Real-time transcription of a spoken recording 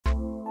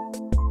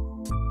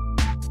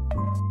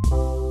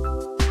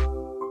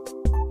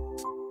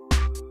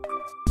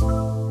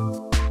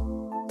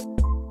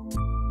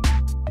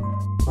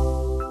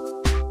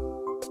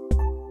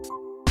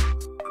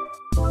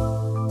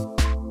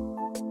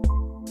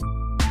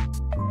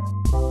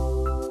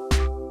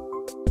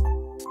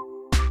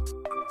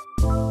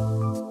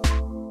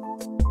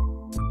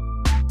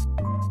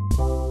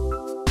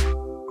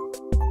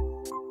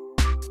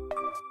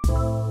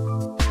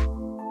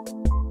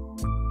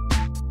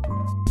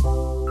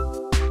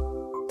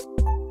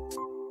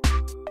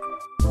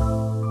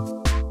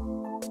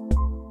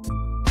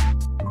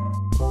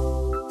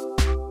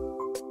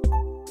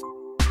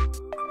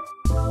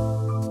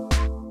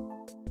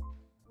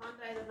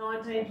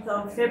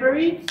of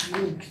February.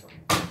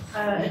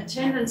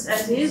 Attendance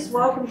as is.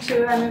 Welcome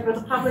to our member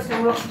of the public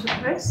and welcome to the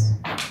press.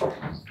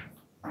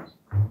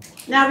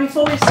 Now,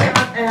 before we start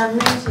our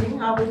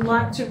meeting, I would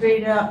like to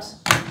read out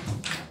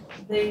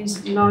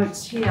these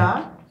notes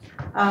here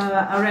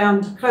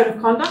around Code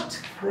of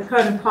Conduct. The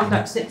Code of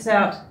Conduct sets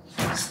out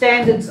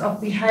standards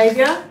of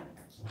behaviour,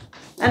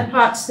 and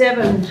Part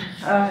 7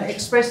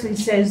 expressly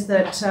says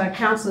that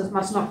councillors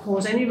must not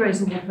cause any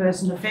reasonable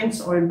person offence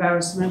or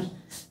embarrassment,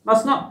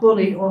 must not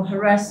bully or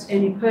harass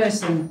any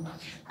person.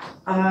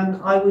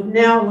 I would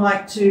now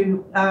like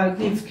to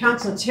give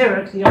Councillor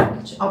Terrick the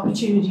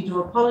opportunity to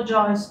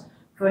apologise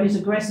for his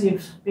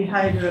aggressive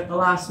behaviour at the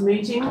last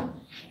meeting.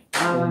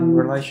 In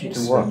relation to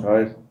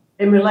what?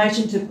 In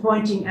relation to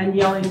pointing and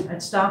yelling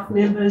at staff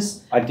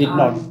members. I did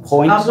not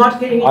point. I'm not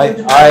getting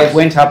into I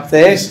went up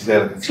there. Excuse me,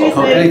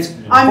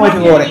 I'm point not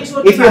of order. getting into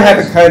a If you have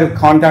a code of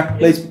conduct,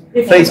 please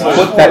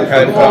put that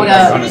code of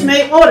conduct. Excuse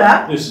me,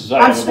 order. This is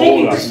I'm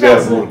speaking to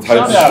Councillor.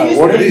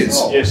 what it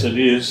is. Yes, it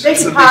is. Beg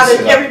your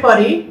pardon,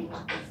 everybody.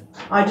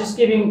 I'm just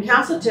giving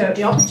Councillor Terrick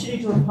the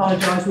opportunity to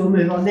apologise. We'll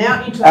move on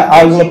now into our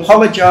I will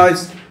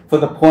apologise for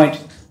the point,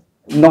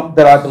 not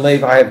that I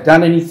believe I have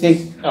done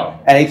anything. No.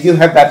 And if you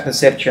have that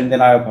perception,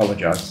 then I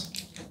apologise.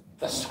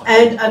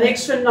 And an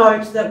extra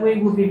note that we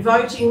will be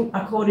voting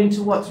according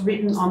to what's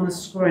written on the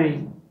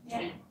screen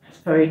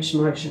for each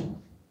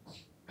motion.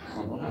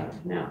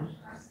 Now,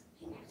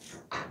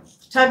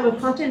 table of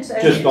contents.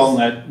 Just on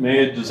that,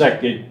 Mayor, does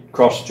that get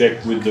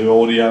cross-checked with the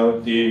audio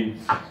at the...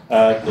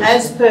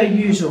 as per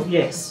usual,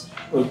 yes.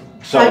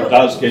 So it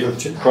does get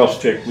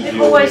cross-checked with the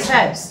audio? It always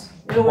has.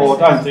 Oh, I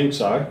don't think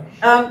so.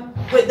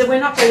 We're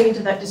not going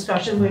into that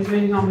discussion. We're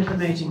moving on with the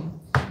meeting.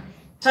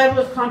 Table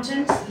of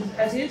contents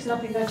as is,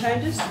 nothing, no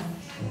changes.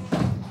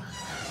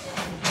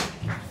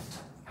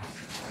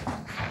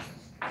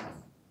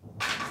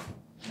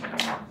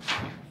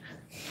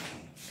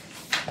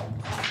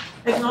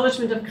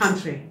 Acknowledgement of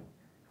country.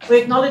 We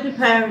acknowledge and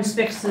pay our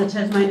respects to the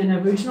Tasmanian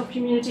Aboriginal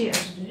community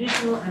as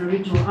traditional and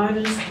original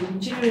owners and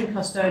continuing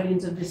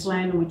custodians of this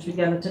land on which we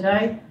gather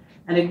today,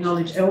 and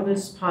acknowledge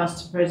elders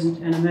past, present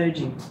and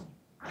emerging.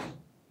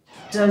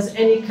 Does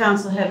any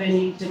council have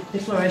any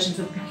declarations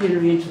of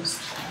pecuniary interest?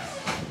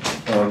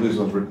 These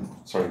ones written.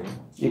 Sorry.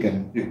 You go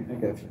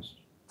first.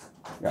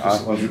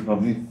 Just ones written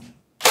on here.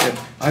 Yep.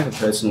 I have a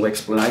personal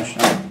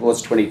explanation on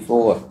clause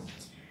 24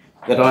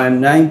 that I am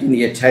named in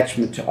the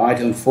attachment to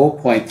item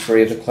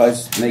 4.3 of the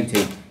closed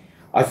meeting.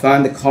 I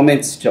find the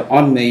comments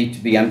on me to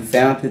be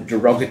unfounded,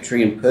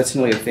 derogatory and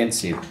personally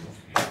offensive.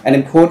 An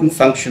important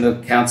function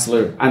of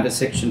councillor under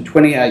section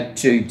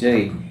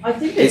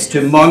 28(2)(d) is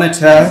to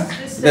monitor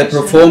the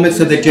performance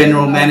of the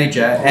general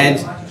manager and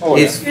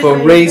is for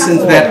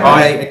reasons that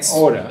I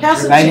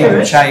remain in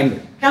the chamber.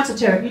 Councillor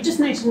Terrick, you just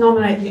need to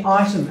nominate the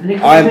item.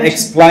 And I'm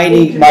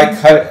explaining my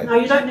code. No,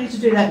 you don't need to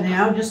do that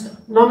now. Just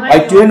nominate.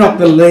 I do not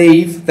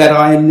believe that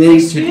I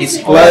need to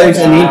disclose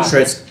an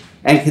interest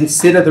and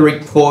consider the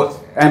report,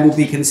 and will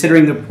be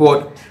considering the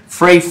report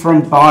free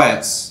from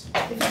bias.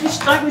 If you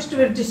don't wish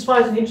to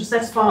disclose an interest,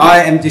 that's fine.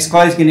 I am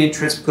disclosing an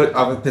interest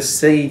of a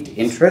perceived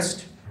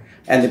interest,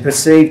 and the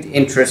perceived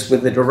interest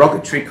with the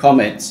derogatory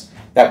comments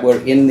that were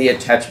in the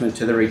attachment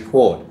to the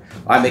report.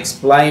 I'm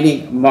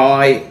explaining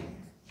my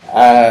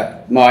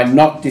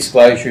not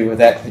disclosure of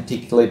that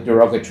particular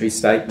derogatory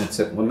statements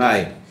that were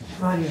made.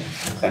 Right.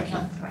 Thank you.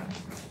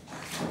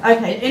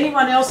 Okay,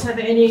 anyone else have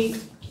any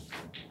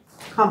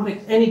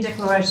conflict, any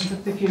declarations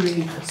of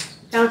pecuniary interest?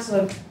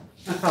 Councillor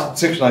McCullough.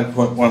 Section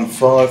 8.15,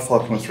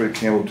 5.3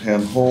 Campbell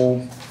Town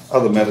Hall,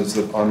 other matters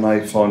that I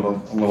may find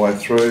on the way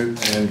through,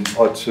 and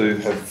I too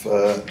have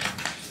a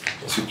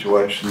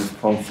situation of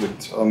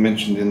conflict I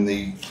mentioned in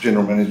the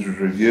General Manager's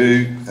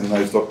review, and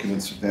those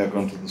documents have now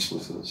gone to the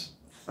solicitors.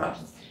 Right.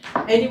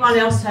 Anyone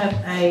else have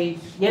a...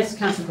 Yes,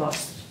 Councillor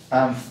Goss.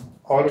 Item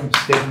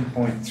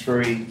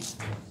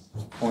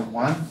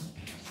 7.3.1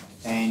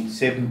 and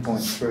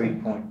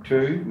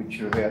 7.3.2, which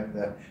are about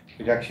the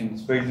reduction in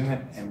speed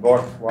limit and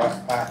bike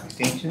park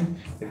extension.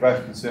 They're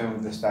both concerned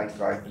with the state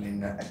growth,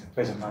 and at the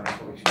present moment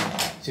we should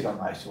sit on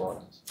those two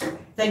items.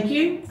 Thank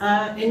you.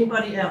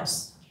 Anybody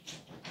else?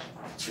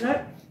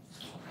 No?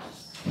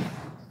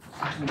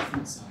 I don't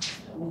think so.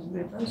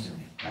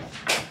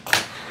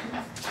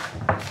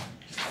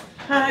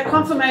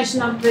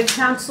 Confirmation of the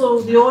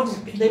council,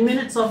 the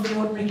minutes of the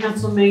ordinary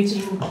council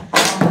meeting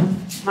on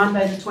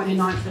Monday the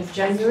 29th of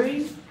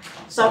January,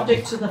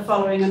 subject to the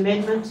following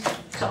amendment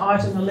to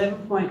item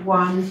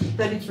 11.1,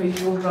 33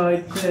 Mill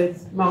Road,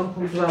 Perth,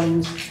 multiple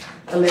dwellings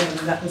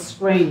 11, that was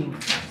screening.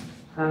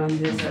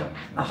 There's a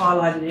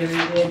highlighted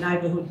area there,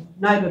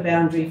 neighbour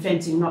boundary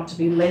fencing not to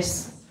be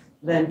less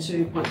than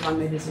 2.1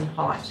 metres in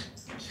height.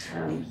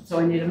 So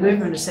I need a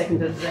mover and a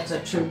seconder. That's a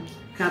true.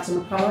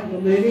 Councillor McCullough,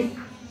 you're moving.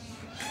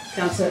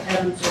 Councillor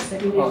Adams, you're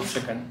seconding. Oh,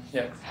 second,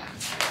 yeah.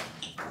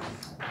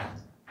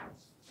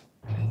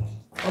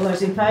 All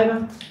those in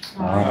favour?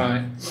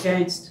 Aye.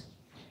 Against?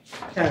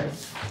 Carried.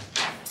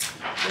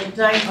 The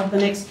date of the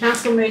next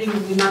council meeting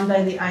will be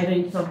Monday the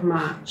 18th of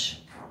March.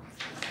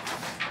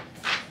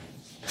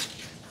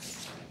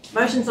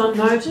 Motions on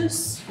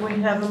notice.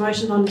 We have a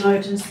motion on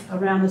notice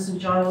around the St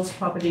Giles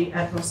property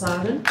at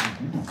Rossarden.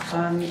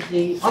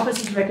 The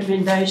officer's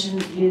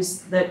recommendation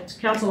is that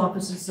council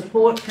officers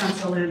support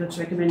Councillor Lambert's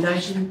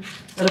recommendation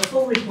that a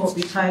full report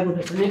be tabled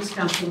at the next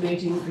council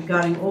meeting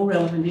regarding all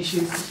relevant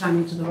issues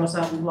pertaining to the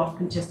Rossarden block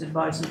contested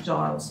by St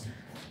Giles.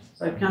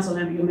 So, Councillor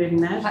Lambert, you're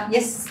moving that?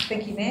 Yes,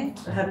 thank you, Mayor.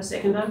 To have a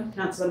seconder,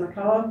 Councillor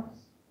McCullough.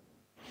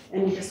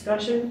 Any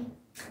discussion?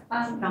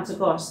 Councillor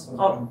Goss.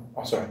 Oh,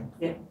 sorry.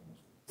 yeah.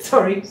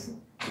 Sorry.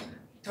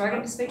 Do I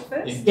get to speak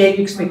first? Yeah, you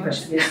can speak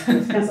first. Yes,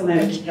 Councillor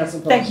Lambert and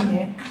Councillor Goss. Thank you,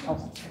 Mayor.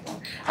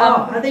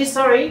 Are these,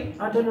 sorry,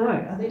 I don't know,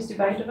 are these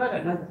debated? I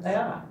don't know that they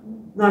are.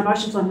 No,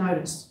 motions on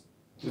notice.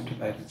 We've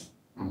debated.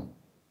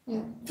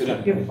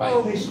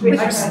 With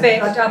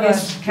respect, other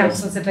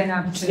councillors have been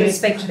able to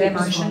speak to their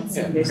motions.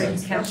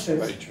 Yes,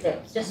 Councillors.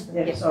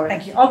 yeah, sorry.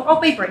 Thank you. I'll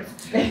be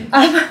brief.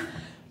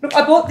 Look,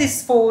 I brought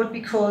this forward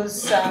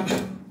because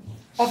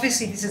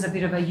obviously this is a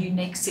bit of a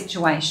unique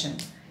situation,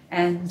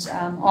 and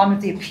I'm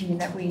of the opinion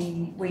that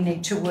we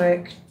need to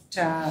work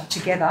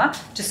together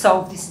to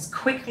solve this as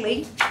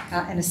quickly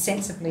and as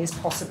sensibly as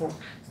possible.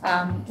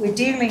 We're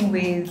dealing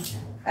with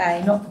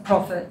a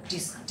not-for-profit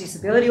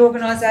disability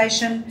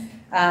organisation.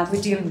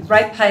 We're dealing with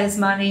ratepayers'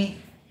 money.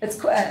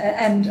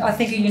 And I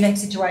think a unique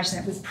situation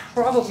that we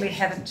probably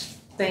haven't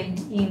been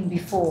in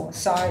before.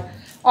 So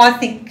I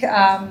think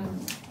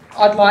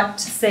I'd like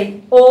to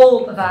see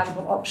all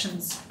available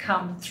options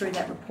come through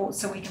that report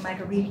so we can make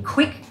a really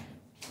quick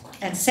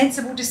and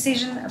sensible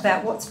decision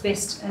about what's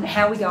best and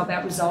how we go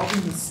about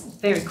resolving this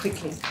very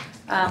quickly.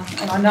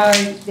 And I know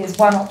there's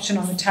one option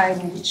on the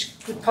table which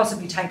could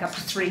possibly take up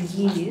to 3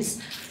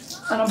 years.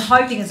 And I'm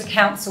hoping as a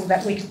council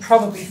that we could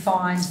probably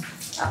find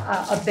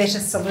a better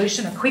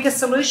solution, a quicker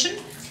solution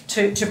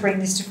to bring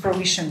this to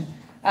fruition.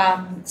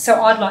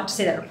 So I'd like to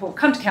see that report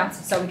come to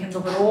council so we can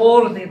look at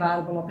all of the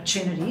available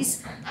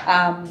opportunities.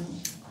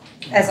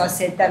 As I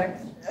said, that are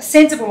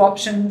sensible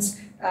options.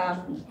 I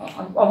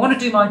want to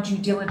do my due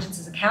diligence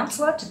as a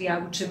councillor to be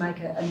able to make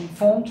an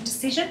informed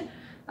decision.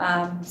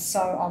 So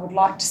I would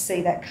like to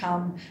see that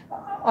come.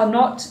 I'm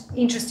not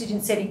interested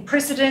in setting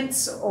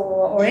precedents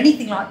or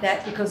anything like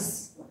that,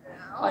 because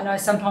I know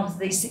sometimes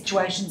these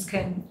situations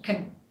can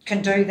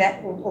do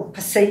that, or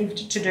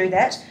perceived to do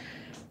that.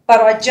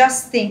 But I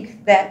just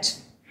think that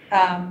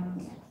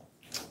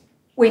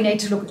we need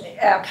to look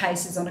at our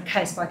cases on a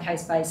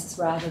case-by-case basis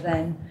rather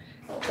than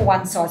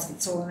one size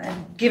fits all.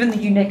 And given the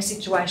unique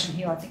situation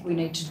here, I think we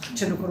need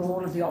to look at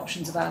all of the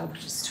options available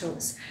to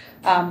us.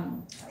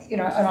 You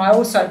know, and I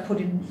also put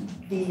in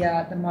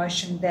the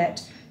motion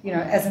that, you know,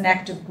 as an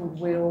act of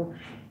goodwill,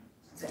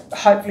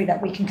 hopefully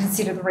that we can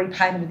consider the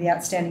repayment of the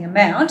outstanding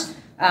amount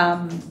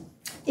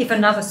if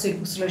another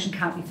suitable solution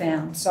can't be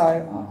found. So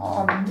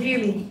I'm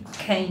really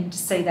keen to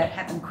see that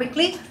happen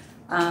quickly.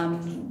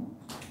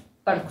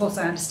 But of course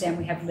I understand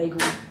we have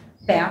legal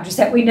boundaries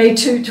that we need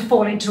to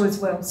fall into as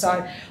well.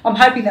 So I'm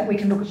hoping that we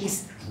can look at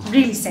this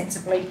really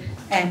sensibly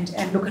and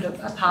look at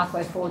a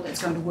pathway forward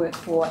that's going to work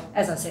for,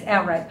 as I said,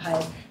 our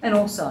ratepayers, and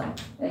also,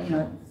 you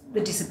know,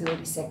 the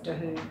disability sector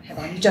who have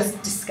only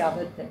just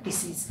discovered that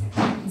this is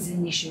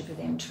an issue for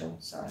them too.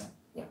 So,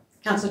 yeah.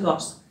 Councillor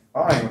Goss. I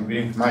want a bit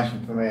of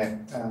information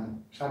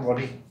from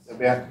somebody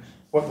about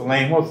what the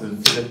land was.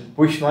 Is it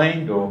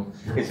bushland, or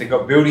has it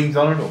got buildings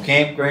on it, or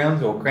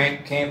campgrounds, or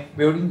camp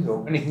buildings,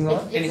 or anything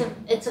like that?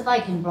 It's a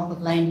vacant block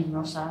of land in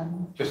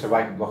Rossarden. Just a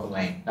vacant block of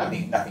land,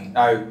 nothing,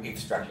 no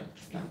infrastructure.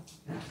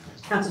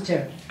 Councillor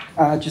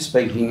Terry. Just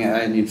speaking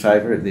in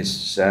favour of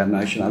this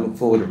motion, I look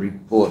forward to a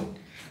report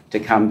to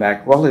come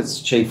back. While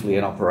it's chiefly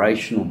an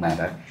operational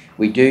matter,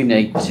 we do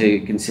need to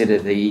consider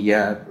the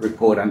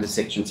report under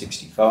section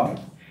 65,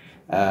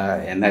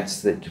 and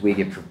that's that we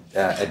give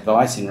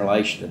advice in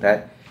relation to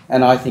that.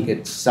 And I think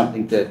it's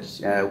something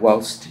that,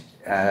 whilst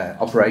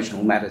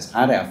operational matters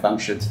aren't our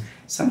functions,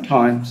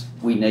 sometimes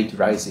we need to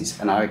raise this,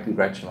 and I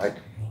congratulate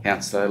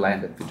Councillor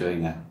Lambert for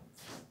doing that.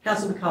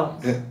 Councillor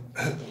McCullough.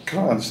 Yeah. Can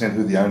I understand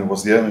who the owner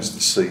was? The owner is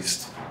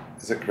deceased,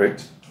 is that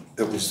correct?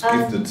 It was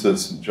gifted to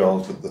St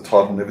Giles, but the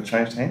title never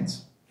changed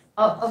hands?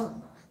 Of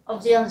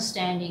the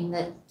understanding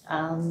that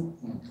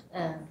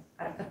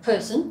a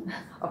person,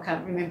 I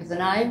can't remember the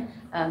name,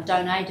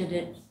 donated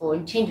it or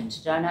intended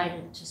to donate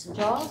it to St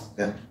Giles,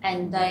 yeah.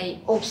 And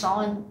they all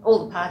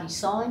the parties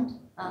signed,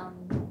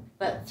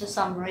 but for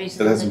some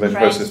reason it hasn't been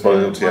processed by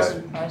the LTA.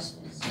 Wasn't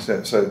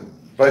processed. So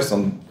based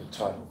on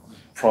the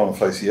prima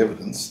facie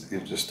evidence that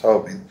you've just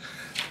told me,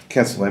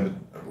 Councillor Lambert,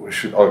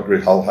 I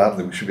agree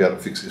wholeheartedly, we should be able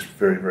to fix this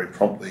very, very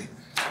promptly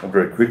and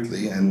very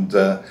quickly, and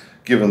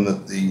given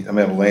that the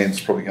amount of land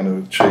is probably going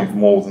to achieve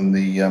more than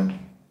the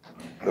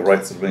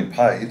rates that have been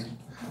paid,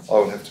 I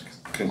would have to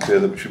concur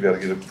that we should be able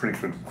to get a pretty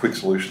quick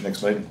solution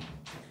next meeting.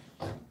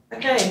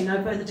 Okay,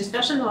 no further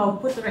discussion. I'll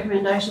put the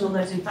recommendation. All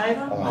those in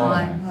favour?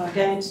 Aye.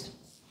 Against?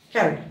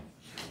 Carried.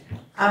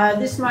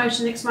 Next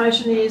motion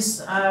is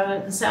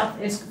the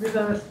South Esk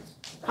River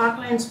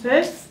Parklands,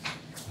 Perth,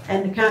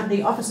 and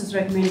the officer's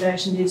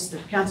recommendation is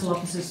that council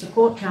officers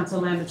support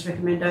Councillor Lambert's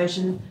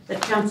recommendation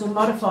that council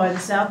modify the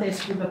South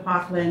Esk River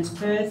Parklands,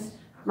 Perth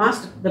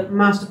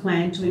master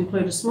plan to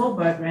include a small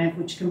boat ramp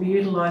which can be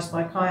utilised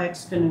by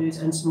kayaks, canoes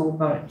and small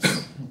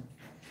boats.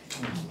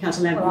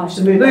 Councillor Lambert, wish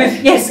to move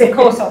that? Yes, of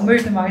course, I'll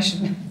move the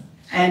motion.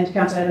 And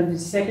Councillor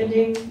Adams is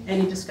seconding.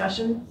 Any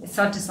discussion? Yes,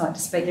 I'd just like to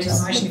speak to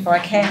the motion if I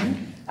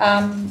can.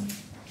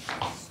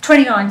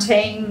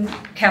 2019,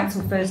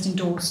 Council first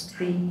endorsed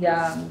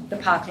the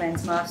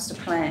Parklands Master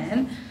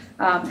Plan,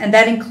 and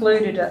that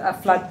included a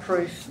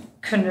flood-proof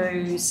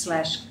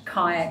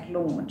canoe/kayak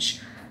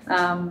launch.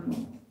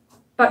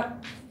 But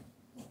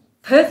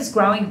Perth is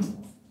growing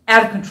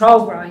out of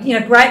control, growing in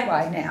a great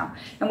way now,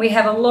 and we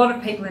have a lot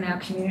of people in our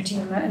community,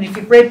 and if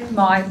you've read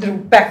my little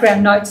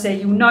background notes there,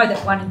 you'll know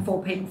that 1 in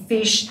 4 people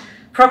fish.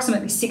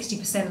 Approximately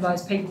 60% of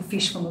those people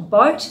fish from a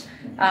boat.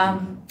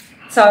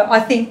 So I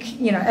think,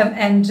 you know,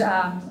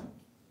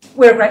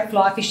 we're a great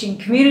fly fishing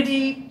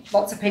community,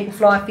 lots of people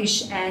fly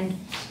fish and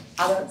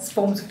other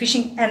forms of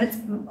fishing, and it's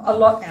a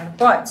lot out of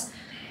boats.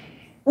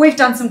 We've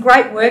done some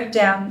great work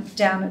down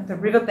at the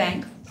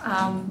riverbank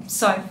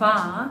so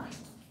far,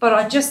 but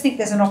I just think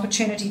there's an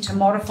opportunity to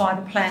modify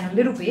the plan a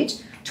little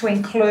bit to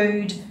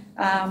include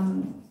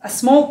a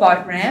small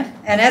boat ramp,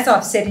 and as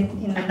I've said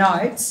in the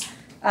notes,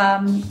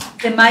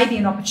 there may be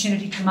an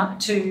opportunity to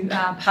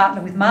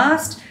partner with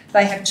MAST.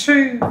 They have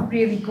 2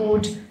 really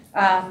good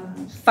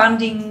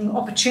funding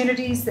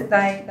opportunities that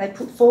they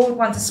put forward.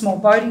 One's a small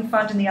boating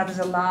fund and the other's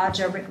a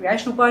larger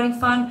recreational boating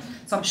fund.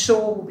 So I'm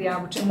sure we'll be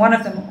able to, and one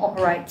of them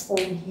operates all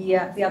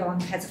year, the other one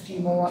has a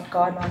few more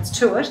guidelines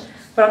to it,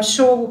 but I'm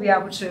sure we'll be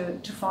able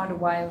to find a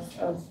way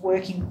of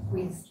working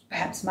with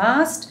perhaps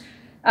MAST.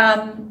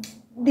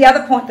 The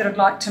other point that I'd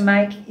like to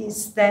make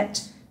is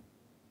that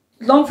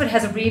Longford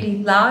has a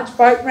really large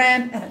boat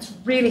ramp and it's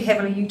really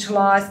heavily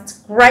utilised. It's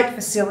a great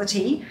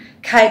facility,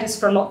 caters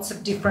for lots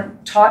of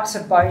different types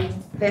of boating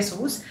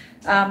vessels.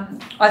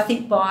 I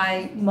think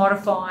by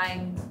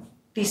modifying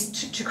this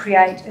to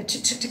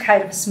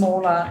cater for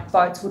smaller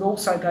boats would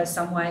also go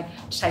some way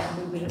to take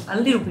a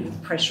little bit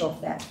of pressure off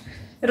that.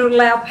 It'll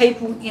allow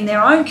people in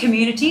their own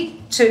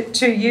community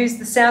to use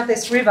the South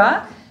East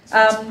River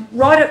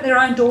right at their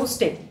own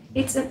doorstep.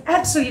 It's an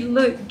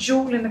absolute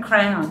jewel in the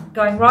crown,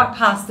 going right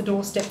past the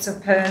doorsteps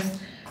of Perth.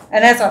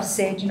 And as I've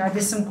said, you know,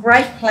 there's some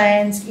great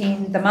plans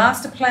in the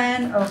master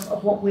plan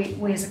of what we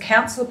as a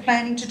council are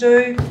planning to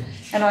do.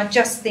 And I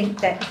just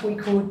think that if we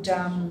could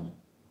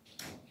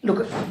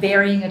look at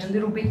varying it a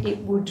little bit, it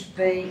would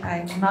be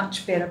a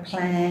much better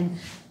plan.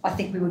 I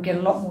think we would get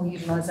a lot more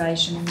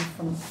utilisation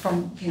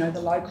from you know,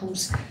 the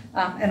locals.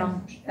 And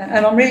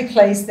I'm really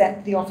pleased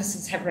that the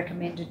officers have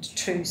recommended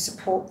to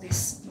support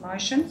this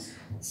motion.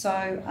 So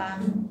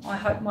I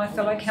hope my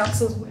fellow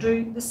councillors will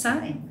do the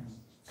same.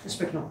 Ms.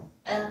 Bricknell.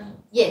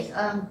 Yes,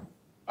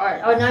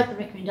 I note the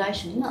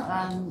recommendation.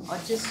 I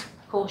just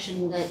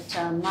caution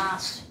that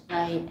MAST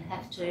may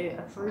have to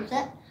approve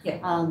that.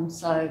 Yeah.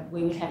 So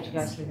we would have to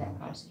go through that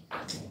process.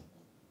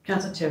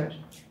 Councillor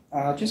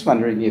Terrett. Just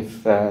wondering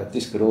if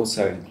this could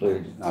also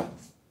include,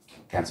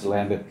 Councillor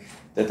Lambert,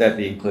 that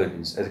be included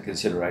as a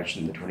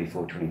consideration in the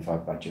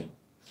 24-25 budget.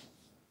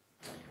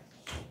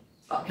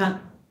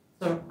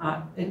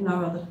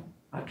 No other.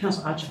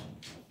 Councillor Archer.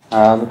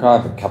 Look, I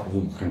have a couple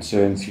of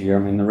concerns here. I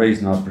mean, the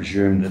reason I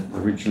presumed that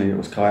originally it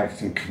was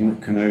kayaks and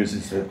canoes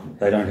is that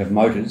they don't have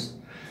motors.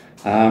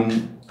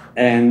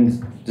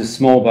 And does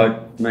small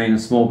boat mean a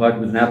small boat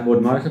with an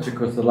outboard motor?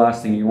 Because the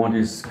last thing you want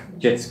is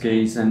jet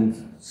skis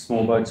and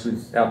small boats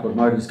with outboard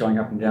motors going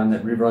up and down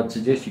that river. I'd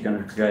suggest you're going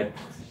to create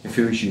a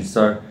few issues.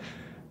 So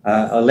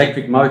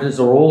electric motors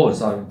or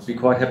oars, I would be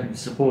quite happy to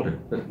support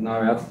it, but no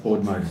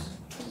outboard motors.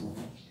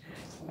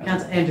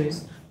 Councillor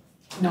Andrews.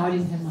 No, I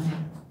didn't have my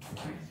hand.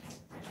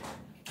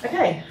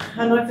 Okay,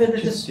 no further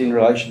Just in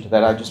relation to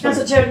that, I just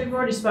Councillor Terrett, you've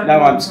already spoken. No,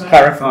 I'm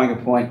clarifying a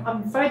point.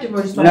 I'm afraid you've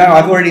already spoken. No,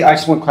 I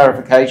just want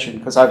clarification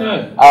because I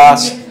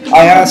asked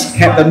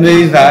the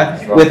mover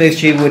whether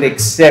she would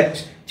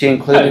accept to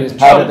include it as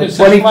part of the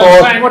 24. Point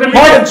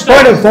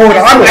of order.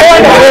 I'm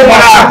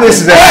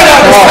this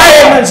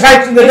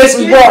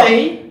is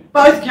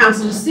both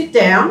councillors sit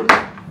down,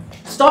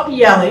 stop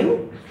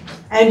yelling,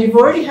 and you've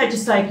already had your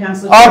say,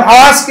 Councillor. I'm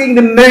asking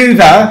the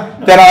mover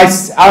that I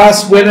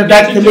asked whether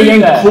that can be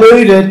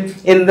included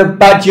in the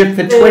budget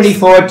for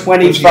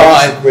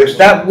 24-25.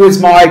 That was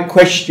my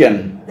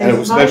question. And it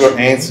was never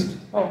answered.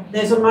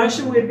 There's a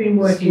motion we've been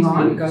working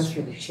on, Go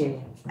through the chair.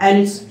 and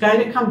it's going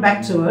to come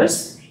back to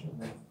us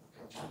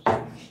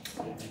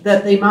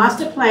that the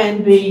master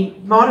plan be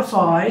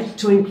modified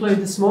to include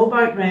the small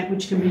boat ramp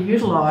which can be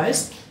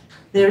utilised.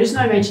 There is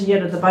no mention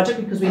yet of the budget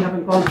because we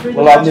haven't gone through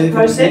the budget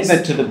process. Well, I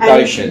move to the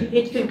motion.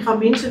 It can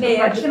come into the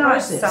budget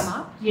process. Can I sum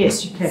up?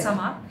 Yes, you can. Sum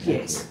up?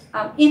 Yes.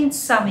 In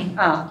summing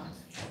up,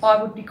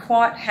 I would be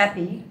quite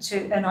happy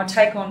to, and I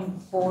take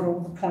on board all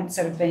the points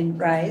that have been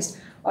raised,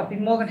 I'd be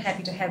more than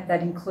happy to have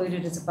that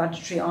included as a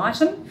budgetary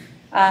item.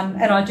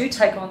 And I do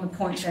take on the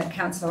point that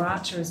Councillor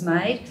Archer has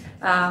made.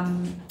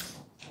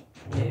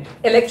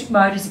 Electric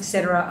motors,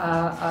 etc.,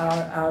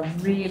 are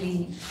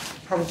really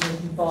probably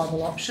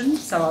viable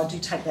options, so I do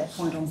take that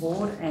point on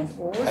board, and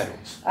oars.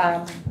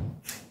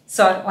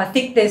 So I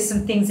think there's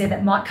some things there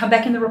that might come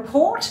back in the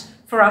report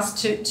for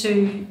us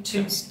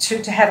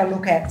to have a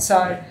look at.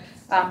 So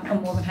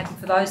I'm more than happy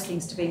for those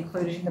things to be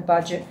included in the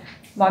budget.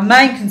 My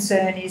main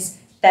concern is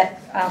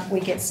that we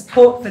get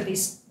support for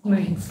this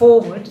moving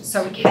forward,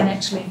 so we can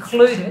actually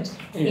include it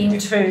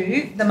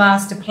into the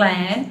master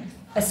plan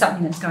as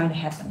something that's going to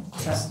happen.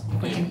 So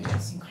we can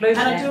include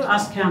that. And I do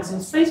ask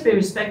councillors, please be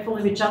respectful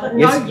of each other,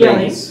 Yes, no yelling,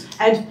 please.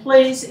 and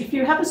please, if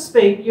you have a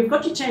speak, you've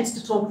got your chance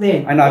to talk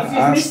then. And I've if you've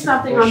asked missed a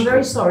something, I'm very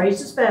question. sorry, it's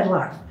just bad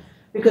luck,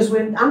 because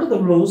we're under the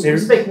rules, we There-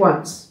 speak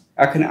once.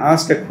 I can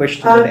ask a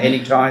question at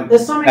any time, The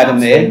summing Madam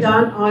up's Mayor. been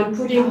done, I'm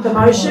putting the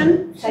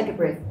motion, Take a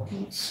breath.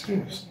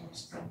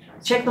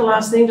 check the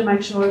last thing to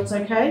make sure it's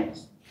okay.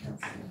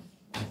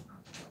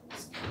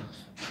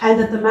 And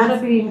that the matter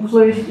be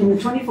included in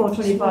the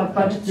 24-25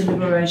 budget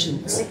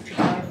deliberations.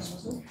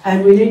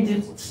 And we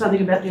need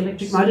something about the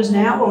electric motors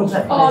now, or is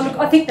that? Oh, look,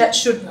 I think that's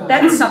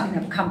something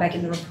that will come back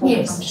in the report,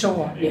 Yes. I'm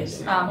sure.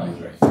 Yes.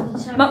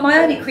 My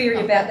only query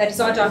about that is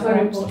I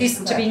don't want this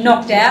to be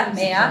knocked out,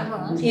 Mayor,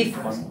 if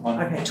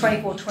Okay.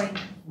 24-20.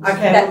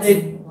 Okay, well,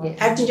 the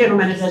acting general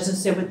manager, as I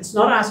said, it's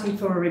not asking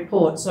for a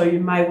report, so you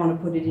may want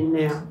to put it in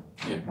now.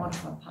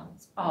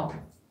 Oh,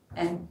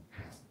 and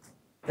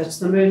That's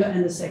the mover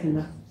and the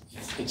seconder.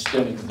 It's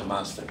doing the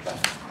master plan.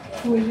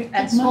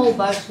 And small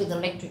boats with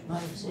electric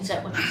motors, is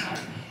that what you're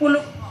saying? well,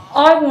 look,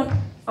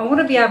 I want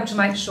to be able to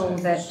make sure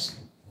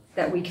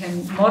that we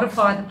can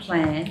modify the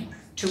plan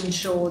to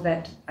ensure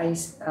that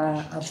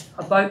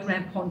a boat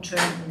ramp, pontoon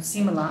or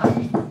similar,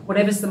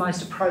 whatever's the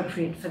most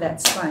appropriate for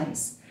that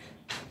space,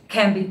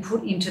 can be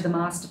put into the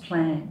master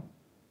plan.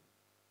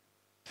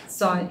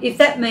 So if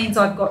that means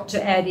I've got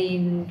to add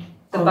in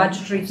the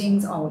budgetary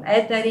things, I will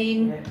add that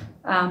in.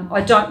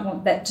 I don't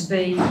want that to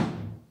be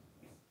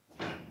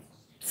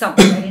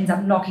something that ends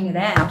up knocking it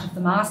out of the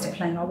master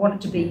plan. I want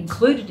it to be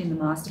included in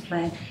the master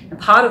plan and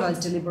part of those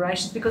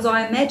deliberations, because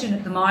I imagine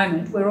at the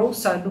moment we're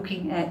also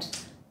looking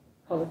at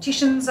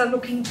politicians are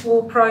looking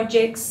for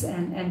projects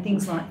and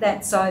things like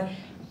that. So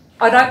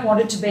I don't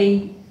want it to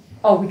be,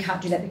 oh, we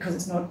can't do that because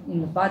it's not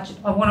in the budget.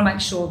 I want to make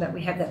sure that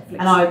we have that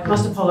flexibility. And I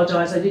must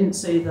apologise, I didn't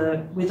see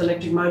the with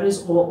electric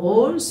motors or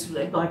oars,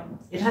 like,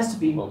 it has to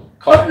be. Look,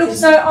 no,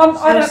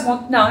 I don't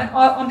want, no,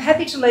 I'm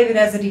happy to leave it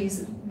as it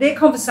is. They're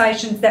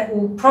conversations that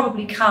will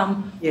probably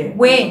come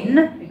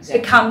when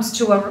it comes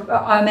to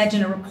I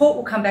imagine a report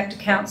will come back to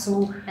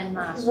council And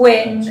master.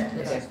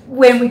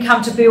 when we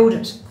come to build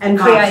it and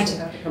create master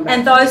have to come it. back.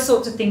 And those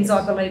sorts of things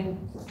I believe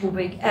will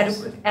be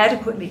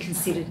adequately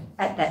considered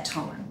at that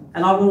time.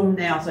 And I will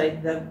now say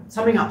that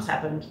summing up's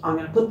happened, I'm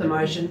going to put the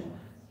motion.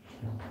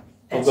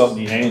 I've got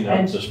my hand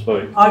up to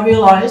speak. I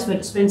realise, but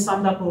it's been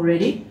summed up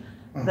already,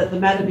 that the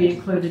matter be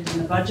included in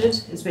the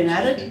budget, it's been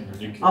added.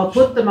 I'll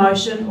put the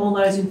motion, all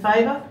those in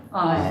favour?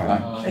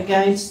 Aye.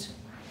 Against?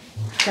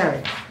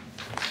 Carried.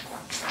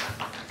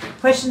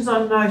 Questions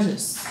on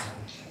notice.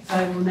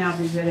 They will now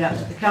be read out.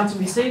 That the council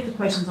received the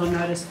questions on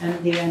notice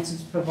and the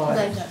answers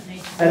provided. They don't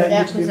need to They don't read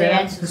out need to be because read the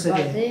out answer's because they're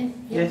right there. there.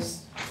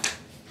 Yes.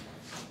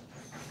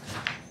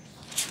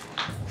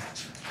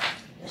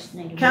 Just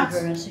need a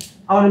Council- mover and a second.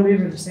 I want to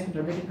move it a second,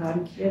 I beg your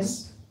pardon.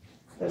 Yes.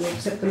 So we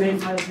accept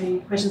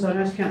the questions on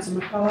notice.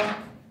 Councillor McCullough.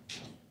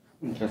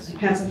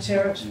 Councillor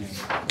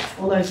Terrett.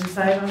 All those in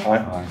favour?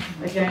 Aye.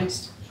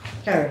 Against?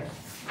 Carried.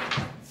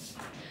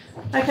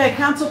 Okay,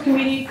 council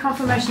committee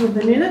confirmation of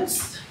the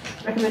minutes.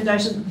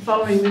 Recommendation that the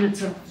following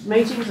minutes of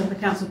meetings of the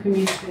council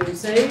committee be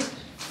received.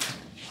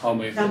 I'll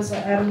move. Councillor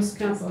Adams,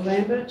 Councillor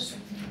Lambert.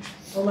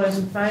 All those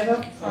in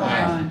favour?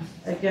 Aye.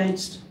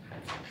 Against?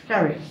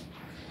 Carried.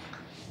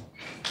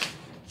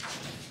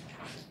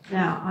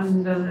 Now,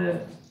 under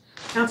the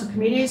council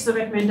committees, the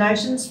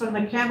recommendations from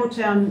the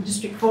Campbelltown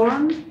District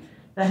Forum.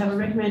 They have a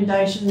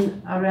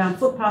recommendation around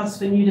footpaths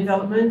for new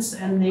developments,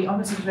 and the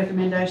officer's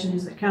recommendation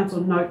is that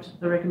council note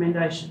the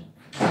recommendation.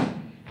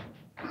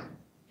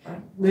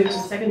 Move to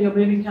second, you're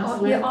moving,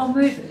 councillor Yeah, Lambert? I'll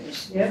move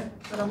it, Yeah,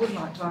 but I would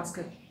like to ask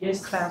a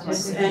yes,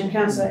 clarification. and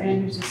councillor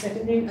Andrews is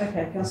seconding.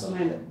 Okay, councillor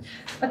Lambert.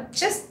 I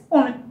just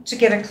wanted to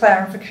get a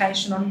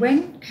clarification on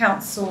when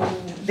council,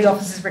 the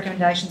officer's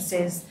recommendation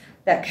says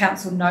that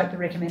council note the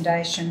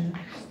recommendation.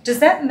 Does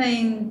that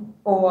mean,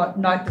 or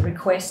note the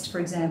request, for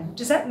example,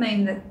 does that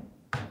mean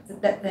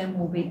that then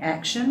will be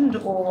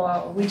actioned, or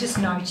are we just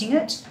noting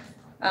it?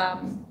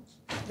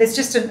 There's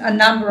just a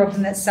number of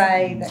them that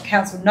say that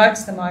council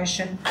notes the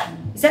motion.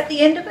 Is that the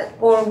end of it,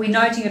 or are we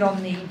noting it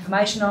on the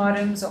information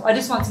items? Or I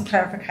just want some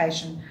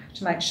clarification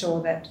to make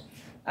sure that,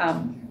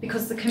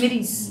 because the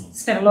committee's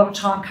spent a lot of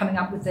time coming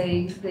up with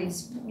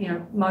these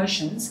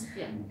motions,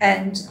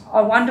 and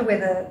I wonder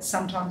whether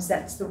sometimes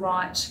that's the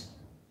right.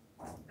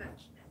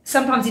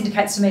 Sometimes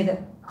indicates to me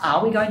that,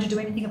 are we going to do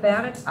anything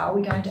about it? Are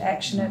we going to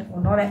action it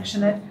or not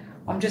action it?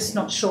 I'm just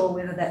not sure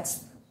whether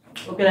that's.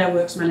 We'll get our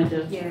works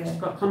manager. Yeah.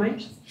 Got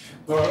comment?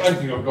 Well, I don't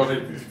think I've got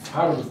it. It's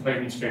part of the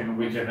planning scheme,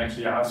 we can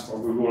actually ask for,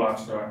 we will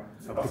ask for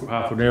a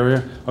footpath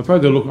area. I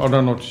suppose they're looking,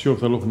 I'm not sure if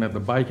they're looking at the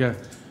Baker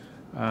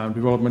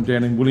development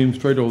down in William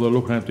Street, or they're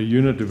looking at the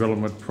unit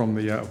development from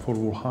the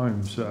affordable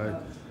homes.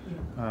 So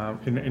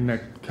In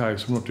that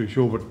case, I'm not too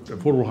sure, but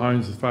affordable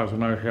homes, as far as I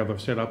know how they're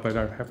set up, they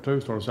don't have to.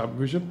 It's not a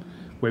subdivision.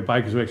 Where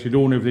Bakers are actually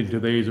doing everything to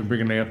these and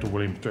bringing it out to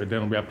William Street, then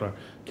it'll be up to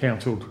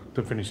council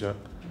to finish that.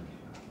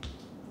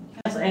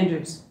 Councillor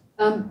Andrews.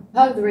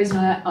 Part of the reason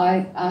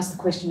I asked the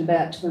question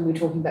about when we were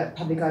talking about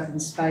public open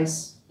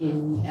space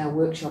in our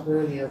workshop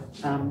earlier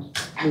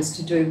was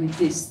to do with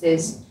this.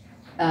 There's,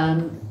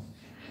 and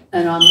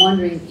I'm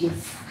wondering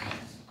if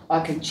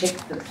I can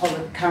check the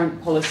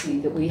current policy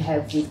that we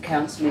have with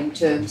council in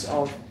terms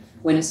of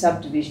when a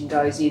subdivision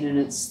goes in and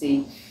it's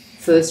the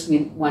first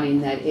one in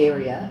that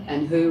area,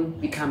 and who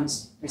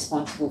becomes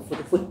responsible for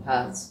the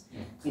footpaths.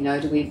 You know,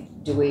 do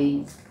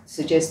we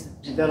suggest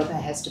that the developer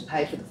has to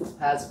pay for the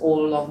footpaths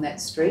all along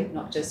that street,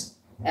 not just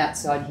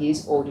outside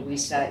his, or do we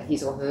say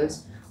his or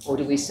hers, or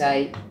do we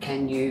say,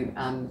 can you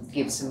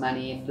give some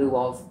money in lieu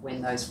of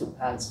when those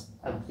footpaths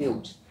are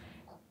built?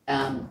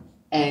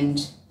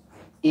 And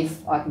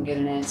if I can get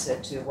an answer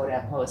to what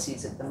our policy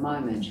is at the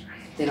moment,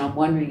 then I'm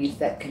wondering if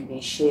that can be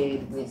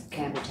shared with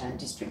Campbelltown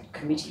District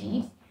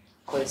Committee,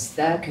 because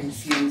they're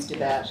confused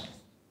about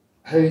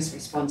who's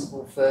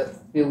responsible for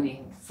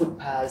building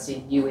footpaths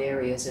in new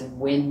areas and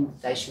when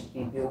they should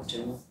be built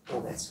and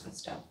all that sort of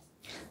stuff.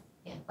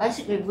 Yeah,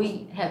 basically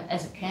we have,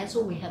 as a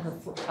council, we have a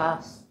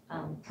footpath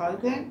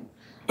program.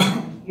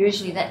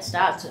 Usually that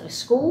starts at a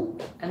school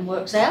and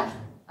works out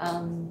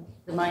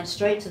the main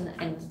streets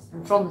and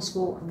from the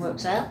school and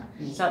works out.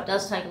 So it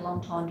does take a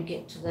long time to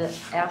get to the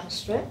outer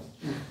street.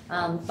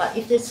 But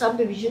if there's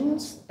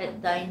subdivisions,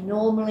 they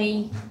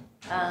normally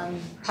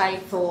pay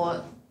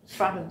for the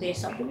front of their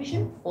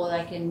subdivision, or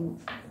they can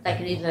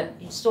either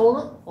install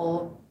it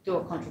or do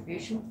a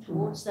contribution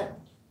towards that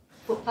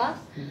footpath.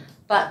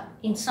 But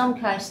in some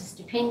cases,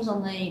 depends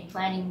on the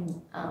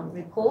planning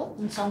report.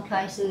 In some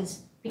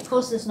cases,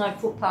 because there's no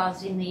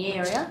footpaths in the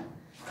area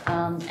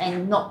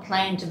and not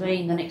planned to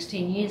be in the next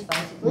 10 years,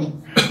 basically,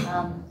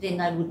 then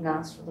they wouldn't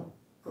ask for the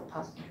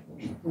footpath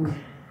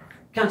contribution.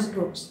 Councillor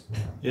Brooks.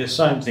 Yeah,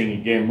 same thing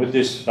again with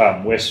this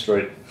West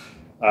Street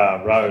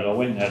road. I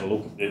went and had a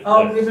look at it.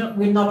 Oh,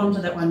 we're not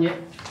onto that one yet.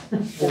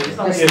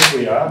 Yes,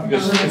 we are.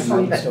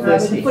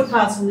 Because the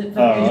footpaths and the new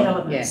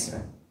developments.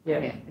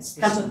 Yeah.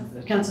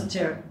 Councillor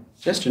Terry.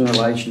 Just in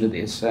relation to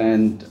this,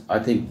 and I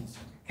think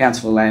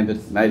Councillor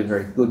Lambert made a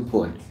very good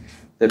point,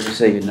 that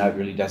receiving note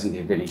really doesn't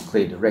give any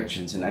clear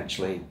directions, and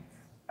actually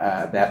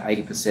about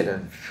 80%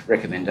 of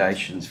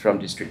recommendations from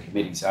district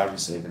committees are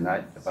received a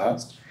note in the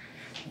past.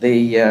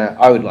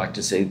 I would like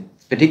to see,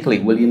 particularly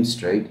William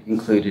Street,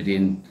 included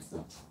in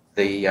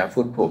the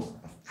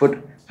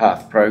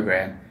footpath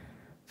program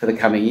for the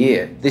coming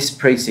year. This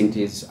precinct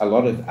is a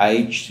lot of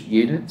aged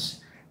units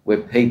where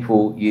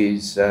people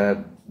use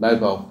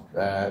mobile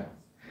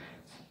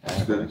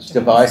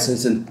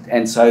devices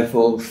and so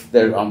forth.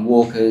 They're on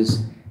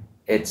walkers.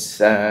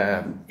 It's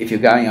if you're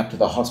going up to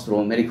the hospital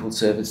and medical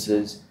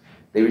services,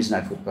 there is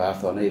no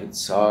footpath on either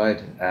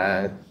side.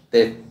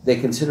 They're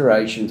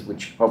considerations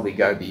which probably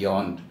go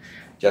beyond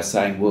just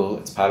saying, well,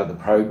 it's part of the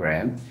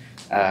program.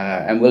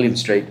 And William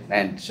Street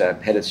and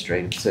Pettit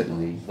Street are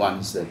certainly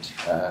ones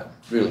that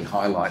really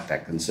highlight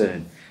that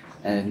concern.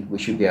 And we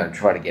should be able to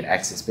try to get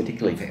access,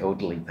 particularly for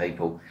elderly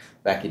people,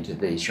 back into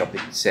the shopping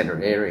centre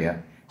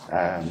area.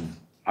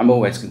 I'm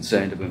always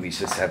concerned when we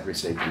just have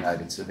received a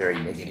note, it's a very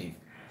negative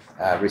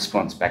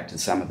response back to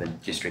some of the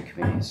district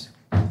committees.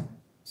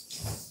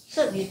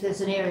 Certainly if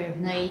there's an area of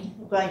need,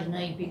 a greater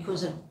need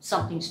because of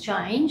something's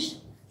changed,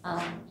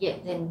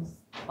 then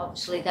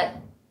obviously that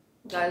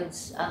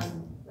goes,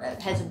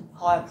 has a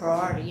higher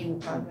priority in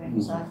the program.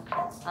 So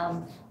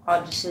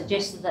I'd just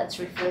suggest that that's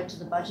referred to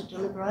the budget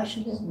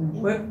deliberations.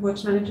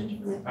 Works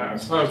manager.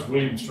 As far as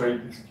William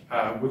Street,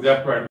 with the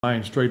upgrade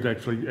main street,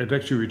 it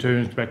actually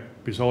returns back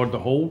beside the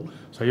hall.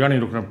 So you're only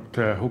looking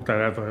to hook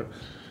that other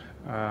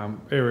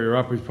area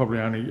up is probably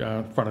only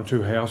in front of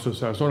two houses,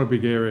 so it's not a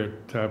big area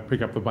to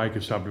pick up the Baker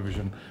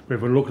subdivision. But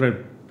if we're looking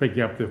at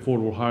picking up the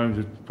affordable homes,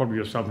 it's probably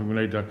just something we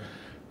need to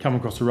come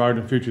across the road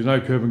in the future. There's no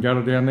curb and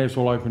gutter down there, it's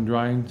all open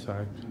drain,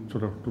 so it's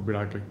sort of a little bit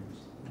ugly.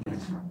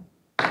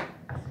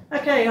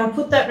 Okay, I'll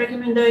put that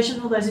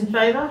recommendation. All those in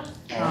favour?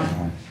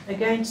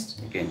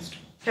 Against? Against.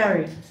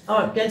 Carried.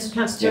 Oh, against.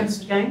 Councillor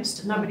Jones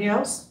against. Nobody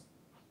else?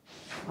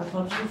 My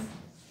apologies.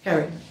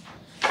 Carried.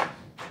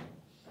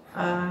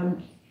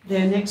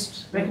 Their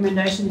next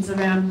recommendation is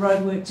around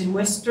roadworks in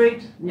West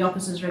Street. The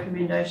officer's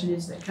recommendation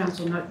is that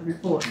council note the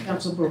report.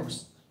 Councillor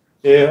Brooks.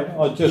 Yeah,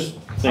 I just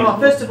think... Oh,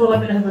 first of all, I'm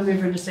going to have a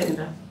mover and a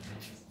seconder.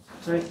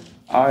 Sorry.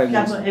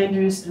 Councillor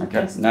Andrews and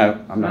okay.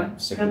 No, I'm not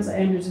seconding. Councillor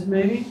Andrews is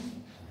moving.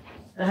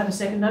 I have a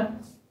seconder.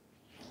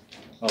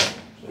 Oh.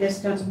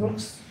 Yes, Councillor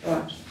Brooks. All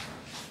right.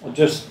 I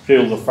just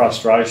feel the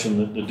frustration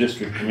that the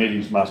district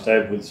committees must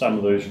have with some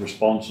of these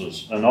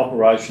responses. An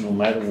operational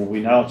matter, well,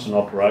 we know it's an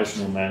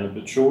operational matter,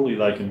 but surely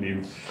they can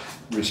be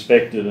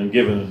respected and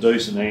given a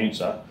decent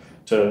answer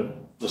to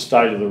the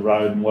state of the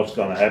road and what's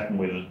going to happen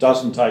with it. It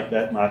doesn't take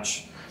that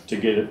much to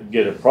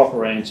get a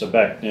proper answer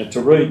back. Now,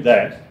 to read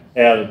that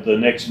out of the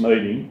next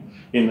meeting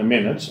in the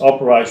minutes,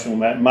 operational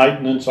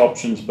maintenance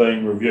options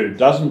being reviewed,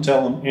 doesn't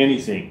tell them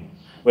anything.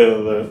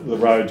 whether the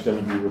road's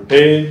going to be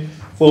repaired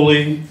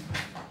fully,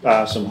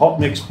 some hot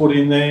mix put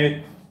in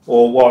there,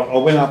 or what. I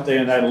went up there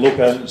and had a look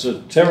at it. It's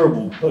a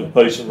terrible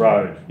piece of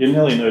road. You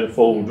nearly need a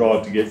four-wheel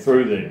drive to get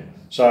through there.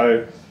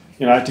 So,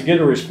 you know, to get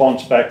a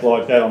response back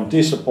like that, I'm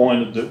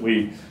disappointed that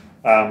we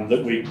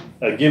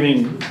are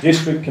giving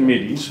district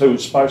committees, who are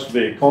supposed to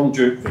be a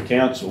conduit for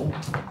council,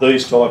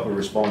 these type of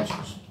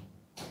responses.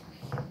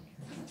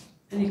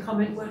 Any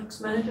comment, Works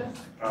Manager?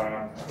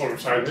 I would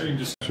say in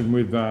discussion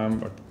with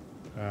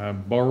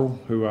Borrell,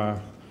 who've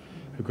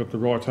got the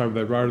rights over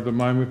that road at the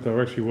moment.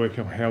 They're actually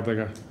working on how they're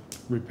going to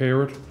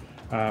repair it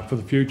for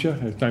the future.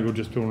 It's no good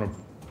just doing a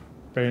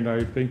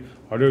band-aid thing.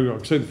 I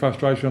see the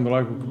frustration on the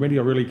local committee,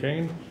 I really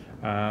can.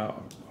 I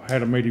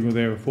had a meeting with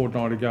them a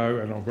fortnight ago,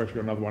 and I've actually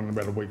got another one in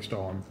about a week's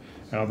time.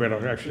 And I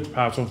better actually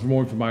pass on some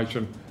more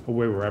information of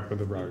where we're at with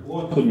the road.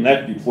 Why couldn't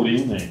that be put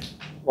in there?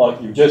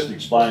 Like you've just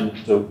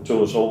explained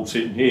to us all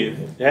sitting here,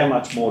 how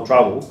much more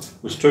trouble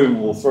was 3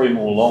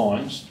 more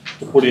lines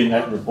to put in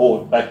that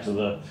report back to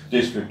the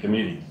district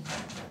committee?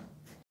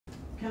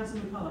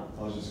 Councillor McCullough.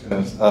 I was just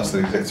going to ask the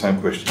exact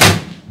same question.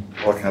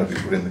 Why can't it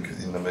be put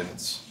in the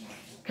minutes?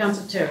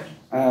 Councillor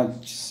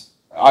Terrett.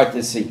 I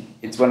just think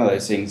it's one of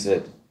those things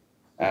that,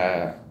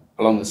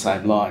 along the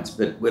same lines,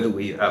 but whether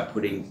we are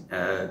putting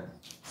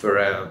for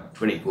our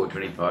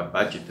 24-25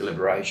 budget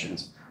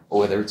deliberations, or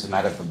whether it's a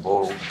matter for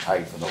Borrell to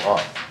pay for the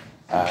lot,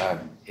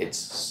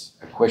 it's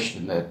a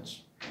question that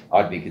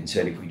I'd be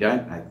concerned if we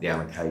don't make the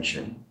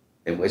allocation,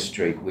 then West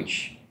Street,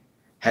 which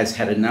has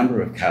had a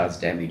number of cars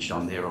damaged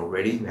on there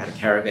already. We had a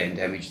caravan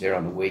damaged there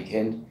on the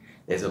weekend.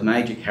 There's a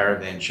major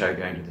caravan show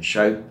going to the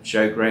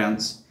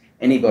showgrounds.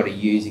 Anybody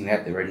using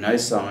that, there are no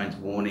signs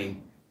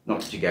warning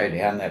not to go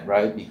down that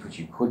road because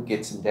you could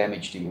get some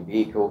damage to your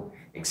vehicle,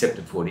 except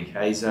a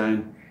 40k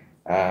zone.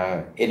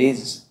 It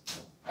is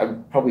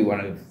probably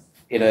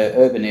in an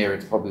urban area,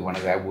 it's probably one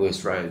of our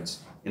worst roads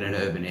in an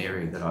urban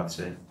area that I've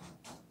seen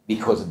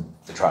because of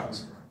the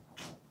trucks.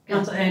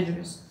 Councillor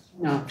Andrews.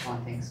 No,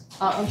 fine, thanks.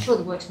 I'm sure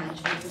the Works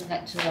Manager will bring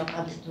that to our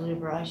budget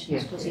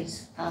deliberations, because Yeah.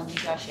 he's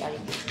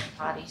negotiating with the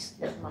parties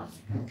at the moment.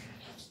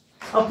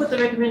 I'll put the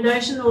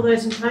recommendation. All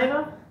those in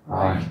favour?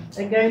 Aye.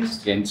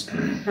 Against? Against.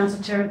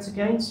 Councillor Terrett's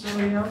against.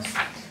 Anybody else?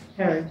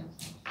 Carried.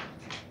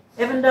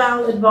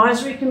 Evandale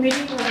Advisory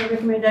Committee, we have a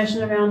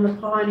recommendation around the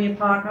Pioneer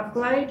Park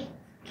upgrade,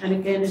 and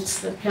again it's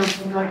the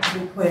council note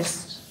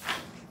request.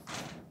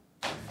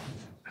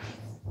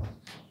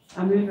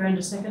 I move around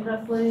to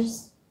seconder,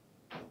 please.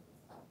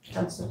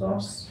 Councillor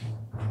Goss.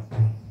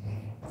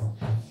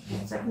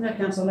 Seconder,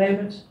 Councillor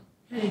Lambert.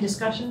 Any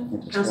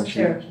discussion?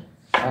 Councillor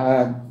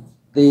Terrett.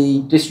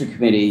 The district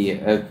committee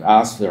have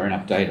asked for an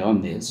update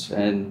on this,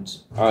 and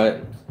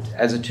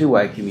as a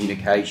two-way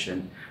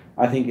communication,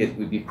 I think it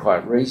would be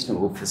quite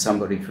reasonable for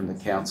somebody from the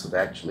council to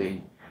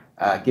actually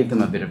give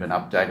them a bit of an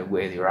update of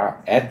where they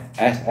are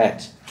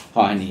at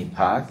Pioneer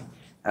Park.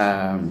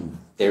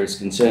 There is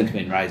concerns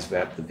been raised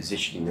about the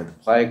positioning of the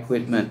play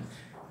equipment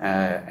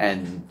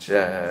and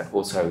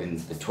also in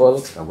the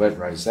toilets. I won't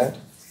raise that,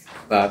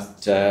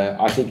 but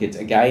I think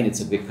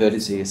it's a bit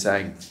courtesy of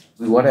saying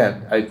we want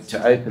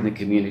to open the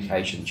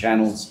communication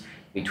channels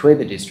between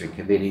the district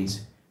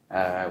committees.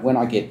 When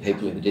I get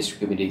people in the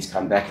district committees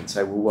come back and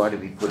say, well, why do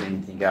we put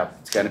anything up?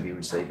 It's going to be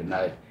receive a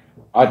note.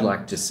 I'd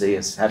like to see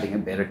us having a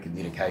better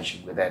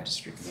communication with our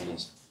district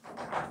committees.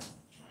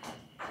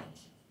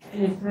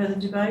 Any further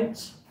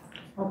debate?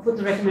 I'll put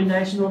the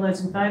recommendation. All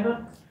those in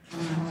favour?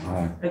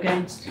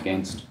 Against?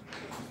 Against.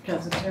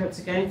 Councillor Terrett's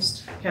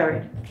against.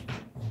 Carried.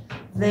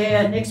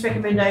 Their next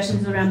recommendation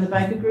is around the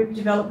Baker Group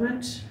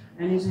development,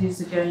 and it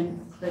is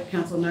again that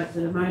council note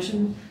the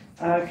motion.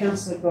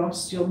 Councillor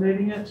Goss, you're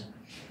moving it.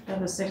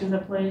 Have a seconder,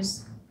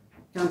 please.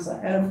 Councillor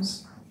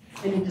Adams.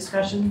 Any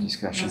discussion?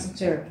 Discussion.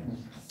 Councillor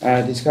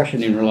Terrett.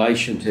 Discussion in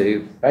relation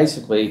to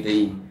basically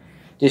the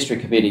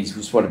district committees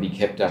just want to be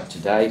kept up to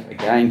date.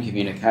 Again,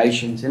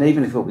 communications, and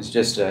even if it was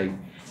just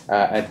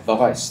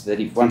advice that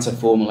if once a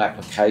formal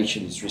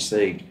application is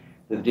received,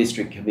 the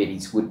district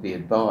committees would be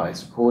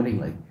advised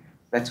accordingly.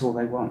 That's all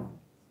they want.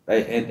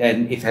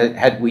 And if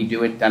had we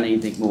done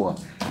anything more,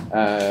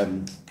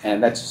 and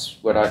that's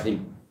what I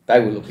think they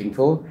were looking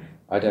for.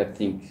 I don't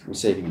think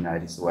receiving a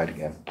note is the way to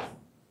go.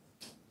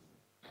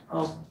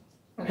 Oh,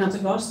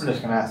 Councillor Goss. I'm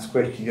just going to ask a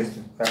question, just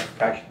a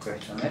clarification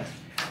question on that.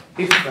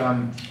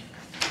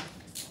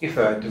 If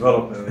a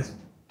developer has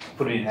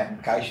put in an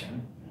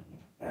application,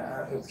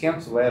 is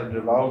council allowed to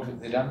divulge that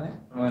they've done that?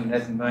 I mean, it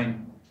hasn't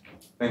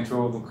been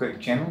through all the correct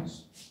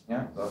channels?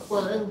 Yeah.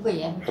 Well, it'll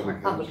be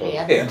publicly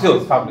Yeah, advertised. until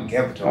it's publicly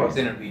advertised,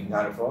 then it'll be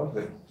notified.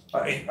 But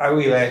are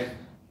we allowed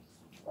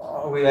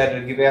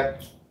to give out?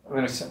 I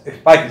mean,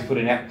 if Baker's put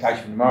in an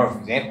application tomorrow, for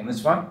example, on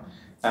this one,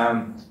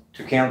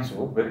 to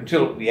council, but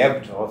until it be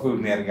advertised, we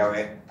wouldn't be able to go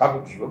out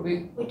publicly, would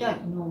we? We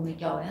don't normally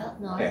go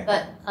out, no, Yeah.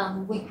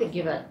 but we could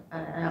give an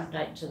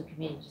update to the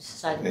committee just to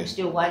say that we're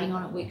still waiting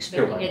on it. We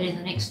expect to get it in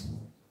the next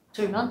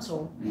 2 months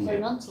or 3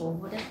 months or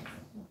whatever.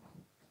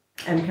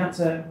 And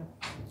Councillor.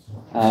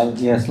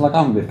 Yes, like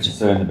I'm a bit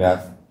concerned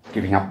about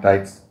giving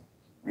updates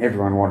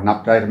everyone want an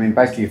update. I mean,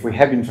 basically, if we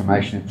have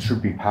information, it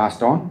should be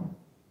passed on.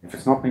 If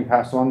it's not being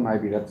passed on,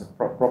 maybe that's a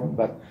problem.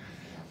 But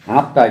an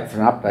update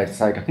for an update's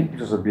sake, I think we're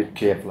just a bit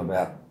careful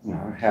about, you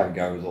know, how to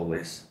go with all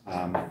this.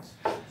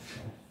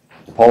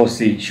 The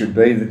policy should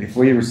be that if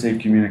we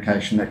receive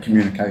communication, that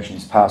communication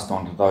is passed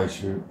on to those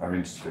who are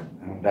interested,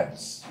 and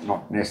that's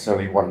not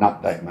necessarily what an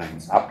update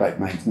means. Update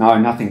means no,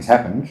 nothing's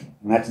happened,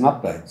 and that's an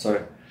update.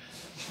 So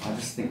I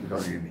just think we've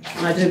got to be a bit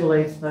careful. I do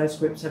believe those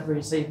groups have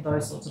received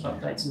those sorts of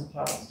updates in the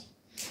past.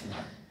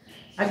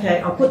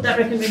 Okay, I'll put that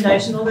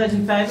recommendation. All those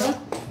in favour?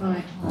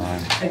 Aye.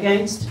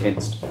 Against?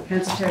 Against.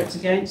 Councillor Terrett's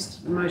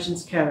against. The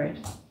motion's carried.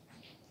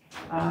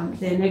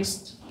 Their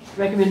next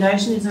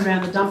recommendation is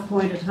around the dump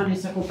point at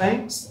Honeysuckle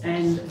Banks,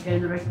 and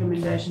again the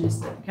recommendation is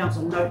that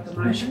council note the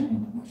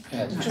motion.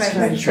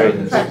 Traders.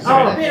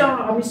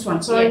 I missed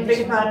one. Sorry, beg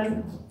your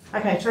pardon.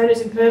 Okay,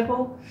 traders in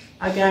purple.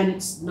 Again,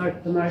 it's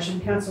note the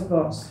motion. Councillor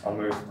Goss. I'll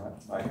move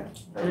my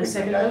And a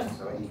seconder?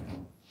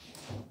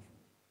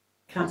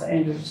 Councillor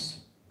Andrews.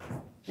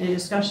 Any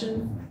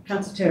discussion?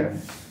 Councillor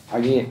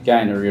Terrett.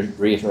 Again, I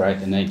reiterate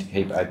the need to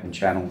keep open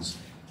channels,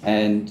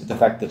 and the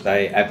fact that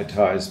they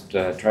advertised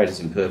Traders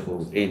in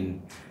Purple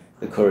in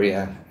the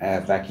Courier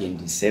back in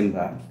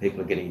December.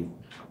 People are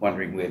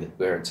wondering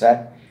where it's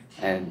at,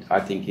 and I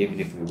think even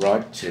if we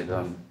write to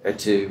them,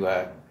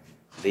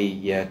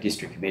 the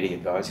district committee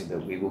advising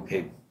that we will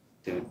keep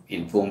them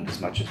informed as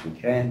much as we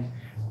can,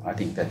 I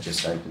think that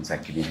just opens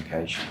that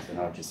communication, and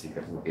I just think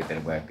that would be a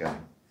better way of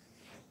going.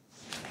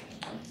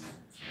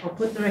 I'll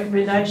put the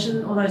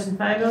recommendation. All those in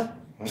favour?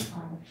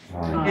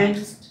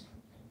 Against?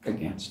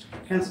 Against.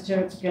 Councillor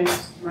Terrett's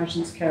against.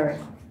 Motion's carried.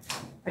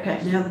 Okay,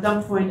 now the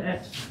dump point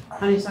at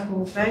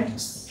Honeysuckle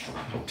Banks.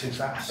 Too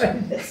fast.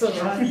 That's all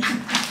right.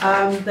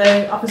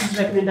 The officer's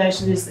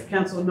recommendation is that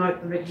council note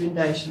the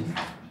recommendation.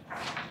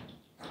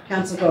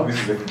 Councillor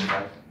Goss.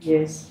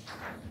 Yes.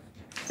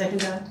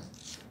 Seconder?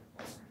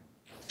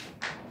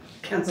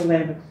 Councillor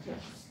Lambert.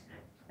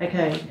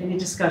 Okay, any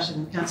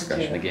discussion? Councillor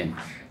Discussion Terrett. again.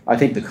 I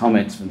think the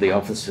comments from the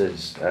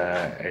officers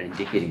are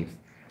indicative,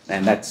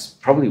 and that's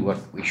probably what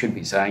we should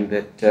be saying,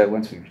 that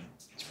once we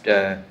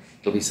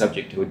it'll be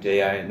subject to a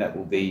DA, and that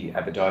will be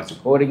advertised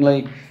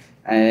accordingly,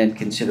 and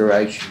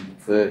consideration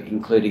for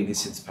including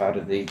this as part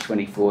of the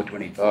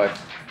 24-25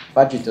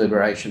 budget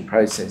deliberation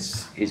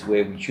process is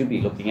where we should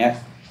be looking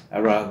at,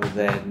 rather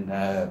than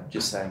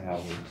just saying,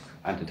 oh, we'll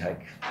undertake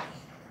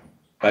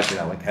budget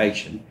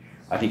allocation.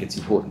 I think it's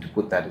important to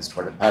put that as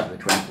part of the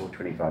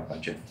 24-25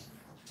 budget.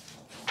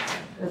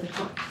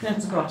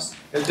 Councillor Ross.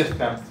 It's just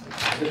the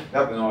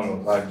other night I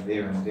was over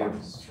there and there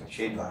was a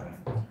shed load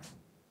of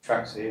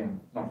trucks there, and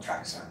not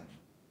trucks,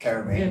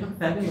 caravan. Yeah, look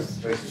fabulous.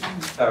 They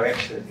were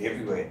absolutely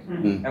everywhere.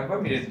 Mm. And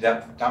when we did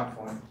the dump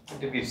point, would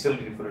there be a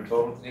facility to put a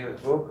toilet there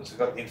as well, because we've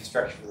got the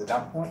infrastructure for the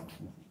dump point?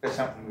 That's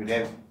something we'd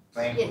have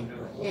planned to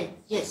do.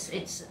 Yes,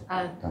 it's It's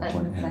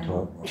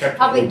a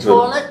public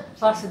toilet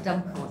plus a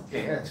dump point.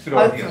 Yeah, that's a good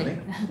idea, I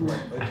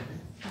think.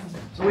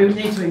 So we would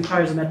need to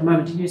encourage them at the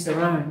moment to use their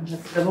own.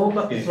 They've all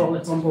got the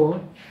toilets on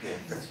board. Yeah,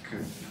 that's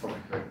good. Probably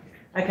correct.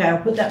 Okay, I'll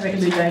put that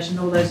recommendation.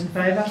 All those in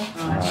favour?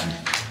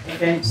 Aye.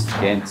 Against?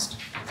 Against.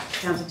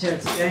 Councillor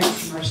Terrett's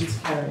against. Motion's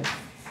carried.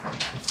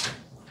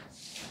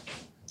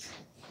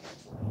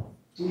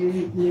 Do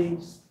you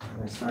need?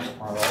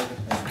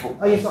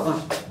 Oh, you've got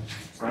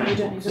one. You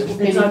don't need to.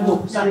 There's no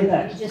book. It's only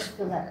that. You just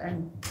fill that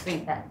and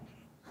bring that.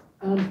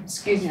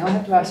 Excuse me, I'll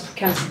have to ask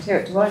Councillor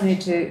Terrett, do I need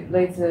to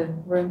leave the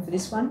room for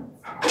this one?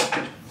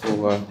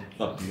 Well,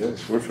 I'm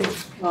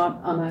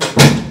a,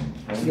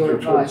 your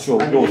advice. Your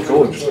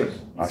choice.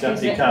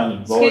 You can't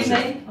advise. Excuse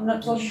me, I'm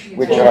not talking to you.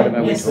 which item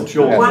are we Yes,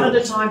 talking about? one at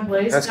a time,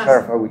 please. Let's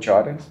clarify which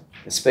item.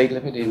 The speed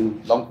limit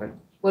in Longford,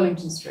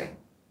 Wellington Street.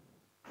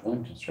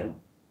 Wellington Street.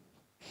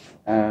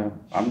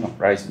 I'm not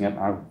raising it.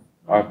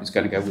 I was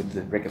going to go with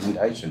the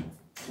recommendation.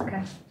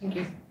 Okay, thank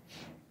you.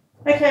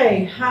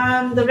 Okay,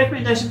 the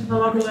recommendation from the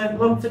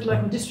Longford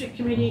Local District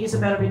Committee is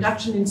about a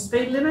reduction in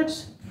speed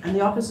limit, and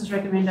the officer's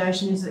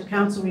recommendation is that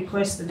council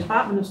request the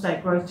Department of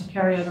State Growth to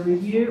carry out a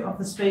review of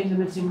the speed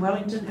limits in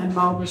Wellington and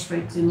Marlborough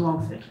Streets in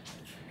Longford.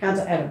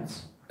 Councillor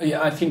Adams.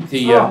 Yeah, I think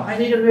the. I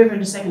need a mover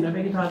and a seconder,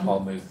 beg your pardon.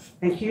 I'll move.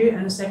 Thank you,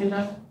 and a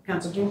seconder.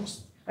 Councillor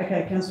Brooks.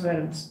 Okay, Councillor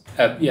Adams.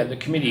 Yeah, the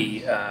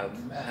committee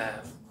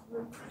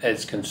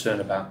is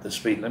concerned about the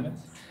speed limit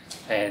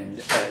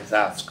and has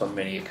asked on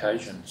many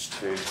occasions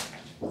to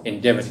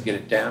endeavour to get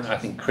it down. I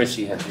think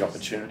Cressy had the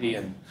opportunity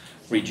and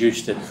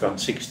reduced it from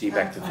 60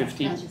 back to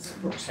 50,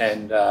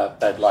 and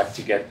they'd like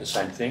to get the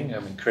same thing. I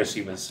mean,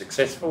 Cressy was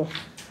successful,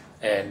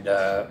 and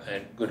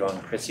good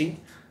on Cressy,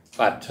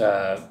 but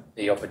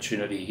the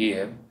opportunity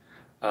here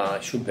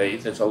should be,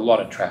 there's a lot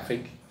of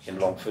traffic in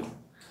Longford,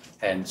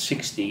 and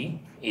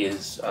 60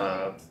 is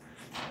a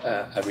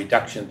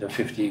reduction to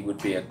 50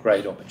 would be a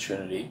great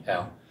opportunity.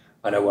 Now,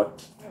 I know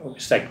what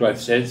State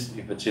Growth says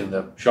if it's in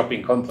the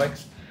shopping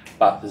complex,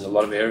 but there's a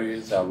lot of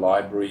areas, our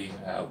library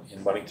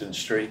in Wellington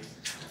Street.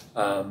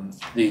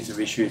 These are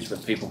issues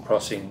with people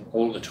crossing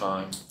all the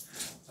time.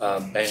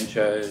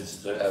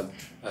 Banjos,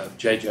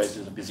 JJ's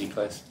is a busy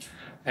place.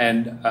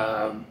 And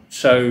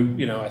so,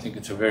 you know, I think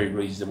it's a very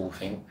reasonable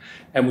thing.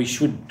 And we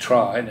should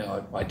try,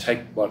 now I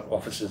take what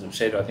officers have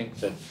said, I think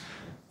that,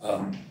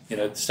 you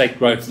know, State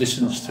Growth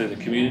listens to the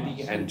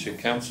community and to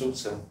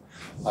councils, and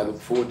I look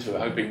forward to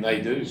hoping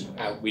they do.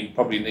 We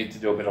probably need to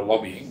do a bit of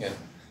lobbying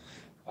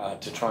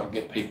and to try and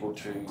get people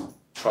to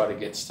try to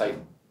get state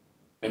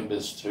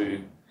members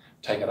to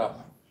take it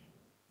up.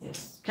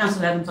 Yes.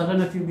 Councillor Adams, I don't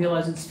know if you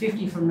realise it's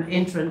 50 from the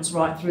entrance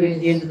right through to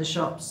the end of the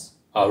shops.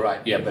 Oh,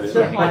 right, yeah, but it's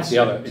Right. the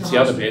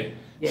other bit.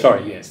 Yeah.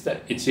 Sorry, yes,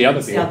 it's the other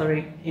It's bit. the other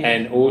end, yeah.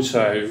 And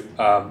also,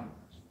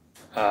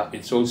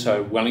 it's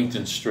also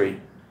Wellington Street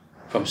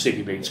from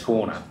City Beach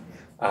Corner.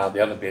 The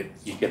other bit,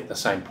 you get the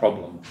same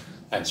problem.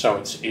 And so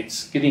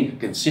it's getting a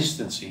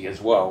consistency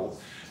as well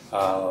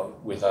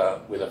with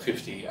a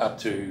 50 up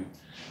to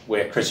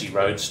where Cressy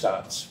Road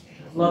starts.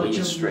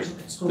 Lewis Street.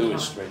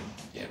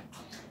 Yeah.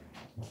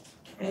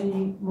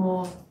 Any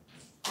more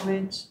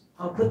comments?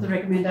 I'll put the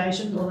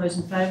recommendation. All those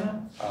in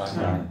favour?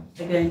 Aye.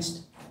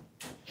 Against?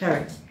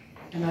 Carried.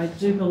 And I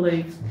do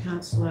believe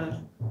Councillor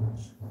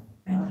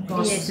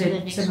Goss Yes, the said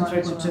next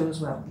 7.2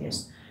 as well.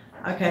 Yes.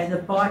 Okay, the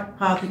bike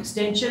path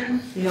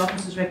extension. The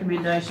officer's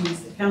recommendation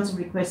is that council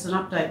requests an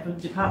update from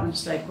the Department of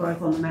State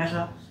Growth on the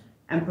matter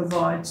and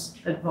provides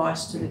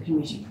advice to the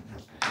committee.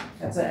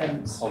 Councillor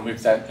Adams. I'll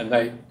move that, and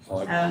they.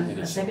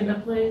 A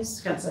seconder,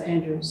 please. Councillor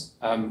Andrews.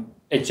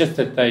 It's just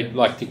that they'd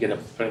like to get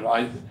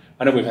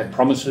I know we've had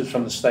promises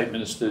from the state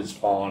ministers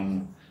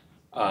on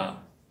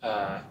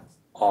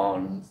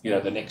you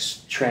know, the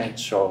next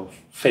tranche of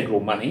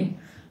federal money,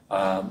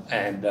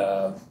 and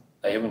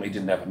they evidently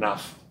didn't have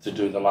enough to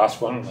do the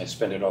last one, and they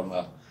spent it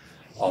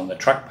on the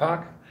truck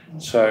park.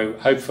 So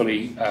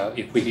hopefully,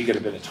 if we could get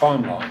a bit of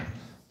timeline,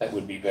 that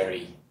would be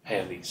very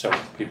handy, so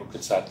people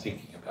could start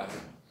thinking about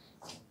it.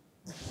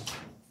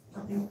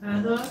 Nothing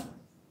further?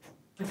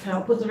 Okay,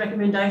 I'll put the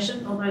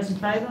recommendation. All those in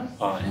favour?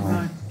 Aye.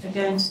 Aye.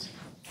 Against?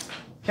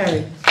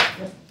 Carried.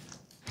 Yep.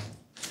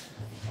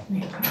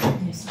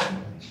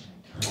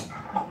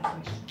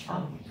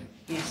 Oh,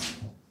 yes.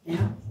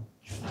 Yeah.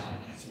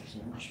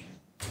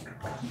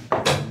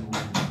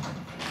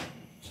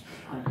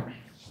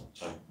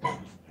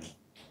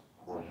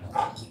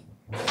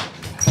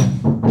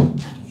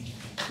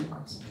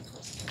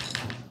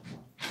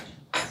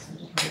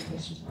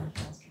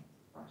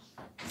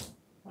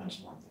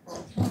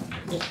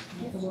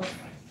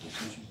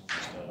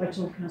 Wait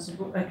till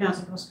Councillor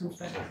Goss comes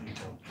back.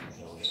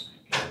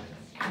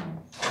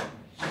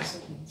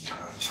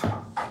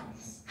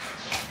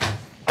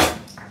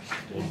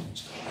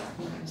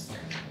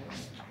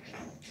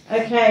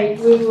 Okay,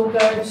 we will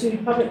go to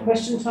public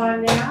question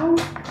time now.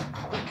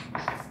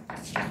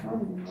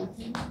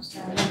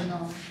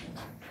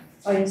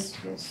 Oh yes,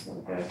 there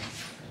we go.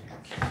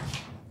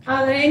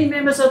 Are there any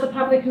members of the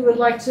public who would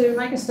like to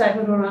make a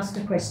statement or ask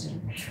a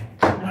question?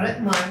 Not at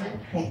the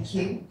moment, thank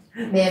you.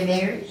 Mayor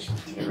Mary.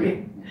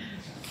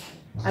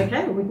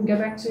 Okay, well, we can go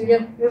back to,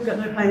 yeah, we've got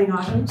no planning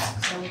items,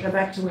 so we'll go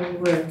back to where we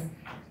were.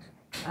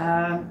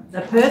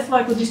 The Perth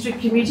Local District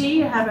Committee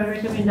have a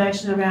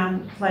recommendation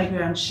around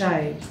playground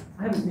shade.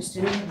 I haven't missed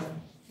any of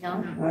them.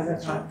 No. No,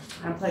 that's right.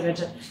 Playground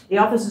shade. The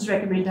officer's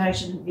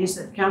recommendation is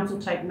that council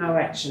take no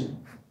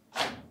action.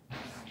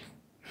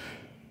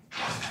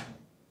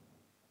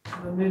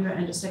 A mover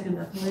and a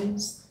seconder,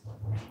 please.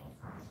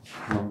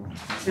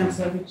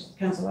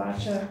 Councillor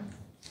Archer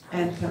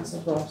and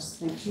Councillor Goss,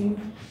 thank you.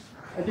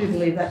 I do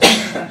believe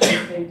that's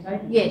actually being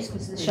taken. Yes,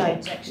 because the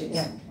shade's actually,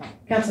 yeah.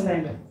 Councillor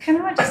Lambert.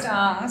 Can I just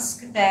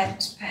ask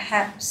that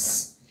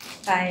perhaps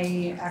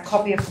a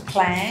copy of the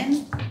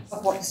plan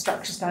of what the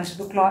structure is going to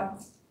look like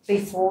be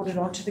forwarded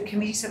onto the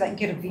committee so they can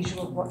get a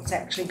visual of what's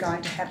actually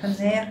going to happen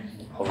there,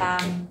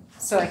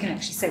 so they can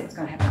actually see what's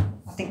going to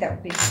happen. I think that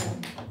would be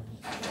important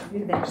for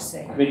them to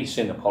see. Committee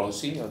send a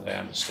policy, or they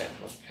understand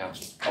what the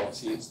council's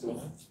policy is doing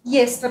it?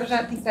 Yes, but I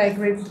don't think they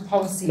agree with the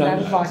policy. They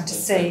would like to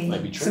see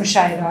some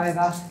shade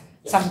over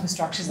some of the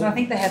structures, and I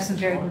think they have some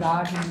very good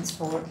arguments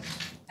for it.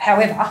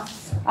 However,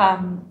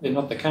 they're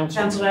not the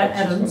council. Councillor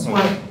Adams,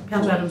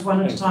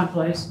 one at a time,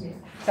 please.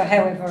 So,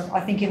 however,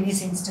 I think in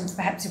this instance,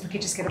 perhaps if we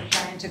could just get a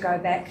plan to go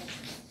back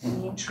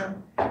in the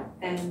interim,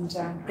 and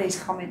these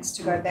comments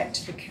to go back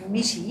to the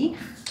committee,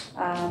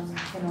 then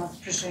I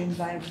presume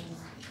they will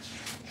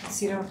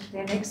consider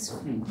their next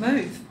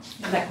move.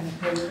 And that can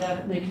occur without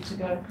it needing to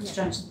go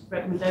exchange the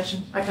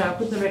recommendation. Okay, I'll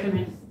put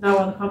the no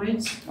other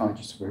comments? I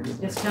just agree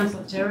with Yes,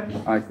 Councillor Terry.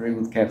 I agree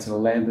with Councillor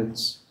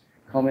Lambert's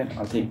comment.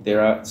 I think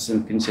there are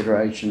some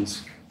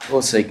considerations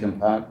for Seacombe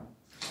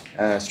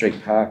Park,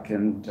 Street Park,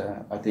 and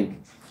I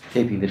think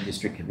keeping the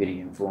district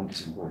committee informed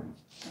is important.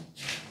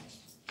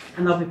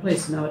 And they'll be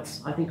pleased to know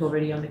it's, I think,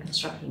 already under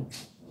construction.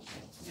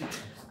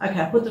 Okay,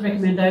 I'll put the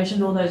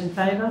recommendation. All those in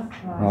favour?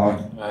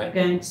 Aye.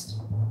 Against?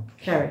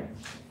 Carried.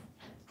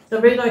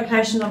 The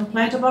relocation of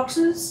planter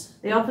boxes.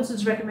 The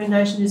officer's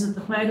recommendation is that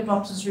the planter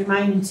boxes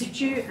remain in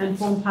situ and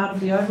form part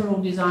of the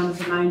overall design of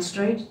the main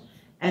street,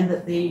 and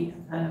that the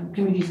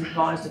committee is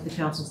advised of the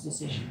council's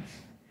decision.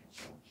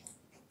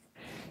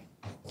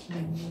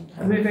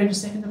 A mover and a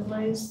seconder,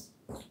 please.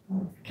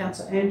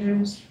 Councillor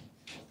Andrews.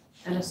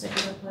 And a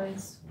seconder,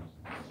 please.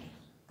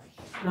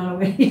 No,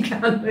 you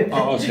can't move.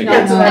 I'll second.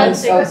 No, no, I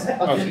Councillor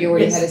think you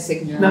already Yes. had a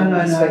second.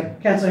 No.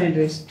 Councillor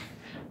Andrews.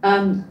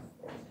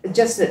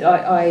 Just that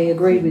I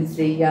agree with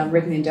the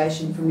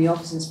recommendation from the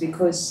officers,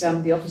 because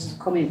the officers'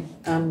 comment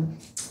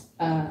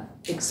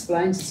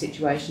explains the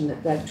situation,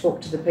 that they've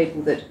talked to the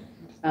people that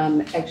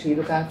actually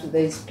look after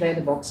these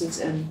planter boxes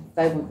and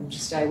they want them to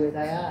stay where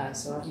they are.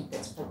 So I think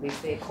that's probably a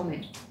fair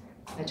comment.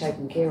 They're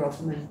taking care of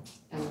them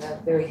and they're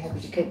very happy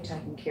to keep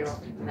taking care of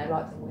them, and they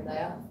like them where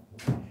they are.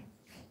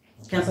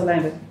 Councillor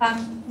Lambert.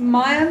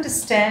 My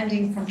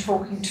understanding from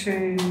talking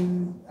to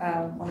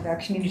one of our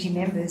community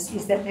members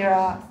is that there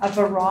are a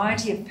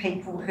variety of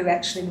people who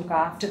actually look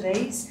after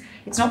these.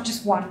 It's not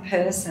just one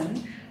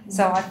person.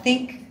 So I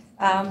think,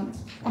 I'm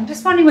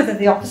just wondering whether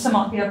the officer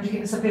might be able to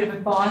give us a bit of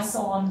advice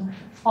on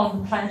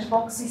the planter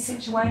boxes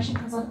situation,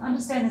 because I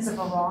understand there's a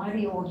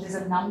variety, or there's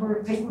a number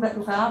of people that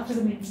look after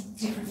them in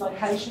different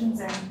locations,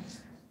 and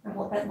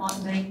what that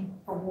might mean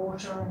for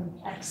water and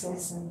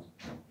access and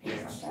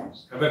things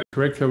like that.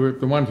 Correct. So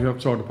the ones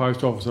outside the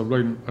post office are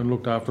been and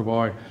looked after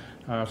by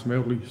some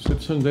elderly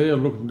citizens there,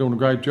 doing a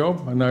great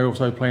job, and they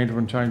also planted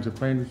and changed the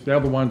planters. The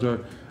other ones are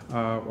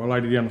a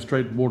lady down the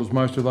street waters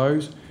most of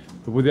those.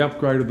 But with the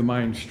upgrade of the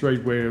main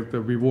street, where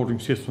there'll be watering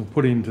systems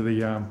put into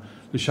the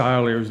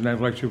shale areas, and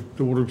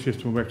the watering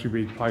system will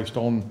actually be placed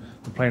on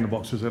the planter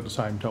boxes at the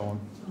same time.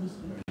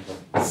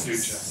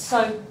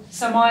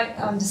 So my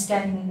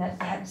understanding in that,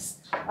 perhaps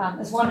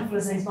as wonderful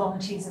as these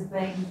volunteers have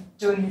been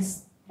doing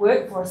this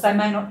work for us, they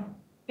may not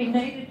be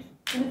needed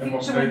in the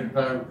future.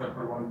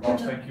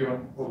 Thank you,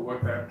 and we'll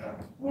work that out.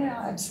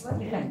 Yeah,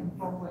 absolutely. Thank you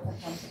for all the work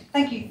they've done.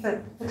 Thank you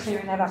for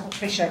clearing that up. I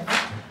appreciate it.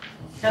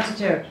 Councillor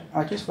Jarrett.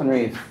 I just wonder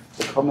if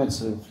the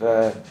comments of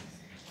the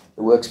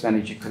Works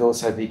Manager could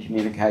also be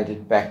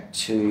communicated back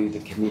to the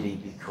committee,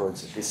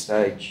 because at this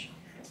stage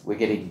we're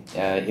getting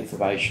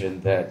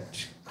information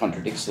that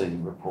contradicts the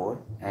report,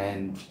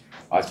 and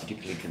I was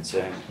particularly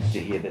concerned to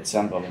hear that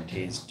some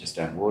volunteers just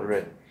don't water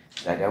it.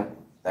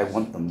 They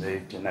want them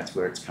moved, and that's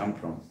where it's come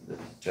from.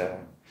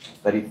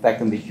 But if that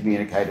can be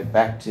communicated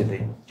back to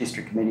the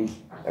district committee,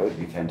 that would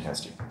be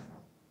fantastic.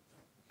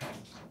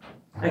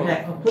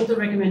 Okay, I'll put the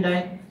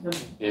recommendation.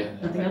 Yeah.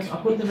 Nothing else.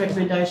 I'll put the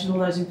recommendation. All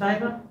those in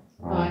favour?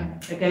 Aye.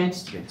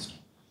 Against?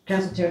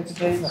 Councillor Jarrett's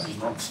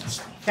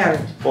against.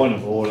 Carried. Point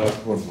of order.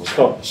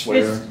 Stop the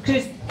swearing.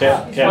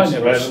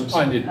 Councillor Adams.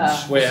 I didn't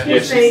swear.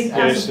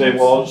 Yes, there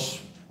was.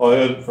 I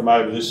heard it from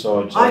over this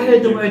side. So I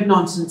heard the word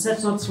nonsense.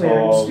 That's not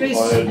swearing. Oh, Please,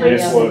 I heard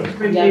the F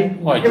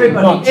word.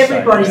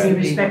 Everybody be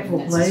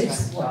respectful,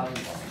 please.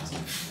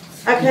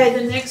 Okay,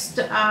 the next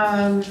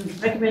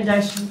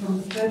recommendation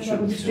from the First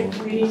Local District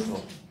Committee.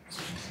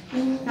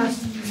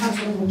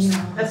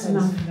 That's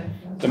enough.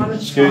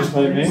 Excuse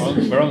me,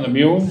 Mayor. We're on the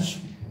mules.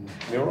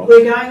 Mural.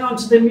 We're going on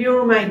to the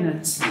mural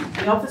maintenance.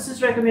 The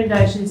officer's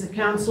recommendation is that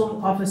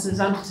council officers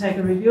undertake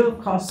a review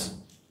of costs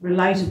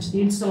related to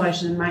the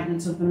installation and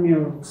maintenance of the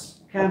murals.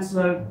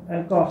 Councillor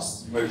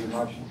Goss. Move the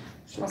motion.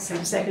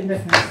 Seconder,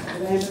 Councillor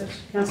Lambert.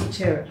 Councillor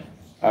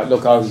Jarrett.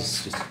 Look, I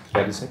was just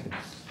about a second.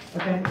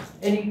 Okay.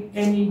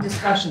 Any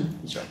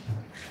discussion? Sorry.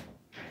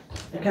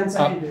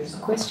 Councillor Andrews. A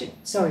question,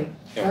 sorry.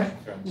 Yeah.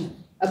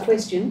 A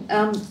question.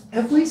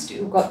 Have we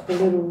still got the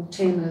little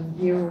team of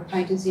mural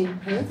painters in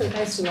Perth? Are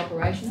they still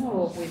operational,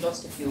 or have we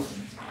lost a few?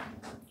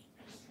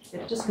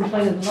 They've just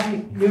completed a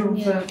lovely mural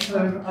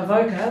for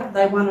Avoca.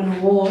 They won an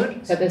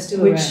award, So they're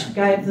still which around?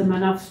 gave them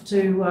enough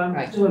to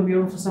Right. do a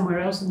mural for somewhere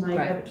else, and they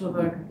Right. gave it to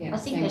Avoca. Yeah, I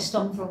think they thanks.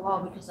 stopped for a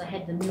while because they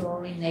had the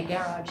mural in their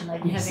garage and they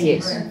didn't have any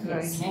Yes. room for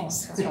Yes. any more.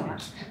 That's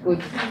right.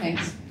 Good,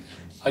 thanks.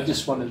 I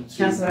just wanted to.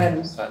 Councillor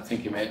Adams.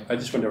 Thank you, Mayor. I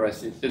just wanted to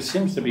raise it. There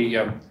seems to be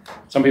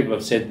some people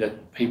have said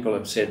that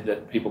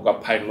people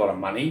got paid a lot of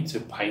money to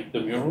paint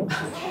the mural.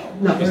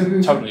 No,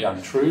 It's totally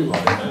untrue.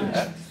 I don't know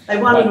that. they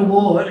won an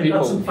award and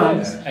got People, some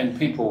funds. yeah, and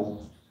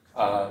people,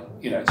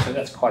 so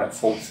that's quite a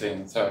full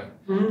thing. So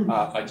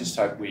I just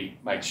hope we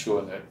make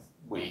sure that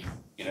we,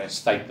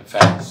 state the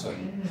facts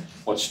and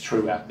what's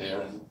true out there.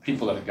 And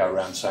people that go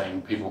around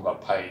saying people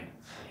got paid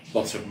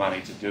lots of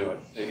money to do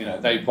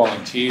it, they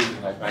volunteered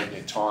and they made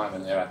their time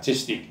and their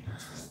artistic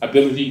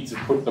ability to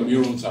put the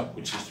murals up,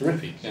 which is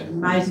terrific.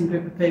 And Amazing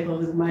group of people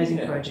with amazing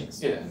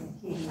projects. Yeah.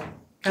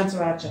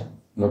 Councillor Archer.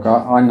 Look,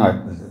 I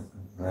note that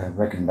the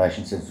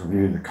recommendation says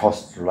review the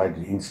costs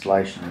related to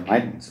installation and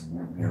maintenance of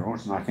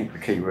murals, and I think the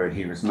key word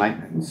here is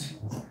maintenance.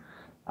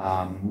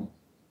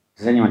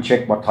 Does anyone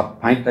check what type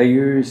of paint they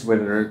use,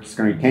 whether it's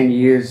going to be 10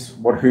 years,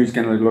 who's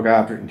going to look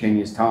after it in 10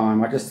 years'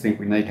 time? I just think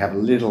we need to have a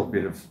little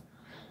bit of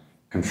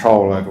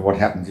control over what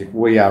happens if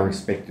we are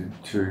expected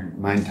to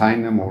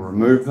maintain them or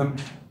remove them.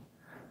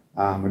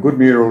 A good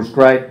mural is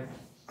great,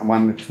 and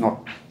one that's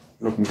not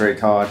looking very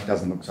tired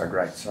doesn't look so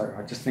great. So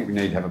I just think we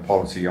need to have a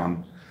policy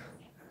on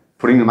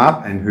putting them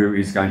up and who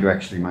is going to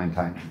actually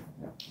maintain them.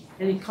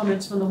 Any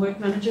comments from the work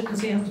manager,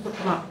 because he has to put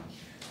them up?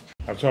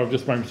 So I've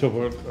just made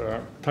myself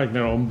taken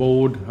that on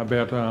board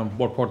about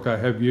what they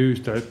have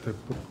used to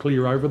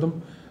clear over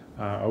them.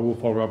 I will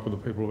follow up with the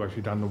people who've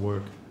actually done the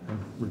work and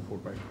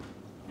report back.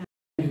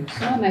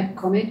 Can I make a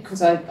comment?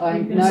 Because I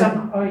You can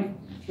know...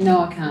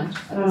 No, I can't.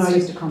 No, It's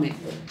just a comment.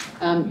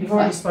 You've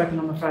already spoken,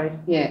 I'm afraid.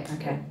 Yeah,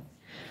 okay.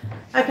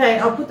 Okay,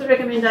 I'll put the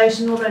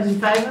recommendation. All those in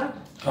favour?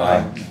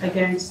 Aye.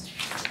 Against?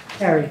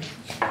 Carried.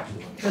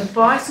 The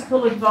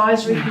Bicycle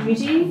Advisory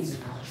Committee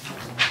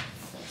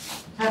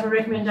have a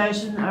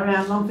recommendation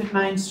around Longford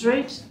Main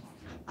Street.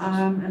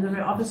 And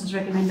the officer's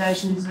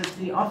recommendation is that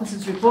the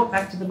officers report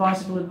back to the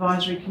Bicycle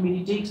Advisory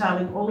Committee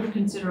detailing all the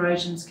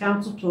considerations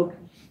council took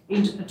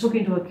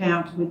into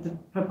account with the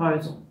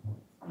proposal.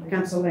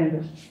 Councillor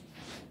Lambert.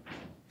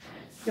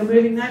 You're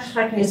moving that?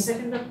 Okay,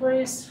 seconder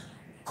please.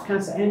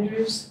 Councillor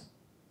Andrews.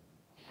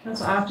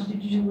 Councillor Archer,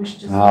 did you wish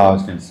to? Oh, I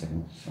was going to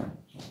second. Sorry.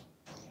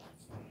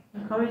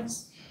 No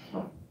comments?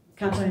 Oh,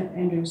 Councillor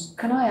Andrews.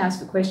 Can I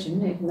ask a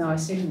question, even though I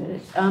seconded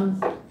it?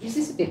 Is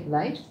this a bit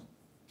late?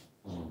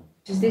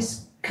 Does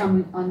this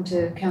come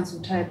onto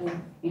council table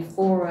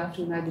before or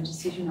after we made the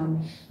decision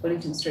on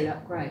Wellington Street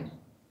upgrade?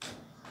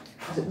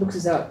 Because it looks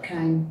as though it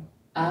came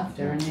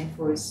after and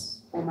therefore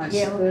is almost...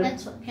 Yeah,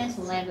 well,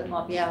 Councillor Lambert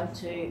might be able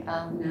to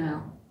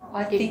now.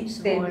 I think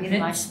their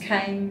minutes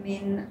came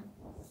in,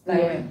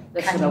 Yeah,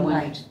 that's came what I in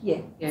wondered. late.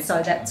 Yeah, Yeah.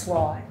 so that's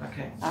why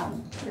Okay.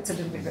 it's a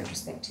little bit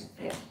retrospective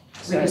there.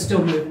 We can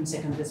still move and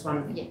second this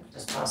one. Yeah.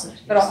 Just pass it.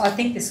 But I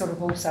think they're sort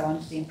of also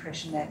under the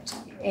impression that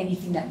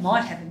anything that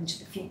might happen into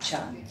the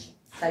future,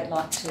 they'd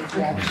like to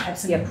be able to have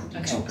some input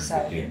into. So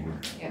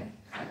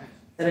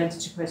That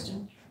answers your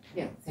question.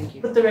 Yeah, thank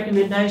you. Put the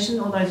recommendation.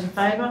 All those in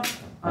favour?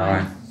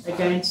 Aye.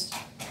 Against?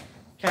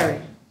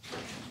 Carried.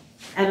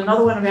 And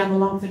another one around the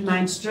Longford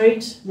Main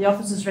Street. The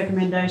officer's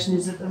recommendation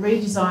is that the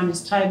redesign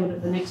is tabled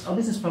at the next... Oh,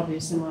 this is probably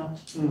a similar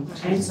It's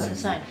answer. the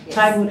same, yes.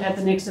 Tabled at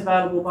the next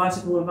available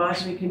Bicycle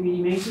Advisory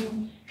Committee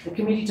meeting. The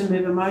committee to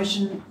move a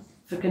motion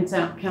for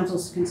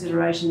council's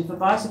consideration if a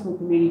bicycle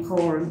committee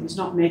quorum is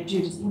not met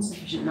due to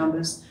insufficient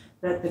numbers,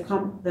 that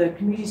the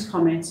committee's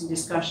comments and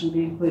discussion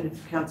be included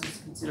for council's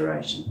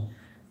consideration.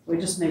 We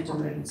just need to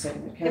move and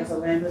second it. Councillor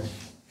Lambert,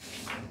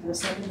 and a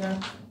seconder.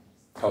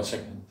 I'll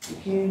second.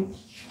 Thank you.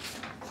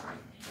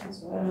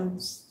 Councillor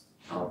Adams.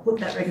 I'll put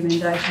that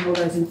recommendation. All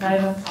those in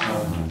favour?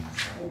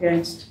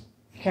 Against?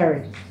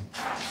 Carried.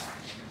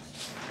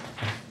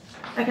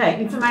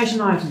 Okay,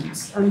 information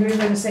items. I'm moving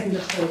a seconder,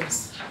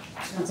 please.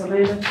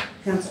 Councillor Lambert,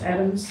 Councillor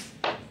Adams.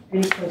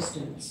 Any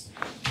questions?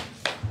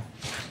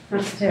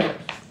 Councillor Terry.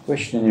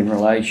 Question in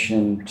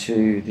relation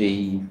to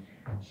the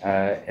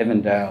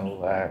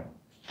Evandale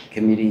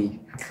Committee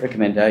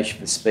recommendation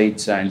for speed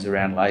zones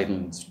around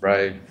Leylands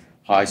Road,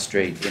 High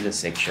Street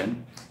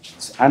intersection.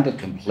 It's under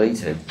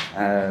completed.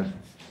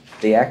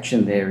 The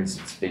action there is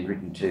it's been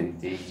written to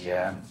the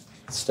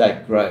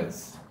state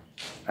growth.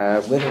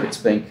 Whether it's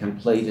been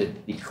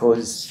completed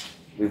because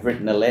we've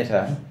written a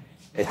letter,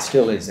 it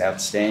still is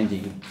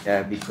outstanding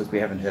because we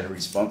haven't heard a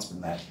response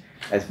from that,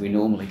 as we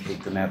normally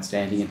keep them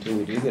outstanding until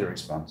we do get a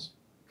response.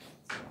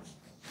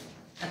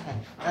 Okay,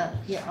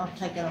 yeah, I'll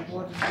take that on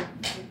board and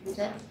do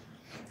that.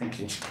 Thank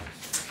you.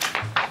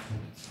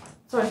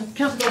 Sorry,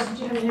 Councillor Dawson,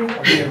 do you have any hand up?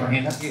 I'll give my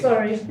hand up. Yeah.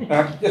 Sorry.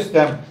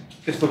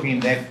 Just looking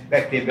at that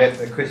back there about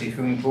the Chrissy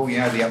swimming pool, you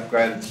know, the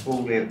upgrade of the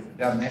pool, they've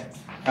done that.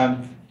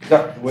 It's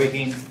up to the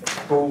weekend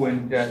pool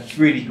and it's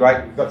really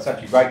great. We've got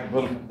such a great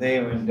development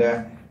there and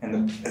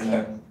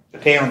the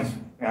town's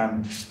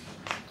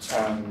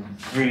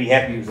really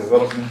happy with the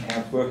development,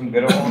 how it's working.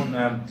 But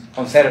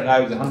on Saturday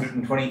there was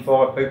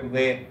 125 people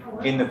there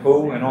in the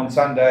pool, and on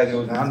Sunday there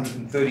was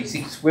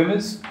 136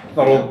 swimmers.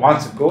 Not all at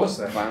once, of course.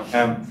 But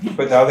they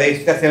were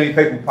there. That's how many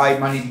people paid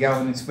money to go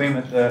in and swim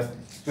at the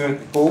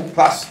pool.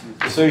 Plus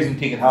the season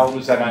ticket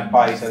holders, they don't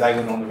pay, so they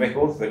went on the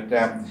record. But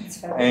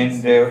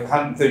and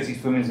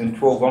 136 swimmers and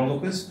 12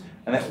 onlookers.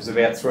 And that was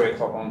about 3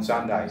 o'clock on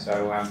Sunday,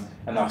 so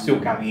and they're still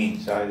coming in.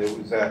 So there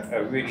was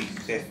a really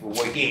successful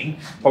weekend.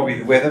 Probably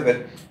the weather,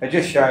 but it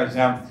just shows.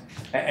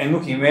 And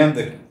looking around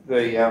the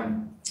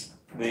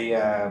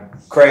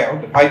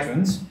crowd, the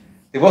patrons,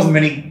 there wasn't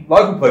many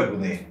local people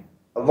there.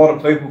 A lot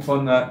of people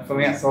from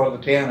outside of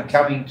the town are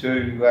coming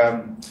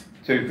to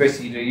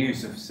Cressy to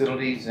use the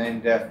facilities,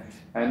 and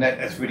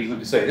that's really good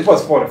to see. There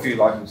was quite a few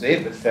locals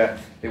there, but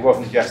it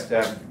wasn't just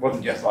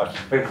locals.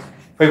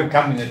 People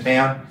come into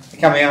town, they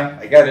come out,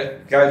 they go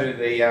to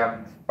the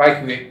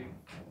bakery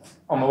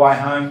on the way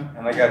home,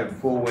 and they go to the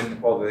pool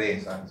while they're there,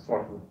 so it's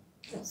quite good.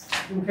 That's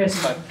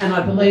impressive. And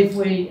I believe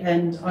we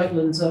and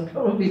Oatlands are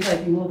probably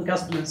taking all the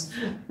customers.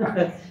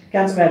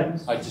 Councillor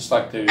Adams. I'd just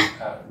like to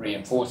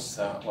reinforce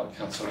what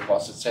Councillor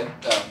Voss had said.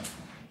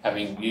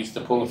 Having used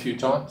the pool a few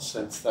times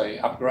since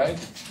the upgrade,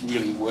 it's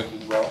really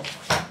working well,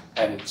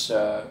 and it's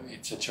a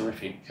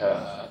terrific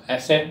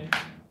asset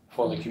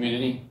for the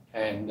community.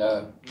 And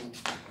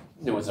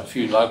there was a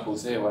few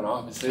locals there when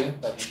I was there,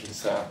 but it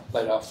was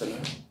late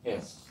afternoon.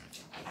 Yes.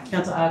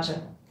 Councillor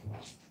Archer.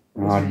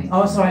 Right.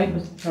 Oh, sorry,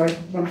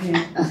 wrong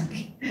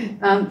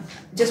hand.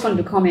 Just wanted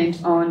to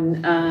comment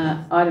on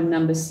item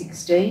number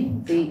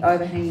 16, the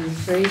overhanging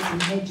trees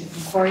and hedge at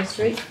Macquarie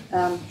Street.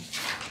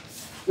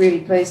 Really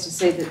pleased to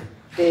see that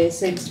there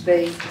seems to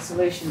be a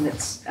solution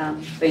that's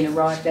been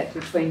arrived at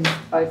between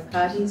both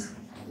parties.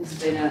 This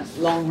has been a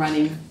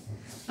long-running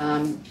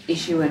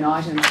issue an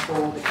item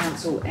for the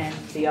council and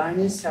the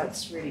owners, so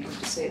it's really good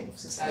to see it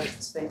looks as though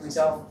it's been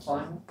resolved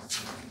finally,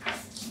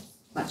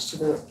 much to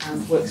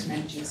the works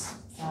manager's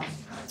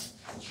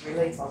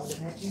relief, I would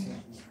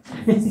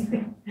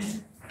imagine.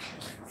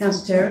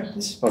 Councillor Terrett?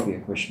 This is probably a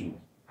question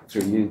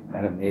through you,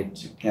 Madam Mayor,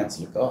 to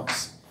Councillor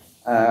Goss.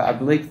 I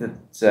believe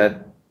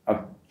that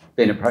I've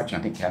been approached, I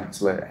think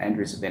Councillor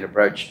Andrews has been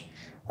approached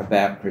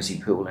about Chrissy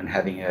Pool and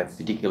having a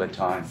particular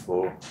time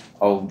for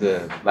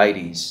older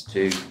ladies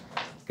to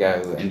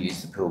go and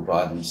use the pool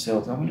by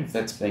themselves. I wonder if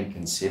that's been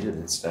considered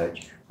at this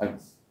stage.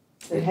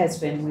 It has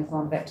been, we've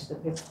gone back to the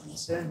people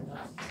concerned.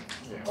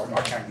 Yeah,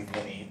 I can't give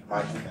you any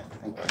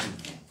information.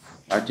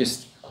 I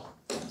just...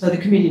 So the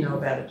committee know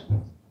about it?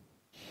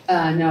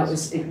 No,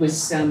 it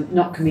was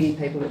not committee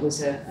people, it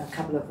was a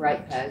couple of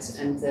ratepayers,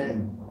 and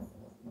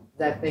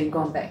they've been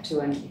gone back to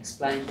and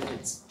explained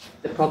that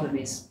the problem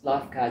is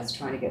lifeguards,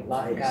 trying to get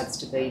lifeguards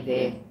to be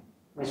there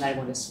when they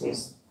want to swim.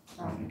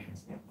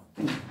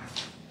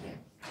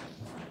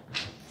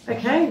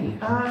 Okay,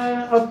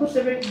 I'll put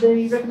the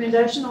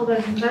recommendation. All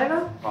those in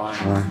favour?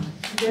 Aye.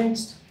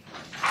 Against?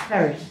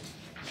 Carried.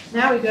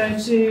 Now we go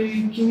to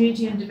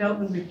community and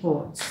development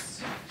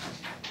reports,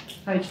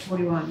 page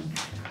 41.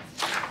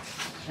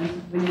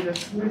 And we need a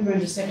mover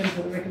and a second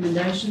for the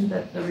recommendation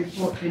that the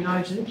report be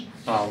noted.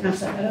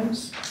 Councillor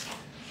Adams?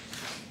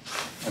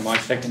 Am I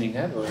seconding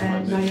that or am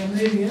I No, you're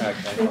moving it.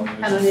 Okay, I'll move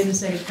And I need a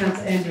second,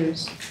 Councillor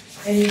Andrews.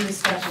 Any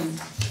discussion?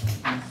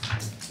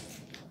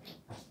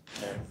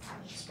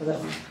 For that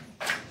one.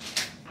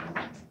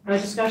 No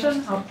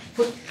discussion? I'll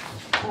put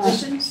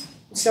questions.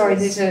 Sorry,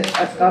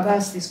 I've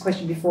asked this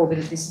question before, but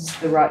this is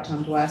the right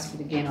time to ask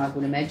it again, I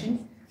would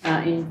imagine.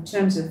 In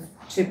terms of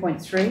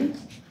 2.3,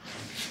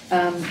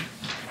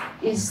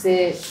 is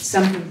there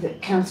something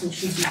that council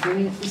should be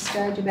doing at this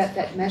stage about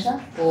that matter,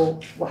 or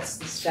what's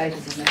the state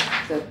of the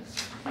matter?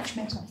 Which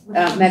matter?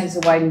 Matters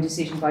awaiting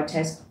decision by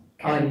TASC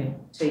yeah.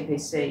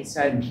 TPC.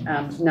 So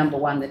number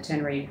one, the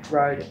Tannery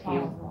Road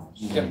appeal.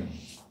 Yep.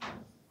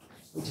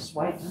 We just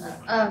wait.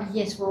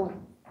 Yes, we'll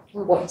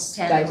What get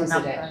stage Tanner is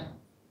on it at? upload.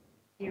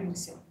 Hearing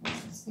set.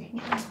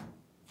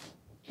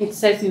 It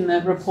says in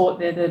the report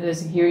there that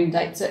there's a hearing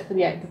date set for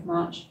the 8th of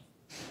March.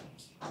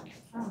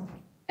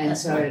 And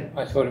so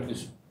I thought it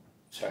was,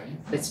 sorry,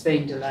 it's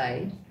been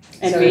delayed.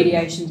 And So-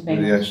 mediation's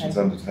been Mediation's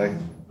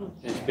undertaken.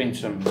 there's been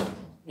some, So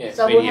we'll have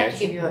to mediation.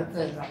 give you a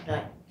further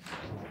update.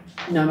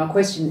 No, my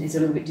question is a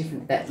little bit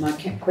different to that. My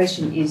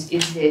question is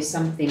there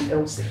something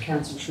else that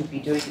council should be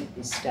doing at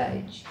this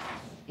stage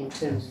in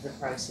terms of the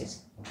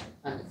process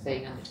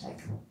being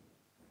undertaken?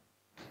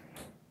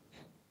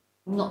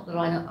 Not that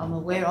I'm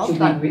aware of, Should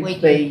but we we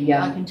be,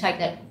 can, I can take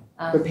that.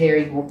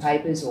 Preparing more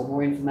papers or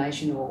more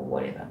information or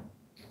whatever?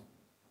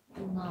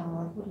 No,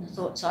 I wouldn't have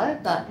thought so,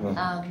 but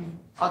I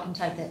can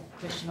take that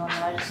question on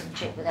notice and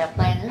check with our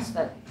planners,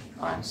 but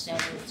I understand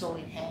that it's all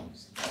in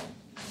hands.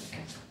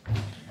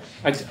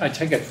 I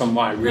take it from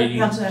my reading.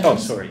 Councillor Oh,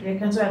 Adams. sorry. Yeah,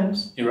 Councillor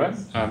Adams. You're right.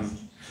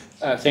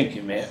 Thank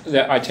you,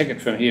 Mayor. I take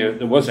it from here,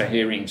 there was a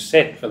hearing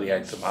set for the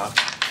 8th of March,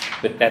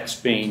 but that's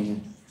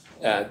been,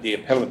 the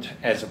appellant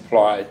has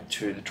applied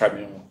to the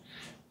tribunal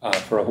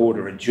for a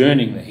order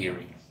adjourning the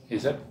hearing,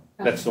 is it?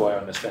 That's the way I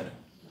understand it.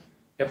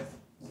 Yep.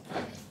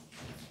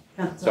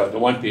 So there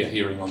won't be a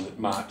hearing on the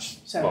March,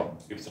 So- well,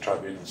 if the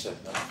tribunal says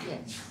no. Yeah.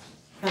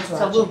 Councillor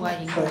So Archer. we're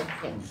waiting for it,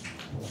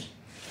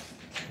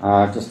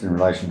 yeah. Just in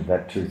relation to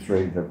that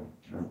 2.3, the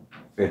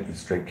Bedford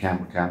Street,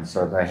 Campbelltown,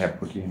 so they have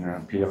put in an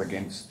appeal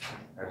against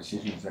our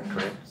decision, is that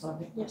correct?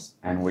 Yes.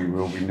 And we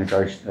will be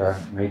mediation?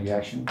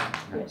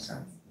 Yes.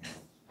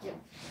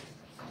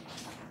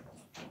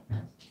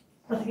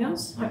 Nothing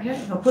else? Okay,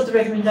 I'll put the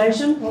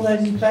recommendation. All those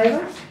in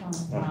favour?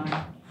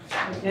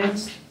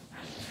 Against?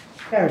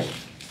 Carried.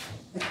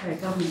 Okay,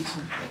 governance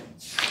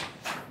reports.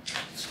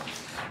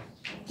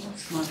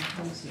 What's my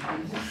policy?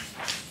 Okay.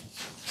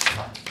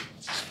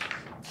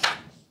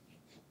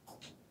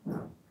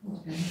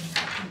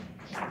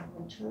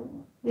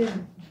 Yeah.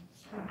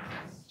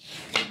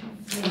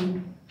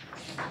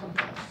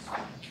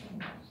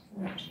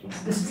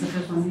 This is the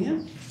first one here?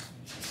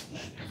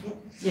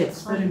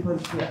 Yes,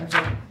 13.2, yeah,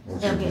 okay.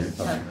 They'll get,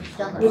 so we've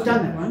done that. We've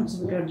done that one,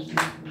 so we're going to do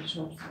the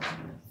short.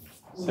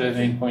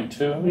 13.2?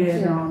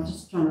 Yeah, no, I'm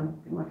just trying to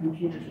get my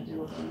computer to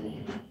do it.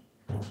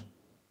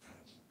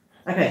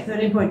 Okay,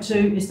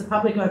 13.2 is the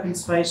public open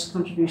space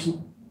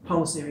contribution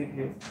policy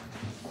review.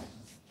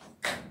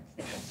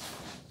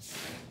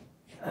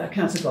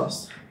 Councillor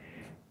Goss.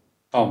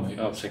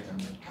 I'll second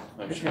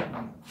the motion. Okay.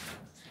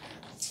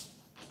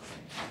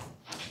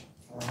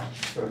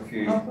 Got a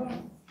few.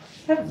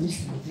 Haven't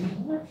missed anything, have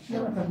I?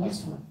 No, I haven't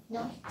missed one.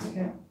 No.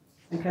 Okay.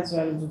 And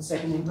Councillor Adams will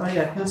second him. Oh,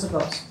 yeah, Councillor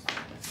Goss.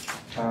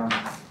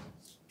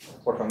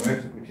 What I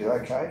moved, which is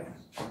okay.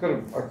 I've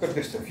got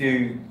just a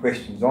few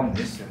questions on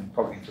this, and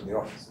probably for the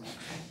officers.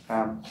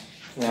 I'm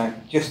a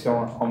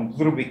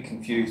little bit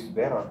confused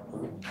about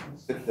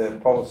the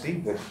policy,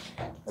 but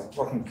it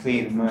wasn't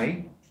clear to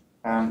me.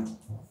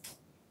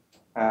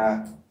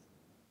 My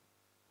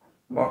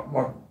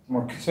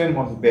concern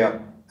was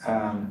about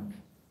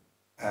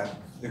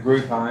the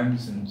group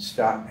homes and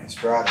strata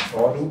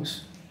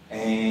titles,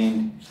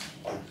 and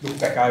I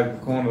looked back over the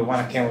corner, the one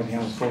at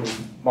Campbelltown was called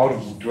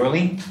multiple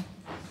dwelling.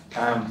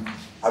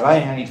 Are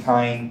they only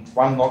paying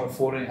one lot of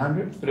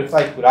 1,400? But if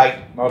they put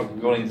 8 multiple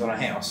dwellings on a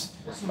house,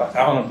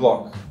 on a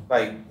block,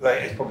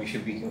 they probably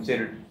should be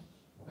considered.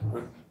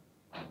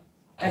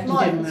 It's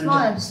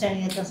my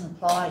understanding it doesn't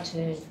apply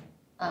to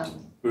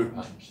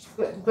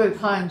group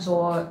homes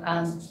or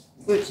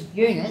groups of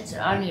units. It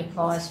only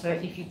applies for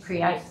if you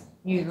create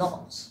new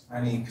lots.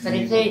 But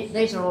if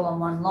these are all on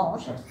one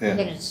lot, then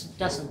it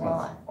doesn't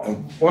apply.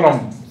 What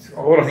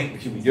I think we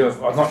should be doing,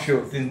 I'm not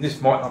sure if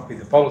this might not be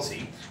the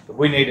policy, but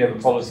we need to have a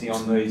policy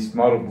on these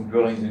multiple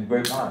dwellings and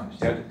group homes.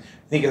 You know,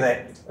 think of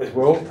that as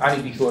well,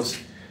 only because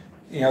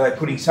they're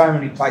putting so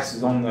many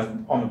places on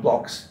the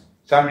blocks,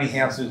 so many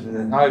houses, and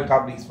there's no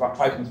public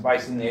open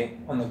space in there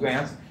on the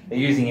grounds. They're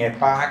using our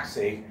parks.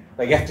 They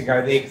have to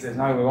go there because there's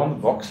nowhere on the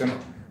blocks, and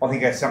I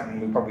think that's something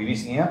we're probably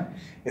missing out.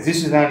 If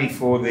this is only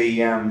for the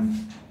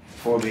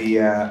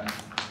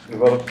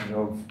development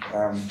of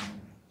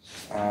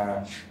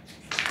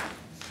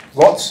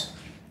lots,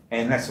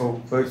 and that's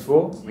all food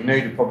for, we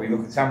need to probably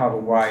look at some other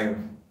way of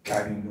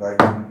coping with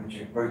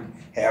those group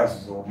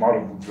houses or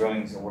multiple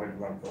dwellings or whatever you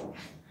want to call it,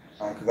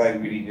 because they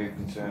really do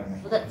concern me.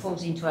 Well, that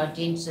falls into our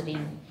density.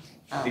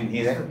 Didn't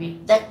hear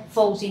that. That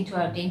falls into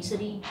our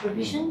density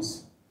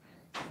provisions,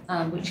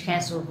 which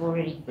council have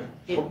already.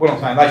 What I'm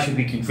saying, they should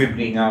be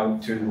contributing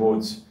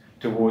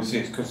towards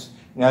this, because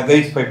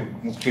these people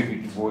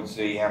contribute towards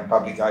the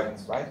public open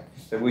space,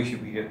 so they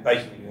should be doing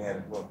that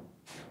as well.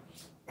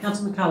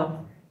 Councillor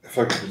McCullum. If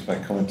I could just make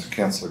a comment to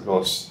Councillor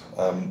Goss,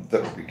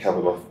 that would be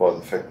covered off by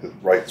the fact that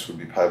rates would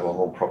be payable on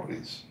all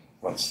properties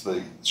once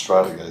the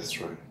strata goes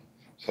through.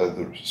 So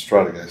the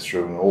strata goes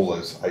through and all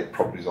those 8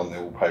 properties on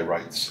there will pay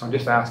rates. I'm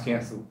just asking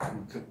Council,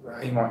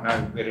 he might know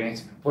a better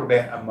answer. What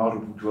about a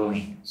multiple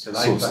dwelling? So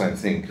it's all the same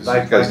thing, because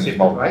it goes into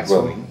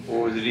multiple dwelling.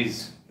 Or it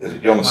is?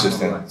 It's on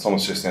a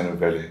system of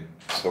value.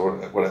 So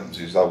what happens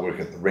is they'll work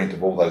at the rent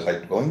of all those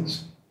 8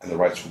 dwellings and the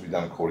rates will be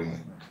done accordingly.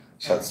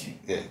 So it's,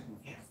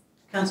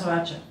 Councillor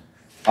Archer.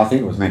 I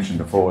think it was mentioned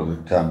before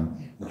that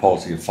the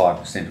policy of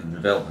 5% of the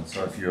development,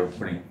 so if you're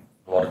putting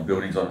a lot of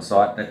buildings on a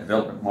site, that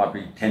development might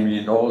be $10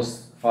 million,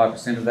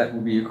 5% of that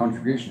will be your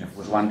contribution. If it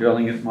was one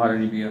dwelling, it might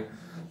only be a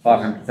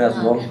 $500,000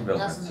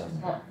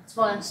 development. It's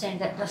my understanding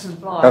that doesn't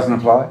apply. Doesn't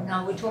apply?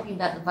 No, we're talking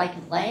about the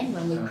vacant land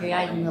when we're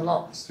creating the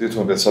lots. So you're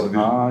talking about subdivision?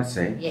 Oh, I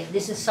see. Yeah,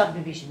 this is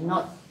subdivision,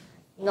 not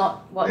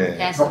what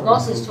Councillor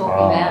Goss is talking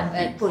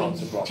about, putting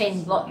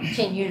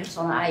 10 units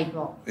on an A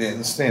block. Yeah,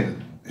 the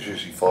standard is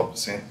usually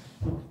 5%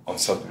 on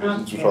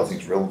subdivisions, which I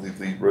think is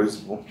relatively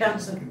reasonable.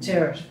 Councillor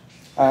Terrett.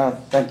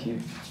 Thank you,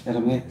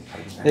 Madam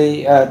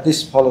Mayor.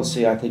 This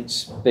policy, I think,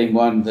 has been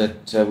one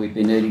that we've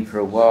been needing for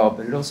a while,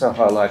 but it also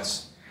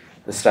highlights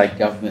the state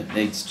government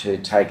needs to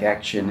take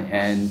action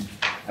and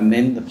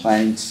amend the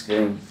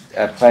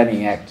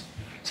Planning Act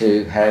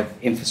to have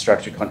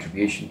infrastructure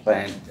contribution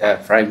plan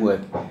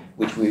framework,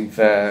 which we've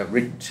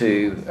written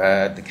to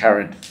the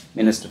current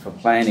Minister for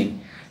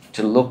Planning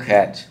to look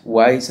at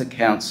ways a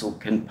council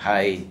can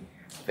pay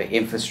for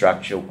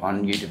infrastructure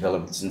on new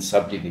developments and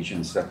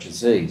subdivisions such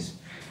as these.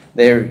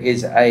 There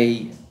is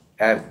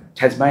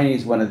Tasmania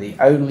is one of the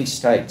only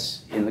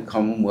states in the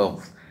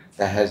Commonwealth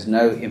that has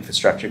no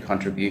infrastructure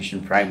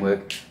contribution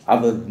framework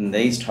other than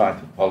these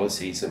type of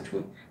policies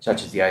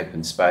such as the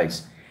open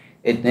space.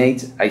 It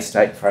needs a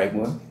state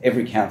framework.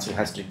 Every council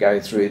has to go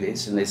through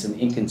this, and there's some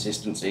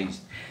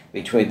inconsistencies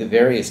between the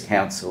various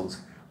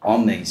councils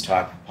on these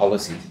type of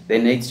policies.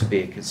 There needs to be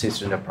a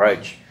consistent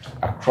approach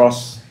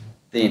across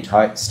the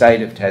entire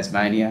state of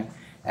Tasmania,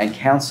 and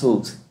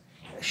councils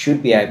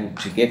should be able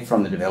to get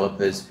from the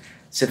developers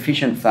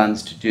sufficient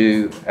funds to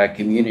do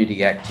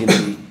community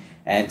activity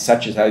and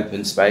such as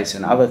open space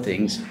and other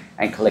things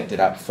and collect it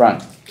up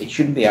front. It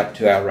shouldn't be up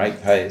to our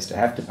ratepayers to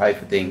have to pay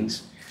for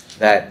things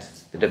that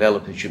the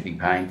developers should be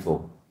paying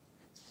for.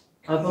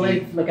 I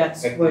believe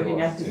Legat's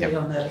working actively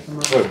on that at the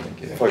moment. Well,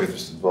 if I could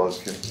just advise,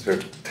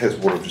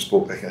 Taswater just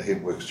brought back a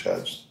headworks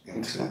charge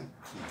into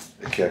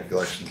the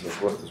calculations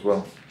as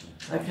well.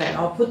 Okay,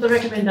 I'll put the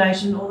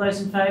recommendation. All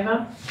those in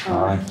favour?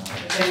 Aye.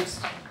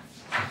 Against?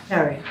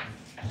 Carried.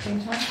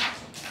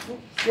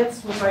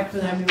 Yes, we'll break for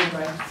the annual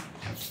break.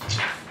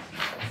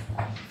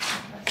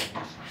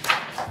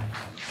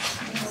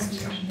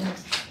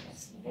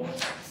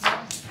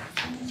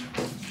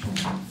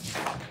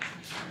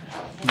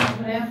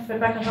 Now, we're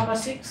back at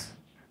 6:30?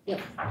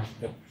 Yep.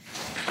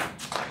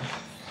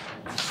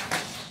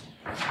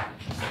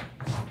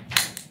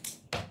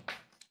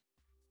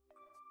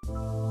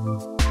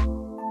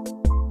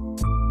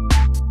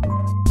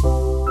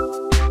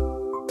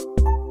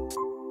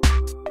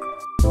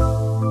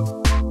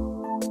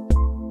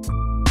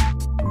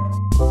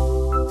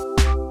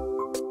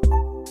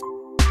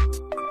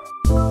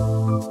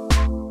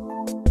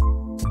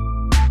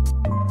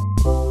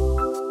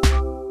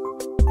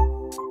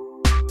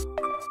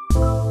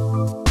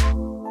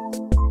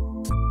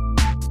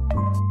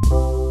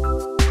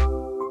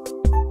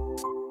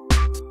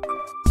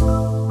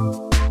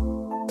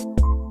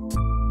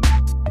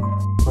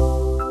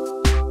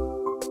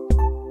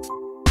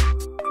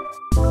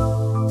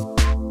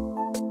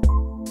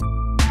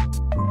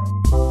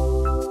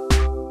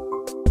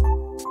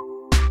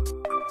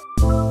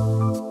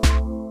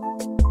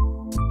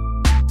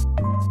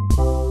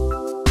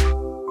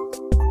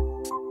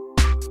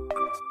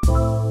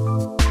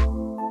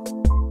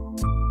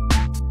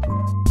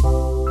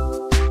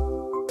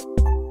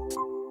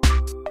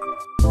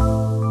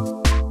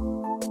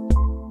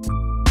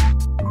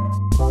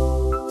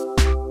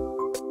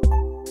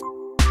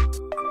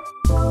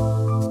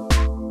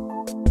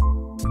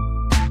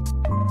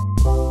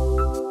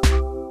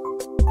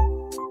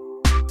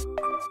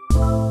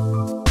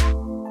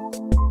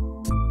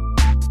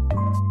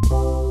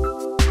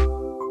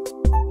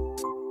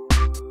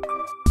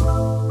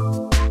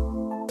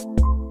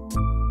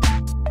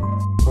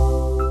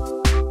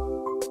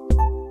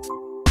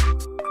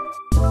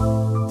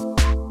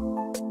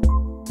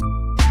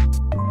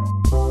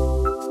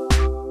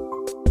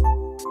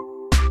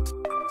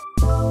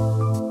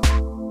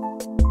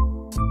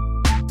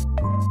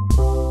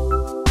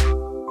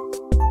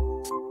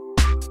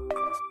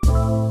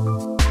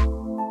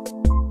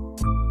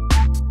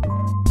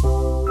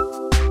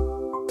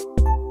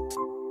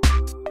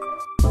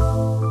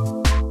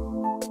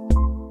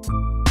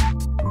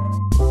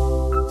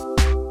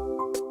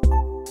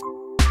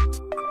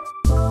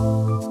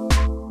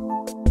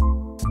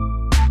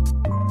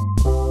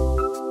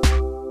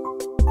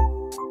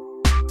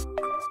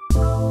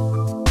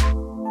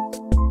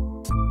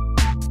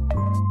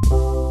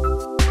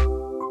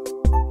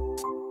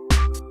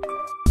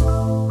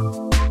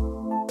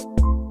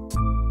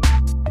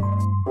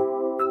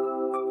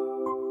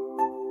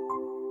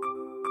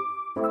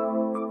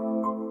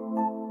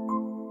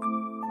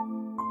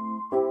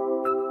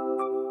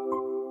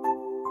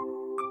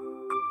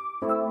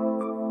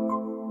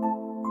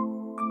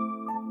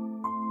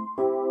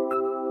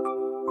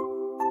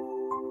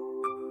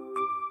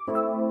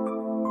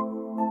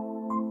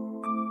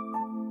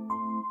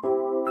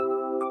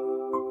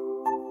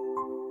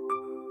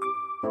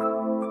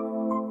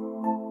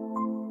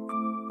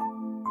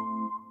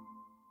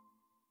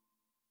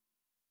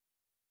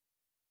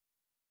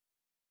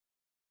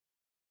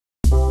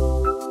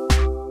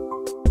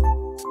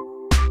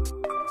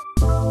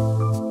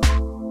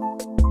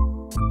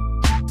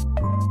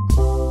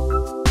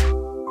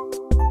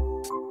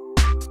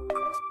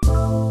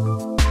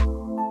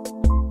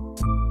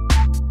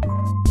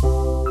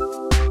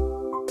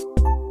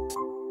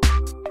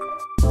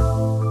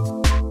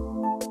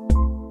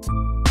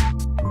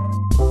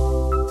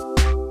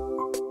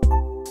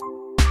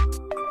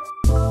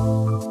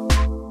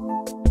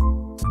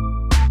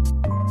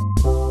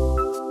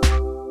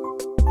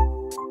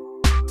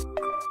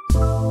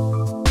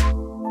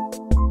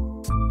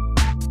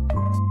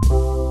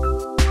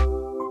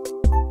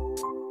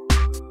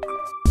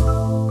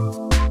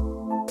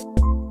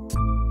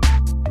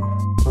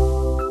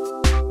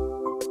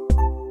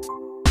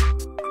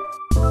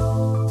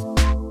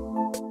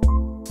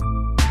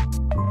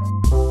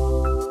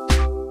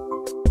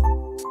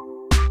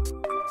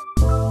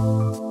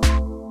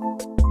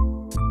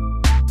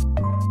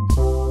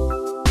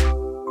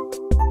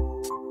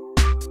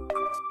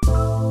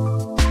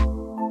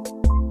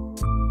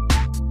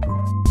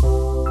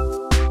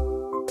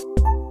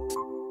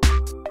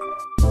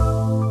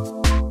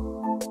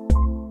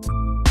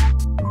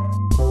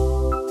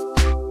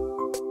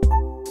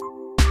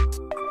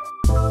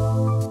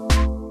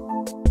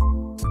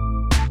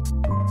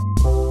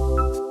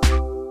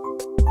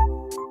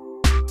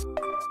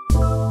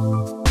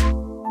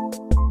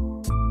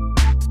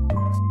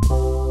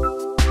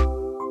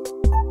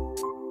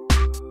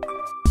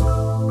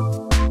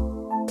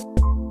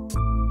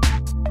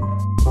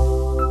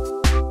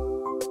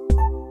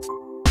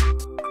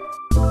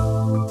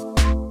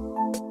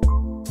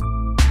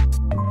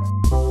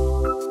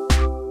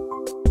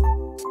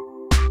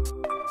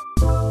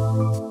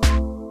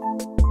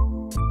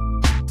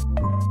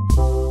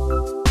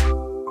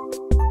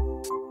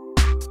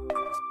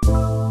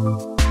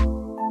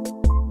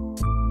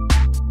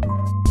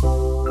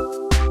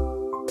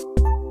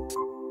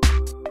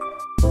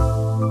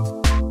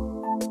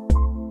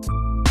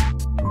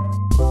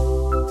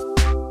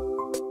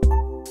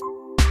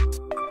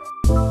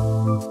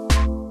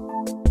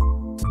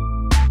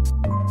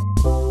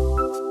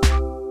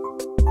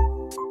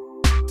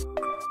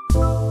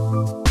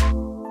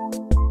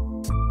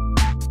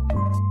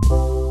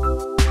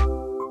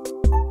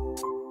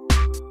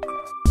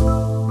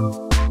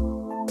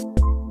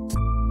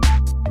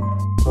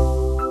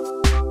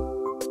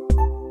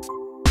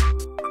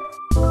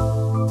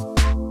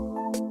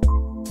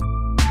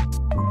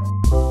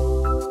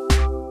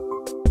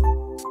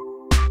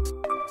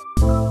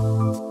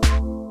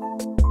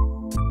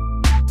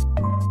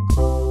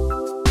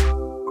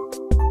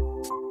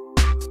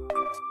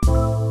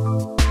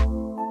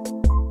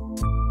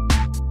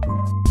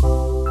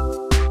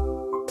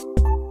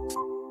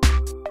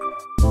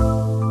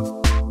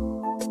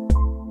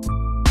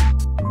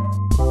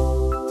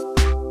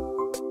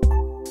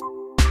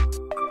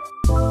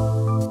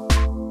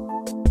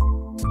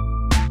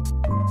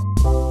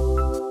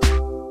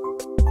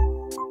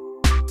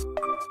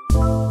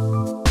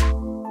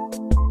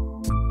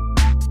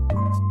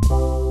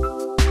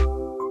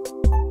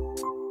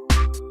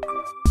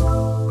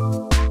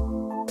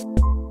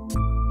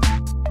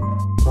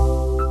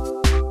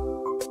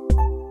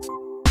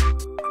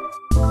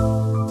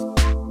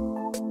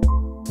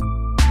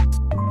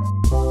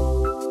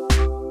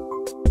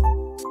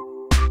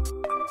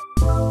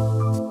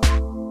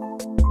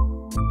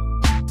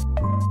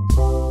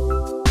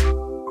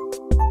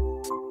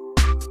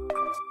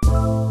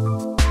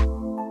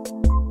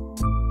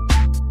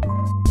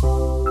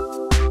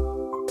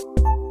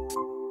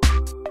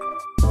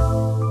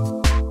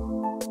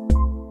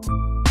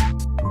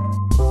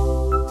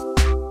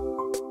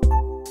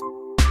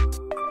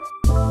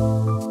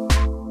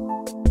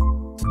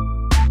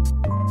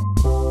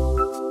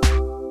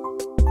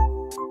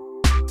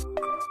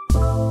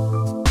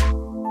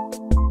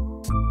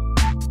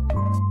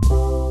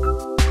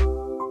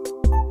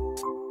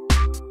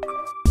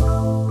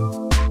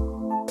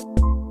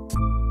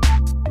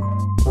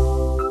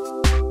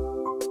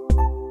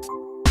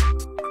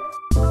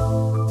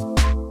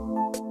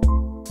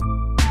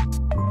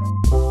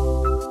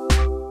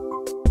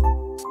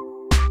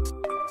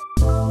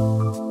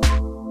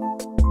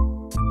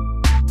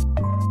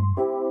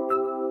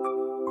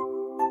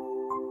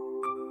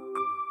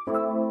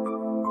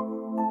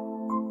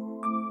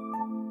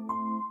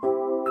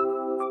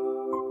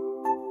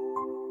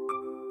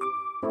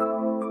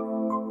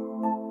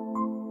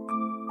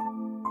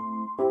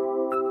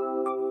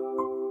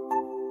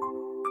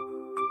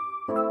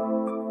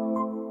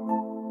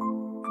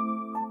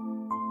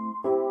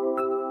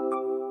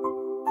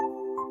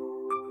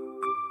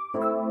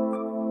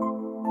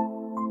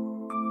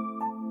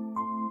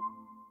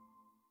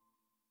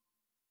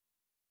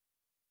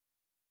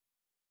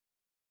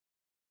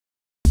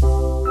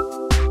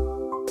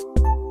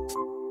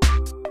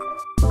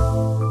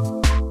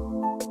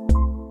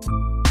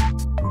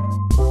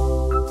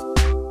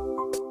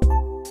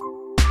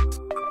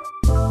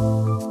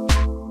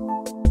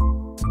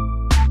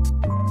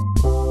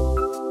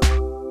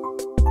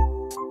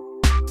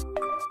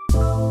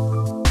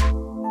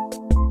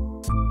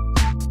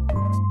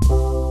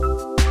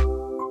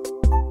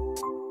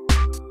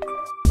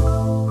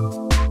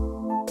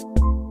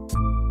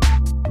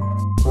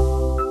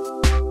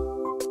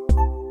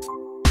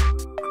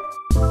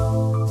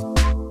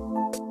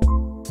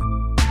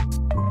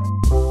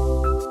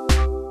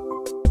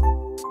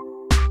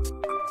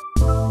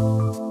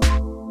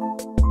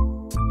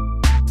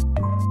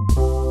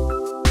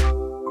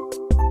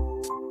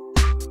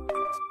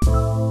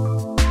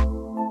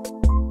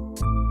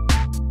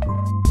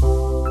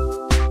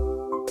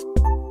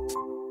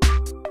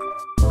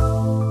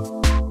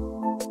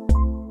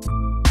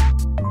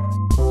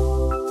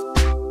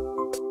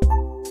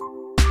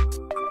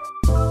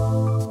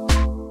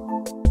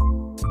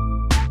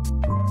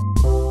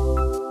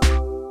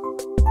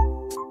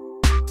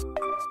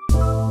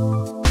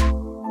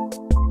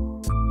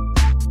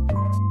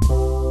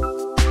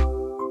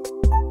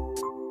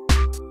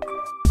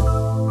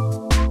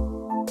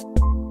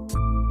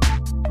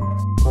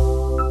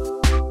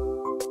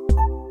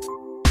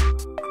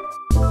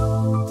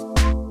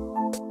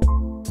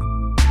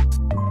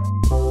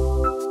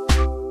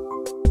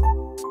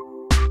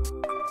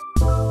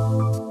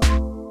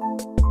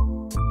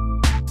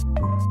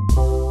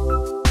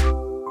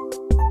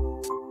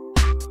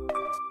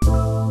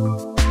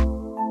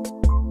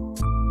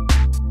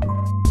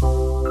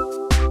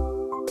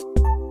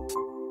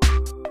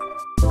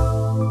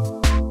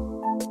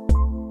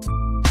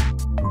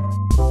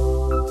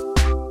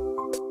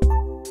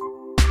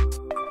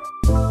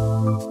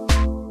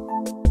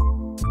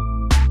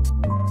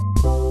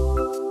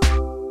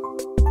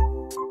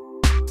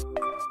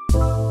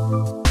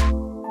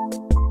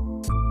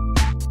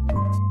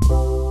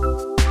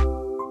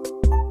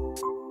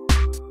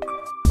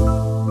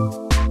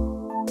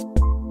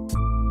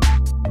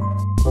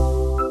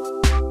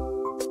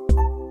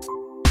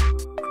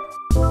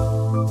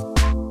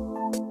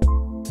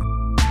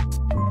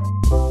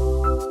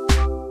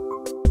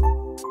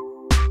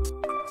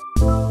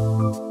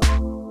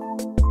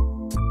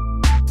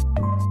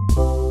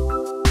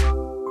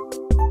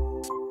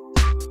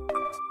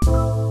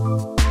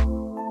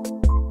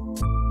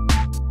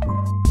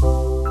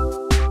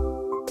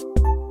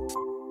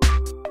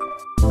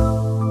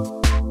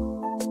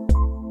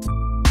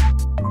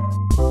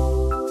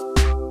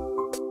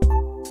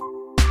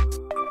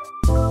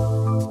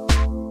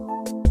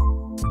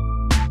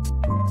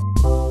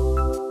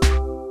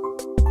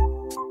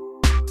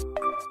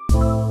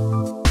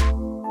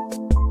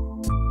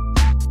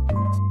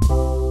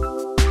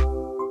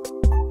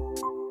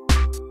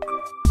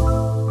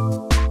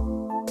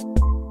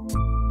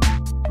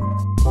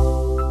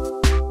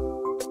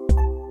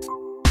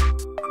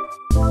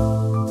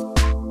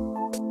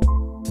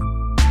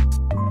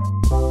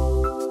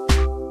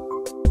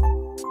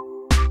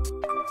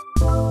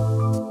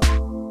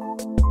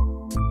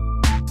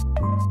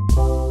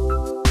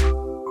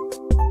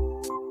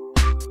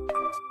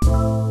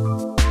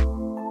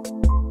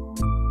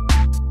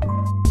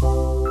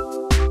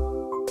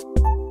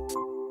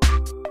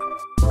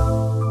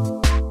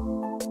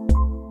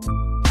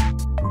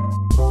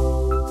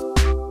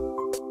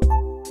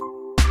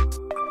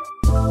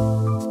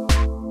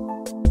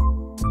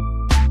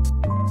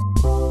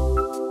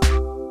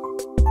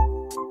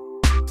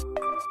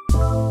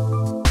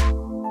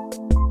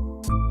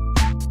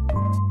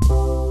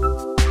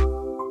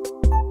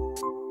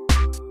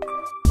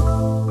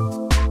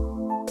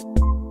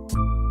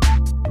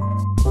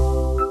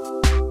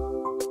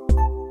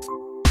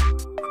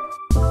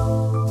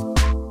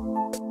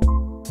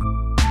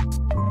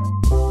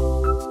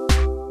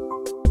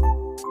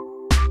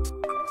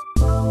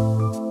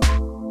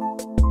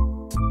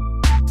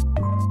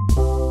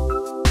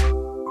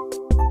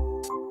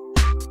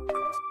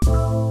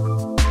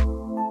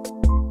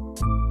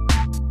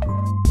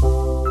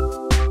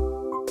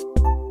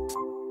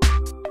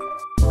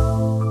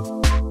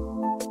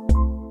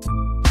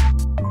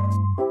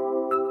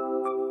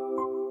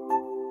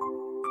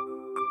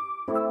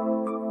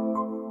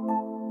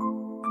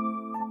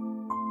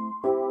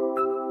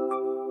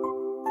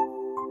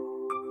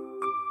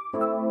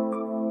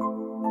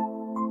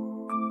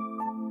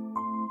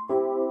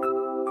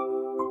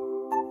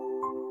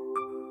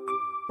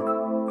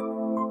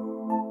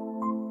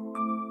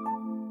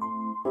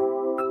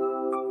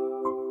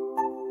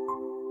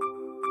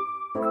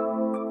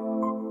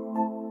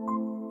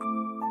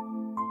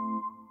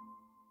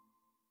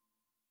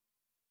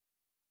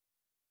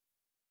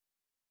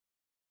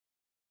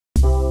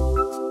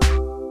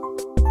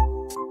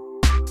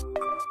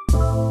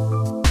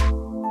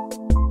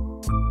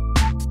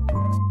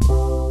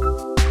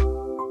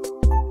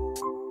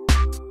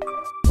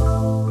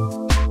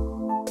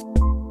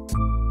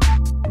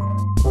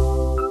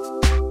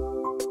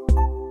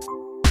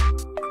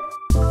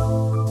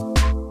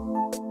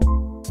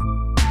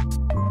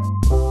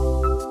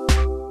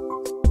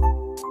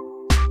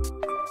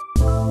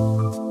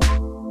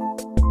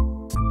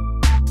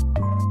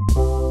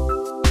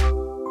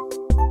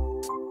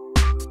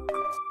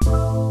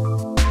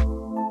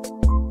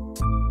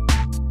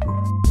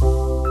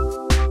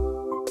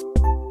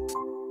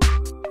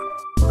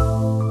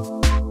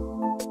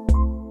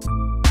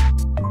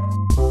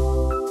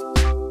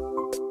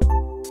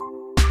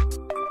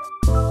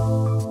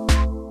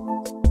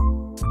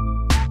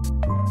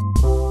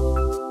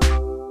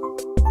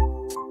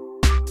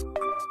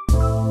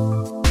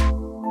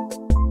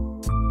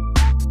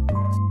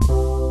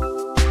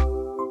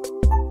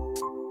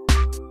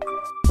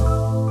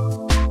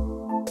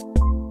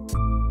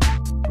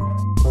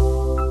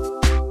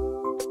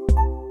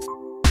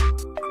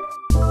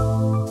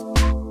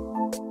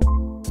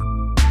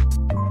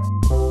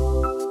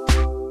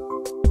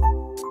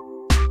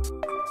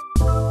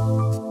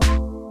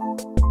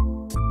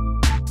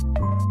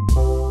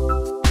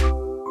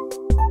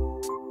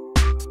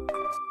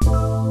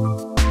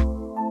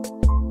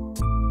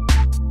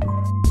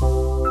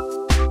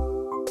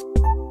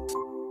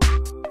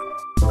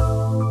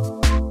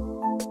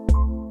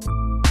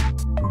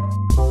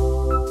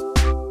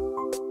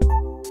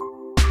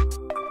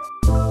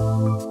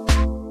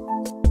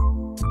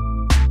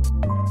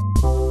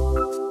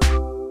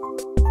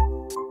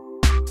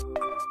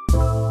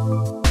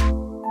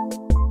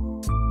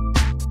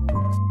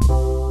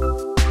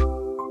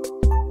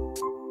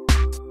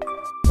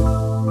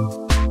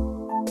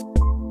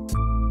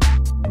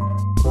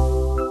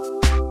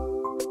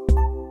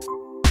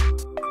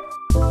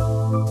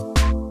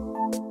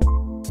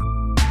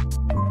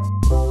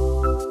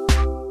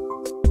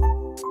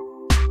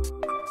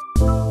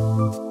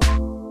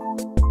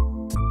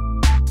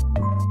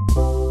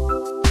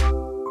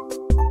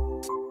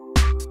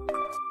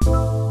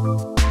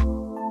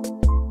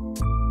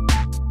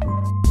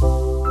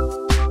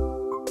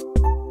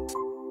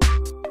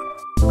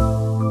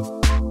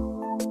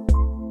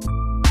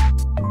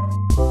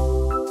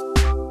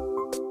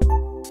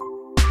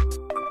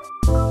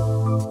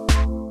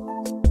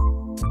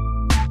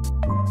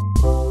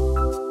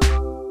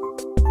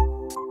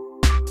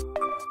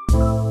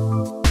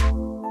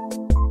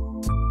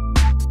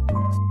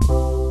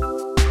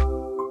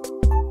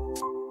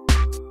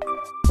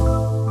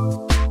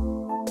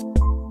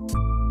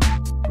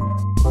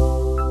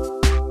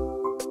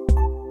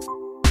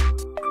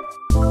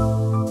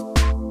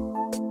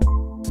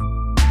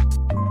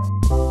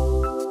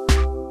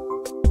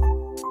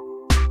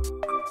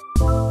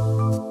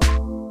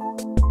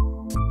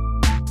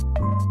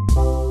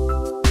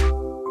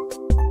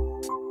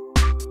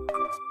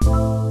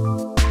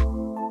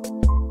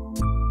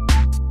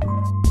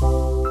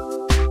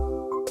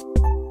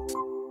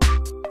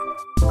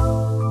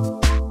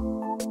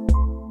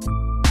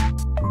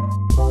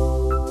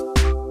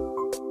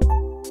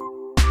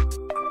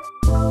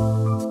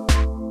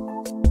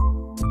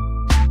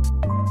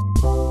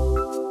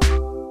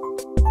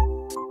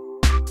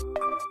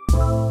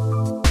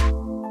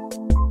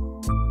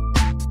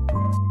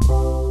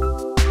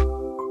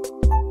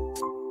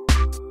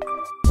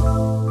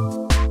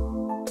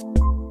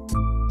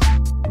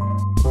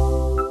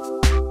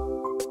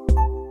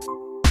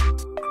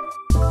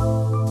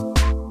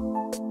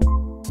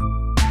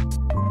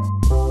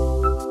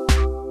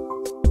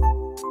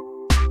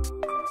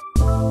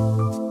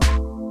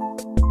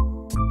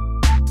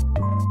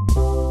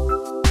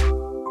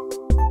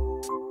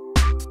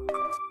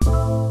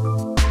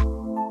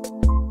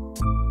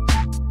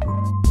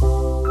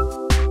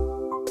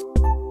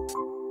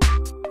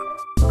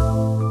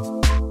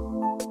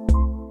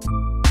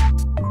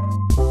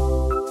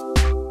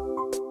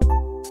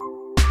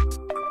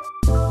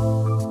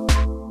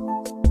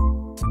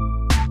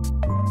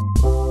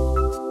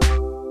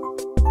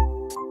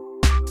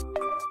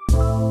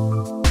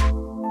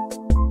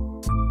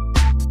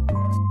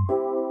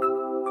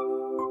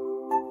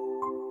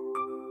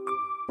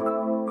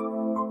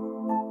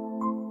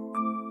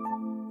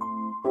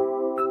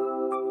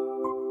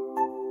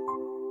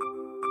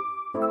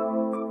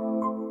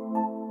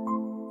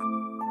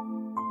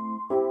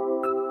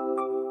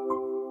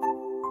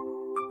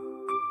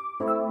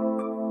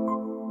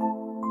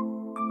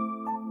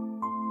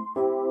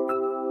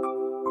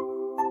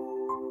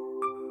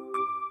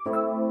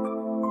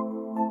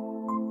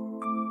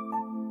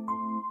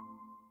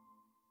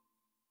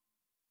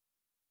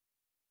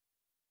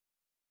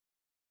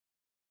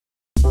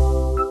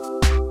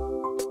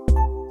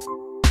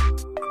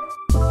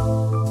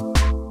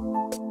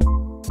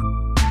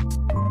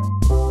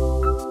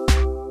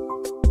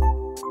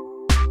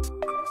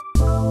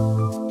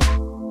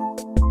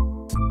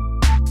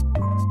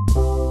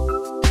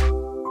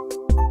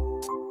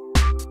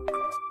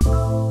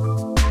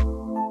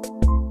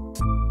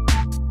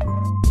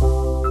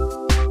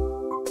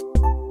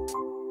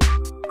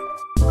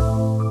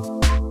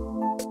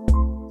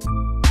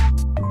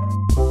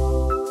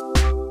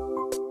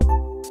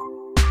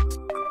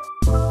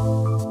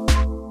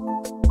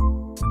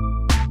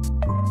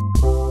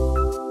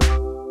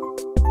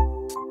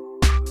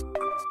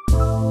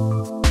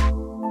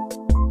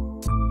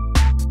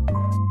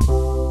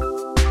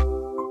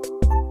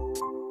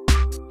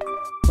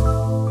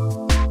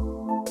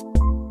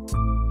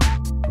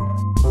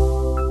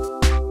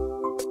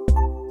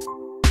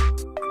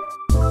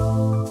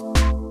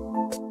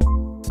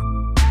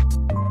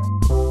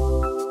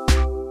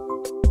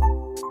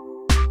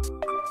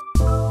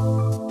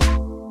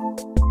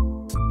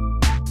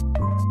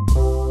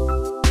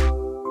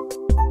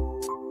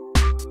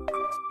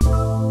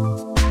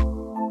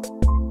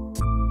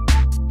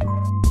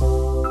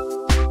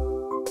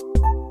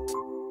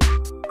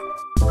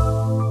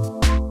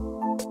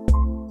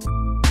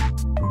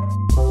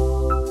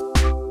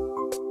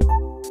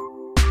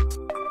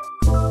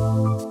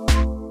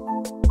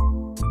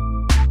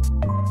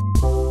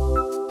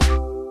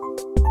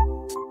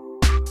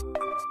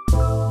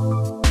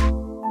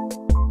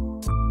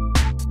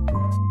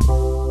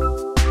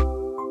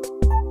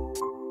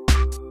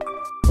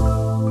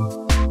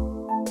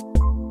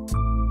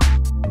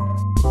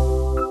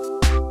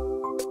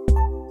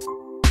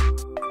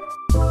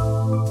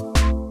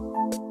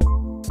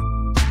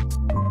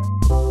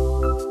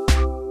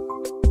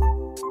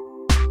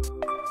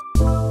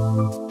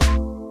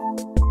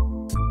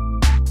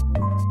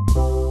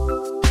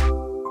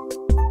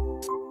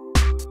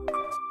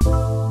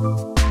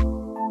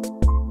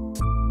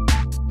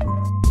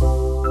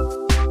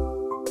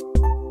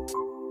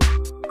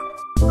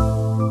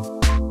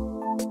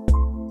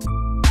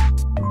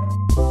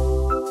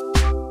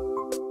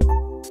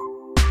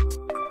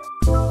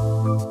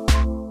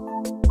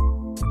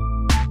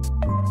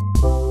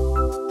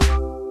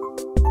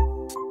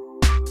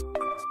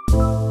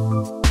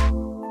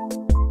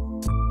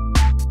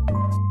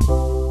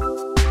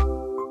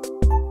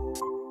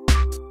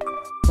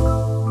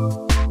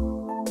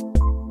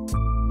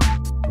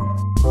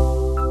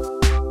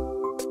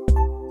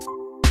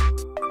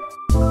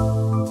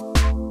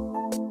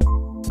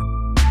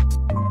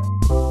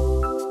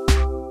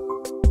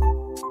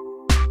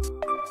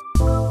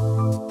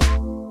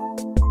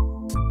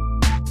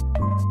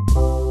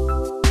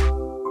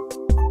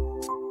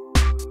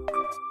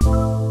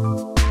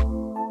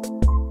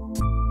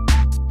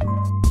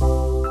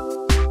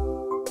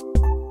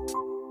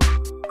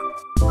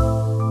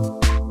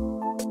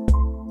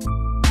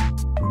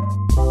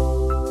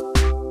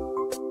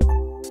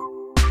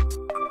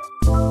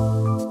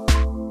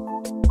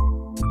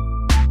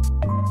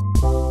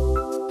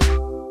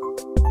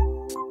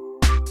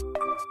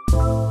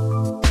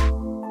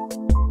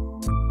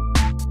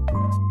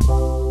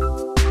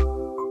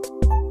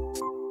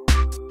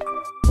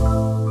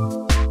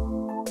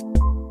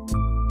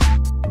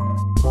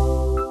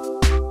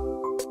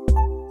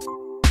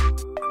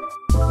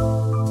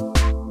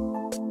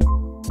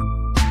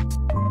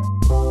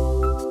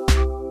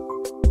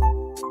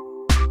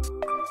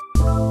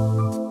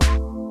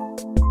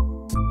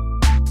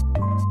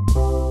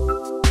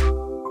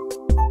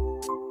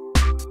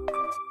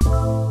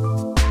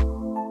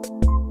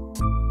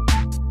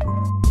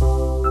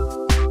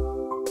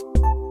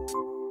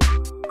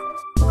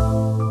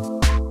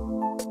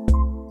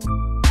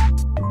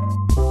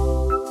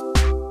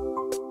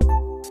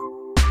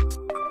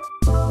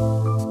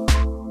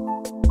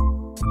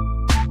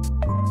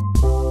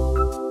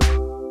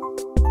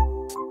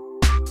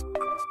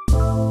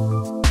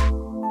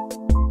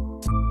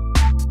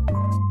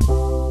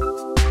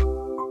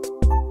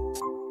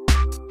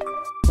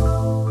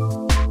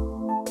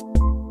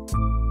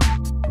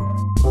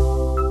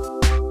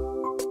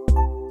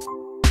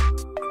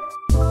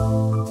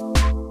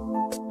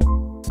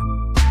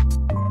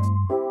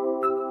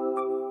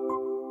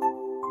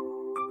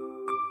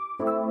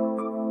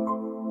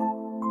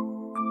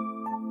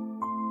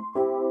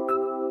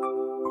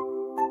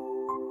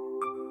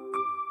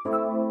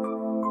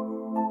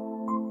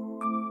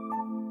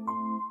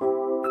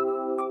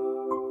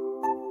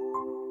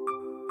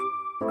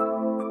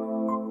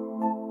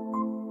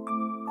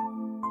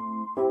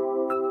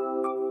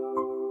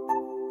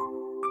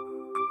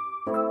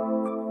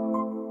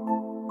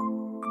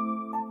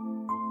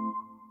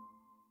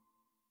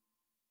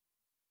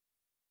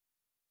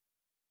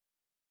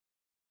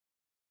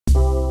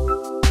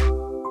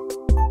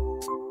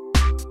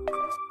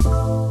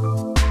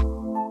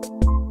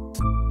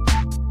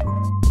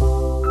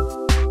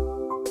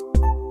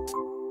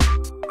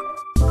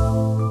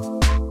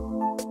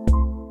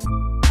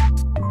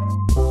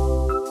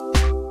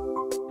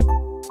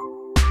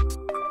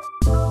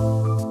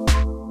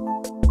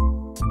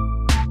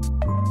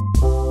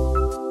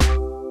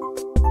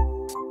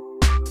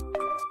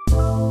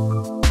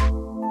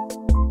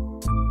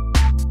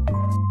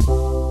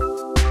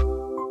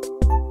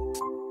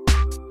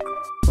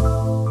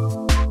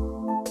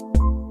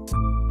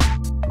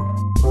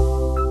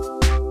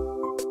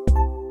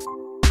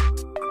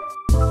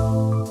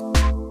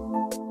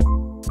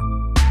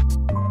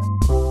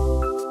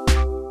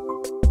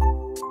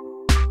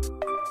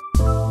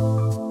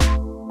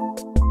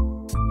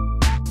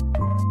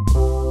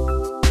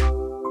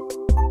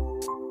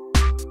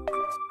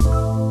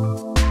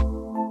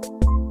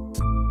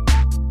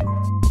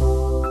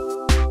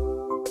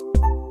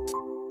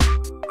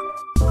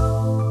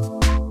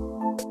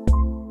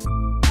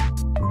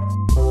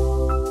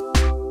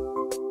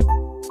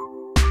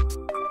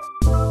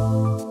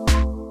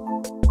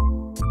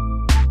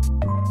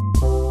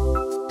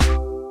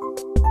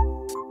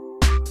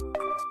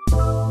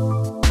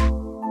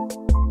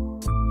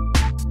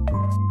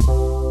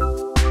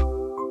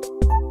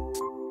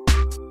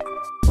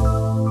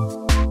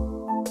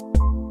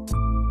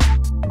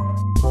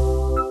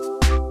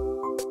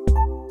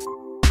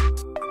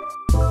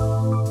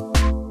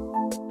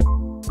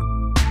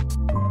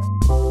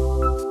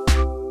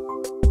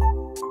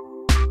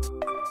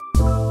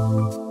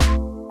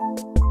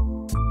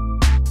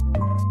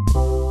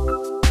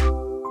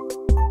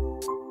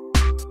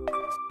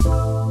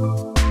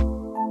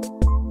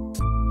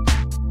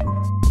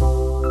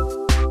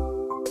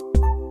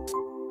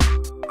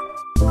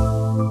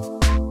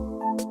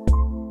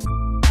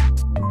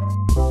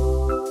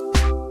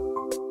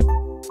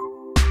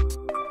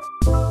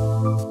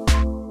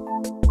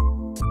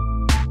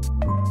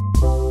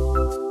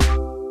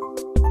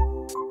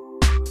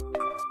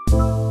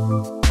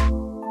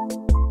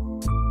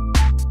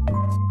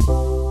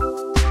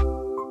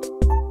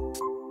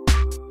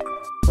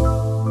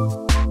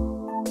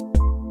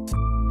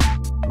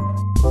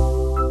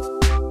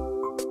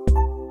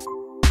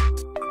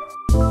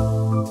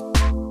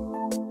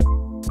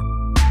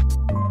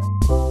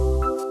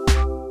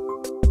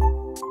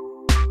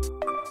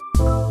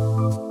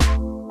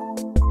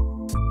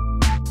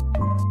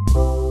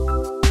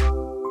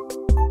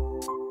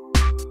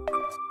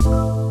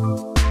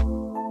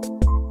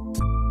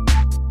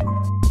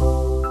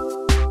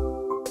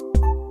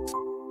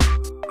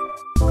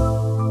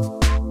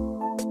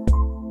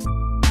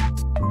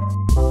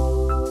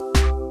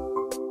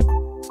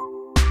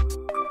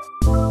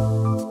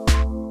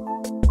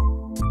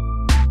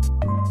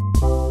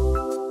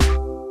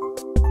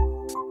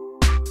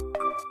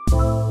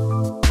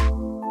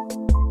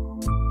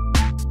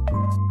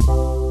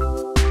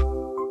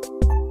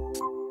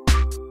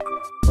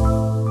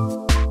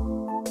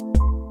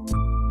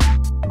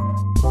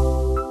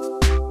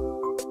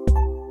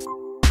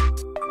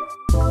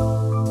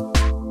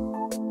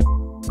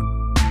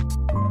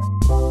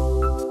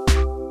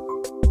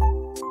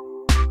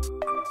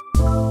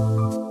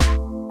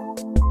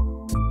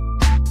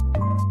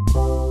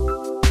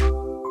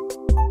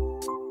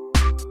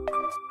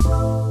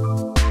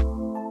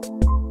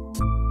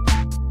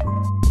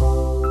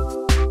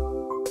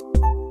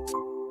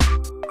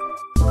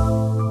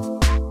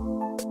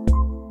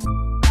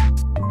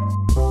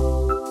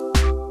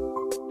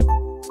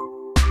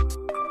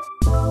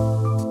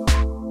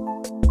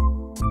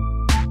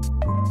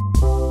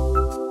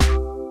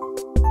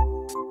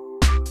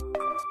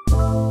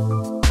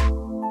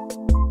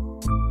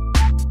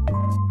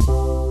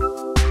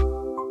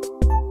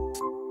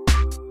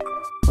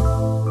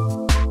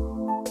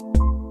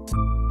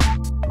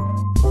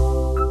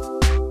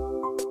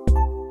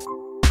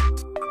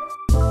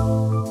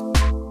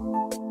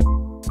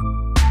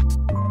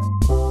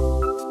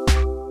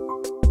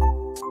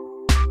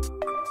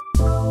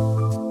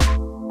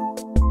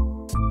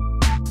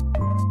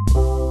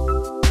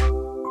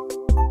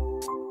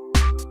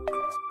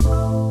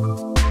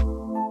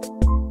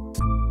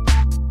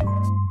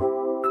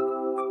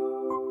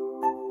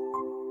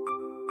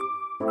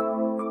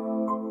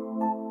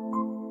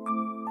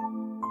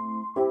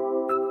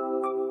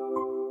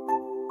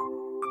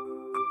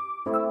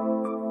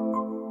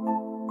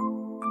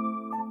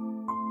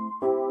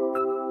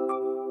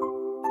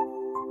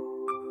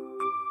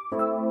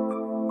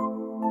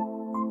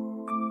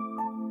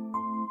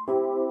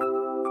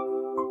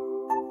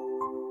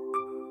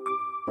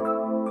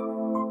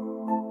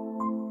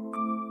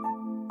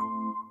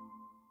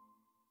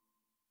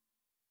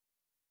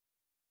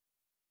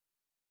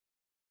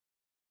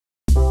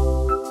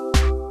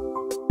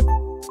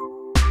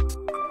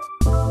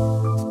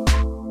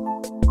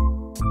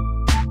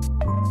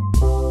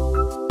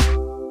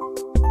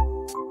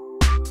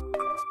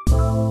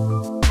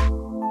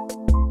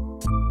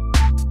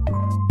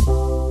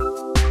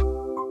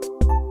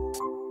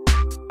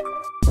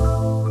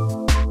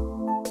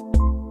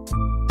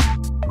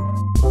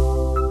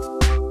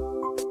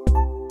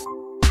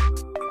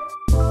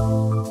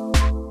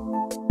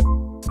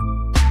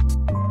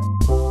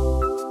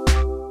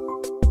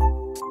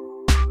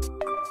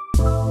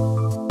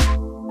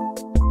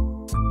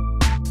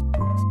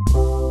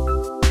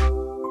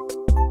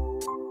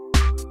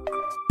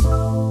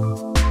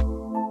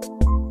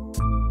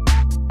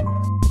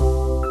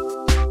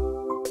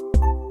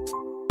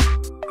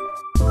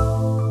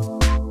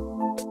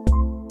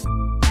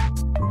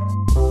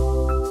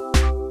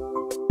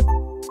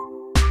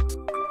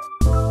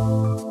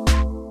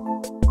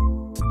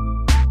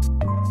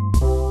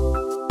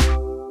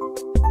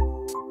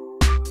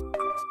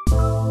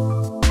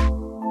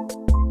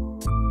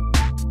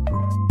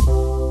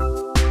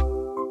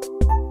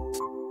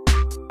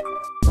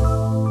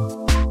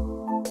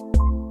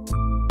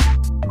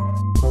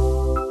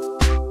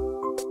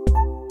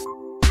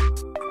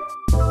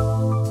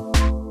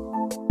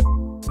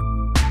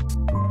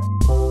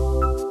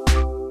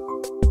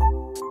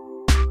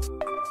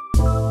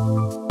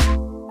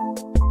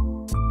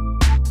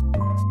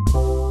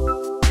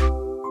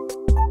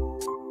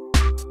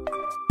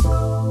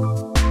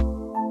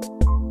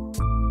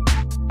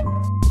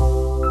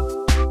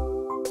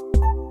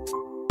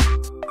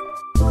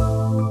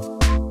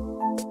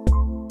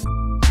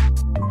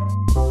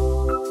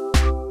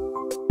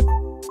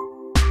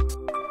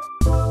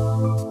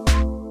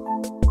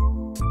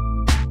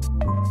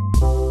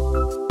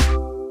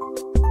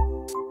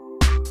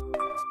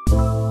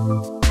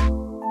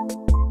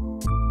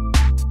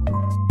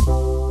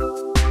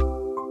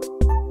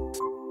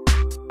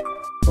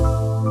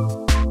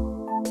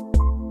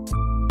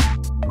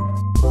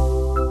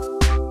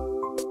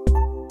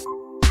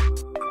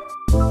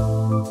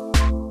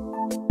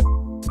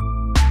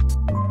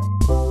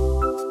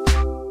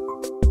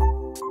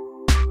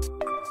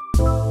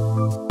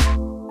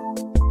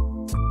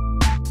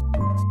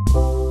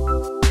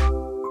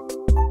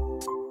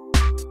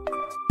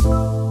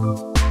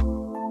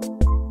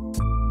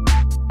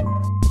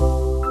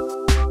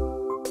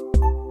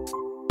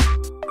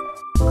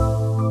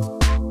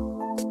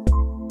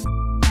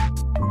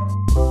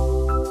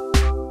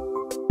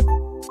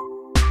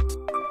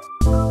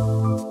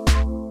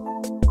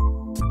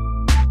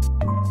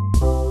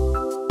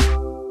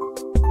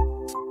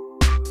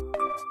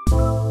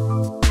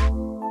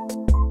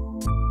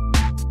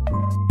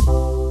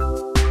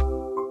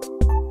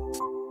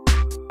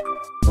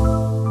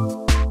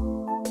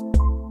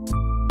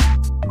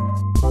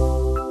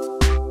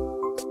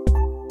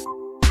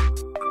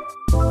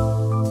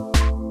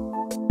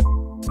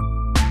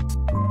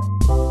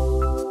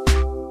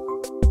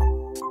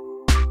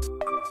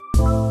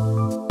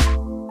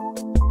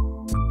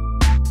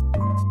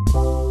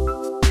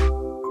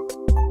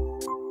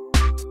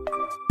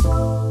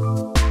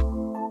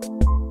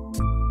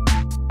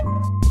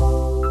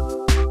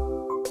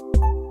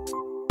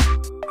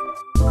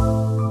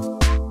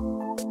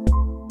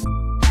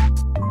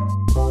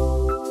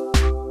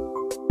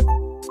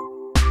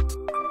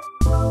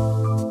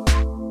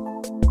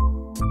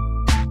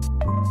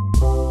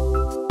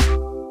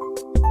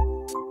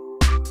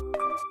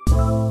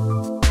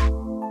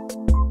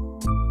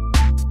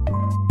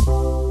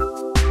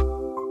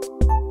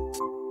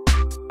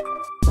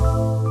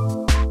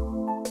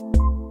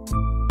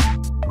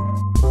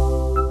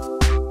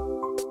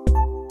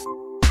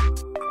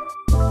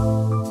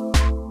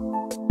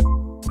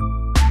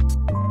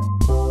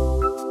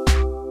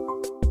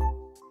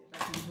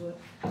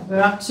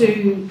 up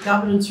to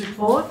governance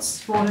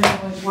reports,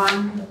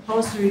 14.1, the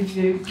policy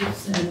review,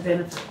 gifts and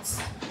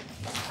benefits.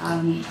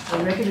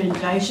 The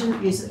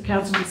recommendation is that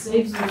council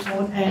receives the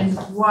report and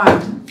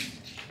 1,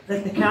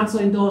 that the council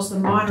endorse the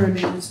minor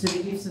amendments to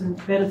the gifts and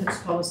benefits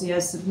policy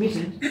as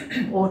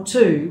submitted, or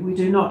 2, we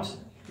do not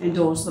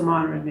endorse the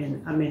minor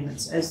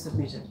amendments as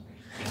submitted.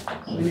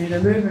 We need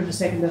a mover and a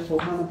seconder for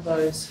one of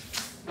those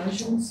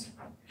motions.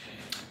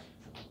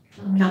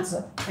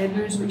 Councillor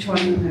Andrews, which one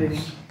are you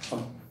moving?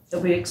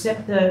 That we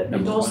accept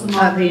endorse the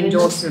minor amendments?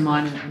 Endorse the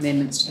minor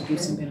amendments to the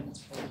gifts and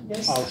benefits.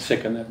 Yes. I'll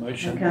second that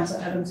motion. And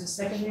Councillor Adams is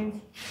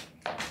seconding.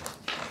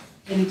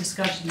 Any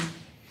discussion?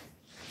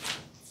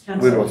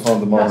 Where do I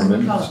find the minor Councillor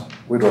amendments?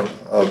 McCullough. Where do I,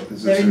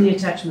 is They're this in the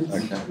attachments.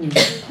 Okay.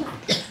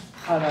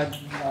 I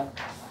don't know.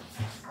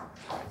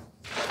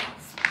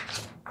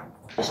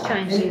 This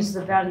changes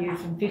the value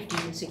from 50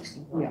 to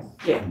 60.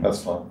 Yeah.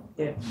 That's fine.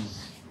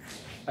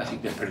 I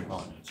think they're pretty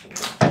minor.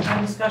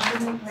 No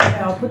discussion? Okay,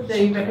 I'll put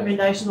the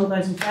recommendation. All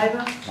those in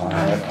favour?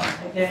 Aye.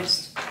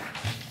 Against?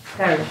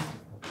 Carried.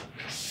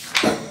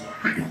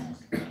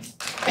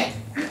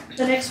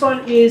 The next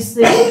one is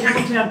the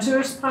Campbelltown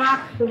Tourist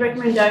Park. The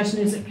recommendation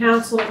is that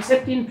council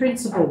accept in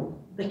principle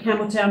the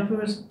Campbelltown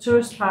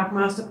Tourist Park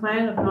Master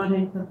Plan of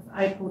 19th of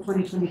April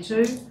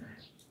 2022,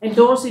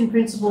 endorse in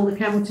principle the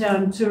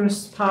Campbelltown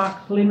Tourist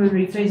Park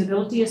Preliminary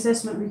Feasibility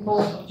Assessment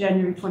Report of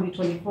January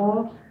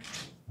 2024,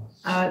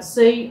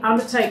 C,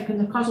 undertake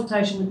the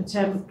consultation with the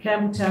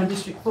Campbelltown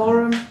District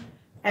Forum,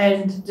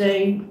 and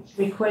D,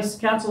 request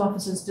council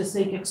officers to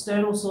seek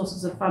external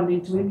sources of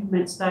funding to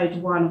implement stage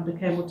 1 of the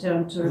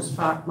Campbelltown Tourist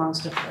Park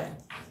Master Plan.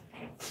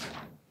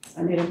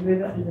 I need a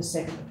mover and a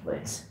seconder,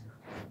 please.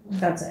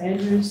 Councillor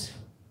Andrews.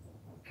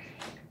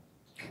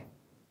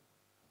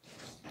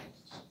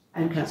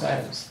 And Councillor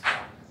Adams.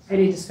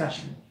 Any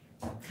discussion?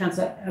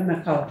 Councillor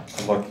McCullough.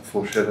 I'd like to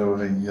foreshadow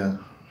an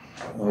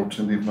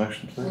alternative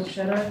motion, please.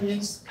 Foreshadow,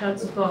 yes.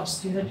 Councillor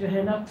Goss, you had your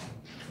hand up?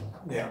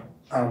 Yeah.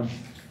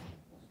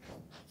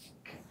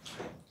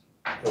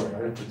 Sorry,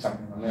 I put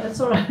something on that. That's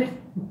all right.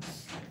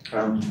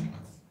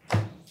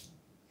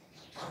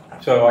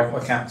 So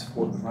I can't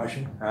support the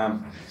motion,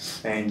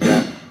 and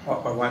I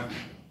won't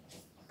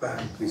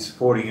be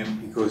supporting it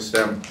because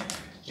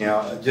you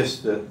know,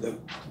 just the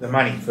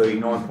money fee,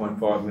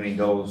 $9.5 million,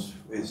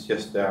 is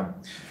just you know,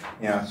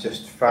 it's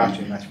just far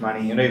too much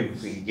money. And even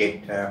if we could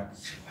get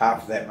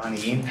half of that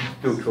money in,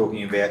 still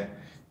talking about,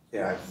 you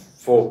know,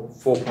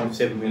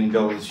 $4.7 million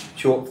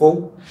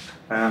shortfall.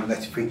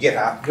 That's if we get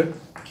half of it.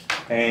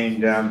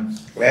 And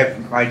we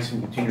have made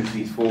some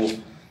contingencies for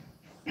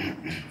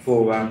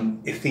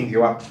if things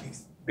go up,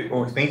 it's a bit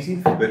more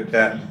expensive, but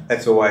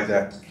that's always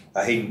a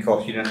hidden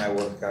cost. You don't know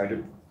what it's going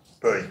to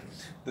be.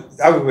 The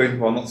other reason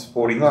why I'm not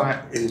supporting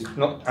that is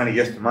not only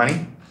just the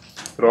money,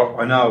 but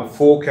I know of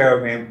 4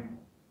 caravan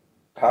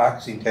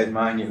parks in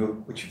Tasmania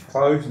which have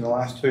closed in the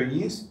last 2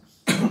 years,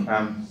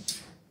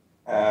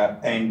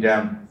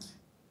 and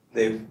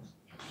they've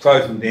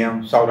closed them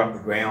down, sold up the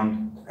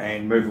ground,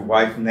 and moved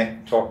away from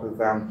that type of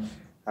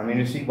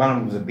industry. One of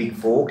them was a Big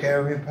 4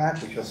 caravan park,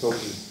 which I thought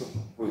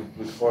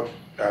was quite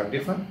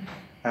different,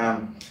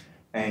 so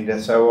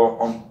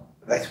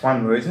that's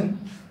one reason.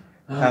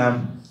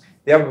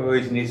 The other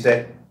reason is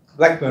that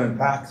Blackburn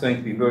Park seems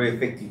to be very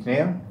effective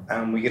now.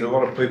 We get a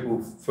lot of people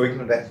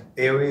frequent that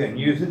area and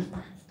use it.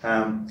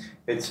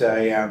 It's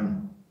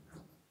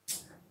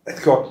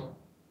got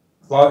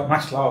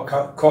much lower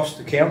cost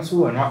to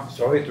council and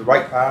to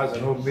ratepayers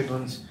and all the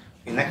Midlands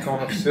in that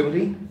kind of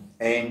facility,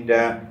 and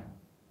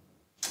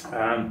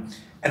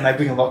they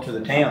bring a lot to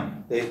the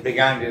town. They're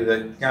going to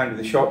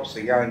the shops,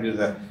 they're going to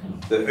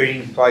the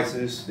eating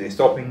places, they're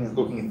stopping,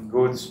 looking at the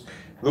goods,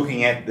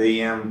 looking at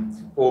the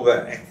all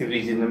the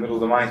activities in the middle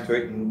of the main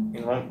street in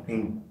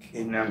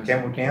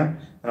Campbelltown,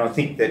 and I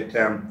think that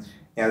you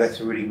know, that's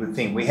a really good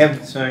thing. We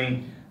haven't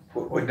seen,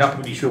 we're not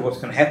really sure what's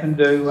going to happen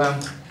to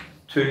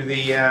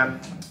the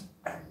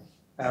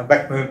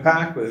Blackburn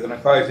Park. We're going to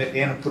close that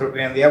down and put it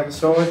around the other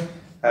side.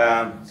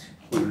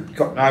 We've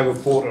got no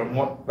report on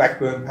what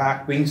Blackburn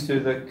Park brings to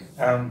the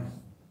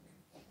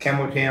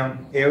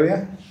Campbelltown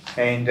area,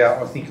 and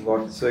I think I'd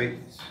like to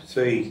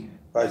see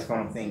those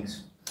kind of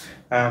things.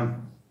 I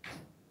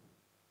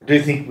do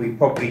think we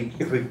probably,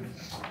 if we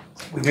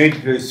need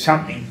to do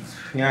something,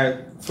 you know,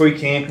 free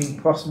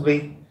camping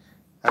possibly.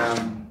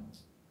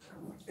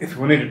 If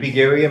we need a big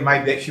area,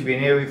 maybe that should be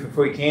an area for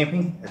free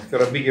camping. It's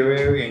got a bigger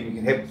area and you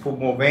can have put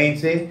more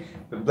vans there.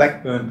 But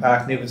Blackburn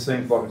Park never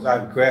seems like it's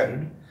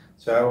overcrowded,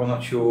 so I'm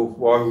not sure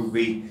why we'd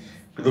be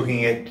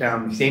looking at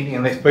extending,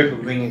 unless people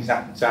are bringing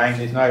something saying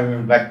there's no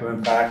room in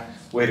Blackburn Park,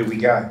 where do we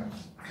go?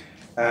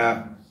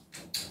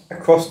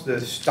 Across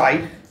the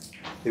state,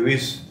 there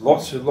is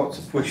lots of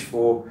push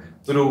for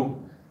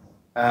little,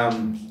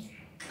 kind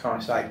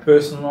of say,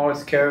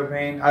 personalised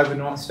caravan,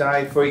 overnight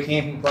stay, free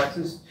camping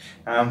places.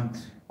 I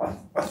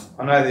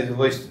know there's at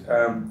least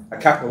a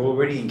couple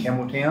already in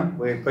Campbelltown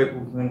where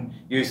people can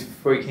use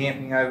free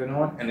camping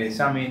overnight, and there's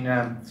some in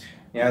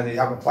You know, there's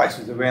other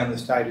places around the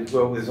state as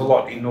well. There's a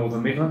lot in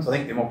Northern Midlands. I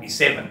think there might be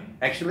 7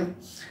 actually,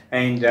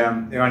 and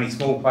they're only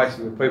small places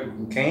where people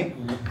can camp,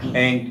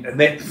 and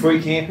that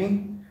free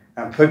camping,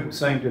 people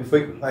seem to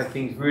frequent those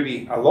things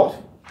really a lot,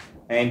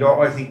 and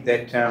I think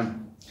that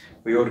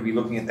we ought to be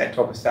looking at that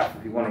type of stuff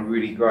if we want to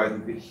really grow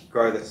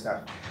that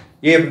stuff.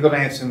 Yeah, we've got to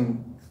have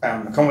some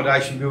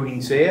accommodation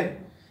buildings there,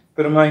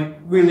 but I mean,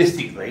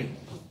 realistically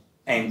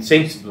and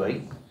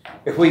sensibly,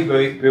 if we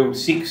build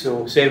 6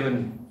 or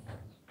 7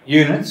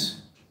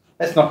 units,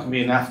 that's not going to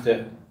be enough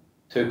to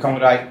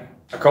accommodate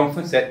a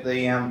conference at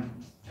the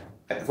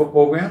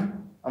football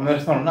ground. I mean,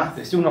 it's not enough.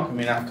 There's still not going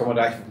to be enough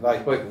accommodation for those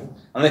people.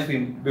 Unless we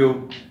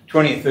build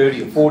 20 or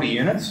 30 or 40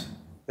 units,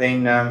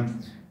 then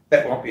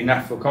that might be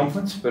enough for a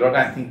conference, but I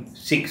don't think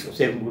 6 or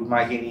 7 would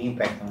make any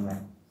impact on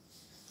that.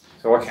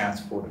 So I can't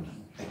support it.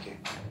 Thank you.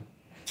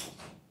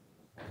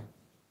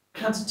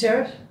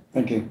 Councillor Terrett?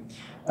 Thank you.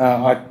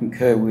 I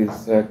concur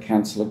with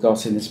Councillor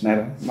Goss in this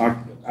matter. My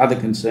other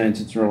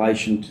concerns is in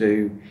relation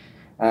to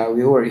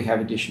we already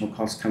have additional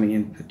costs coming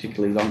in,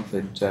 particularly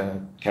Longford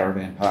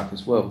Caravan Park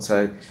as well.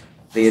 So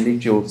the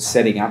initial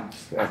setting up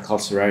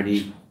costs are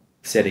only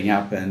setting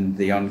up, and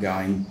the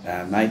ongoing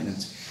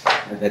maintenance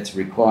that's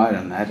required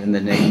on that, and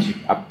the need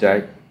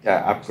to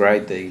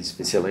upgrade these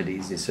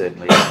facilities is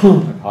certainly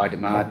of high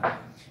demand.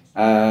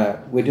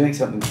 We're doing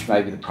something which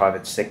maybe the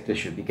private sector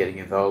should be getting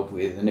involved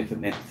with, and if it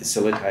meant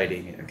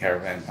facilitating a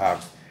caravan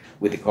park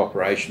with the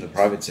cooperation of the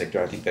private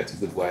sector, I think that's a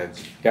good way of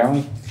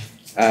going.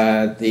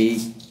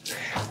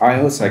 I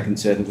also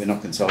concerned that we're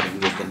not consulting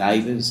with the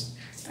neighbours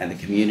and the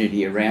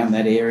community around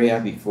that area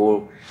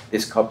before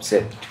this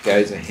concept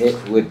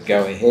would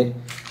go ahead.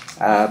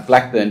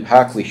 Blackburn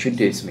Park, we should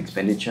do some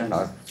expenditure, and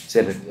I've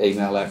sent an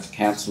email out to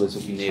councillors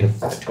that we need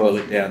a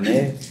toilet down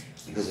there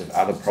because of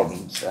other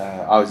problems.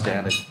 I was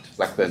down at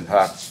Blackburn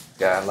Park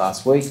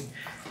last week.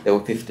 There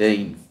were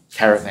 15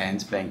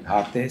 caravans being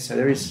parked there, so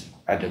there is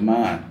a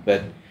demand,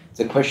 but it's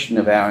a question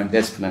of our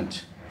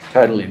investment,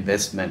 total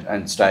investment,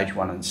 and stage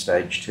 1 and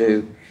stage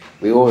 2.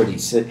 We already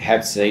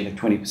have seen a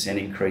 20%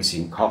 increase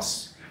in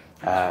costs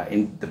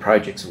in the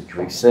projects which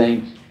we've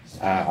seen.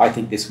 I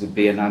think this would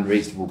be an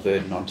unreasonable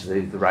burden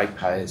onto the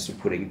ratepayers for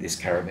putting this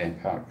caravan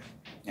park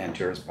and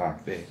tourist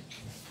park there.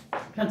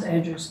 Councillor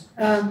Andrews?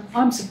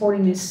 I'm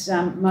supporting this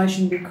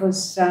motion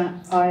because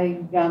I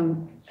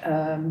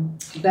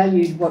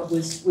valued what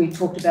we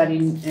talked about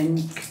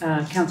in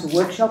council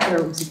workshop, where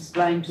it was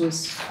explained to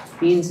us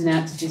the ins and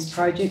outs of this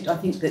project. I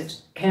think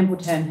that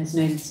Campbelltown has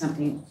needed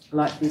something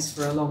like this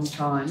for a long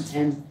time,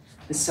 and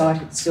the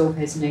site itself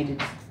has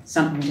needed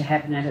something to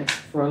happen at it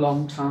for a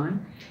long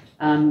time.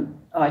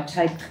 I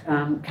take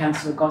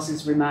Councillor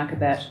Goss's remark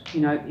about,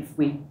 if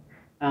we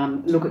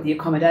look at the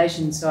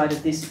accommodation side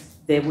of this,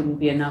 there wouldn't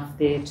be enough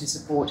there to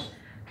support,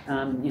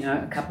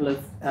 a couple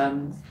of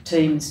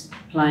teams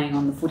playing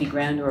on the footy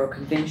ground or a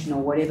convention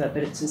or whatever,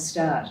 but it's a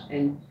start,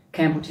 and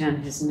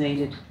Campbelltown has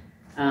needed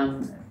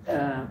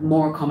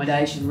more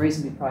accommodation,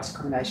 reasonably priced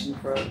accommodation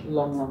for a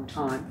long, long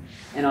time.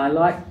 And I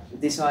like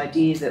this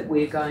idea that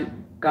we're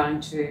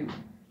going to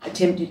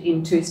attempt it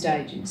in 2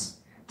 stages.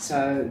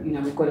 So,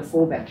 we've got a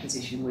fallback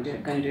position. We're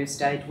going to do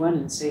stage 1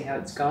 and see how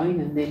it's going,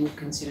 and then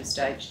consider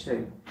stage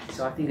 2.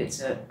 So I think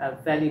it's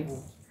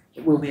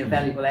it will be a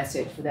valuable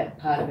asset for that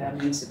part of our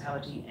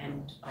municipality,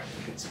 and I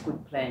think it's a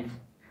good plan.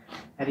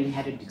 Having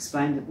had it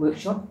explained at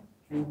workshop,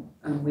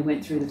 and we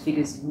went through the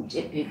figures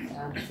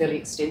fairly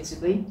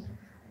extensively,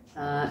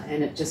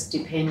 and it just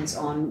depends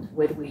on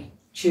whether we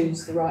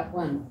choose the right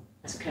one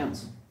as a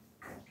council.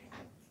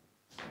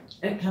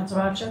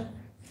 Councillor Archer?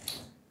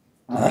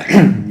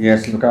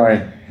 Yes, look,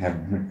 I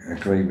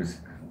agree with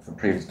the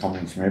previous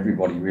comments from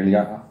everybody, really.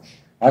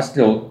 I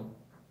still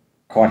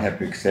quite happy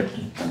to accept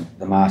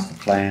the master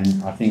plan.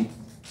 I think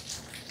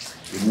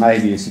it may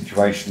be a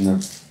situation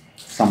of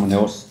someone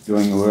else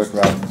doing the work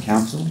rather than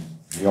council.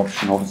 The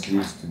option obviously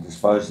is to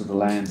dispose of the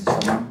land to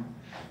someone.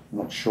 I'm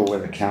not sure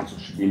whether council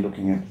should be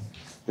looking at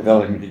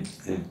developing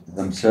it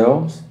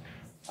themselves.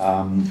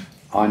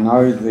 I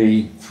know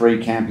the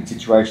free camping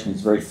situation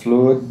is very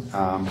fluid.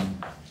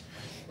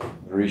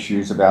 There are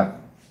issues about,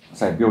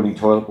 say, building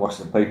toilet blocks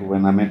for people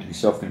when they're meant to be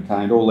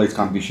self-contained. All these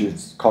kind of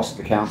issues cost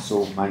the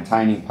council.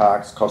 Maintaining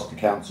parks cost the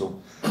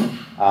council.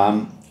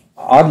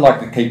 I'd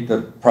like to keep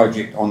the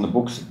project on the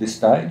books at this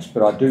stage,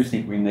 but I do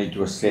think we need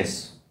to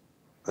assess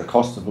the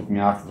cost of looking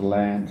after the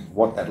land,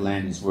 what that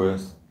land is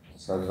worth,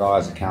 so that I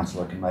as a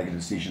councillor can make a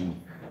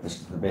decision as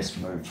to the best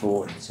move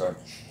forward. So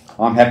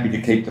I'm happy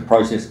to keep the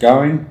process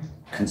going,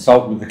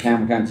 consult with the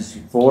Campbelltown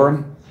District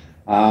Forum,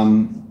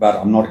 but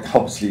I'm not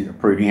obviously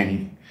approving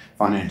any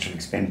financial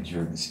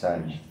expenditure at this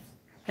stage.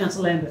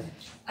 Councillor Lambert?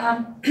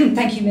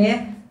 Thank you,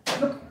 Mayor.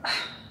 Look,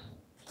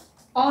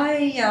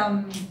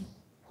 I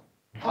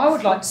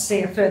would like to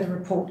see a further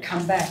report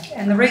come back,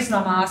 and the reason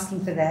I'm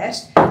asking for that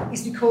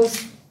is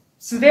because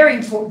some very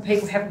important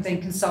people haven't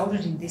been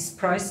consulted in this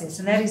process,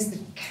 and that is the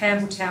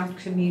Campbelltown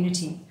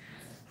community,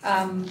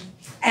 and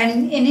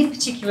in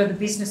particular the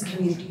business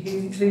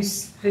community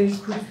who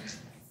could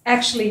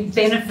actually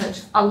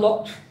benefit a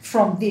lot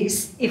from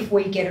this if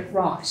we get it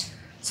right.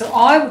 So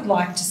I would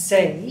like to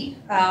see,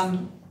 I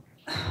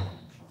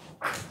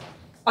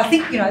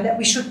think, that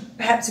we should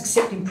perhaps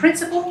accept in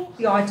principle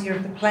the idea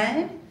of the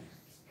plan.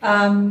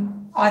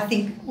 I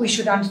think we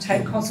should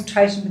undertake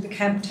consultation with the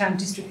Campbelltown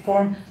District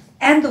Forum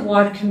and the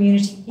wider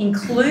community,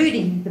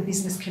 including the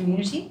business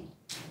community,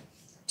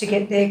 to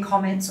get their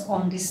comments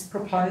on this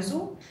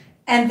proposal.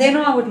 And then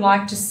I would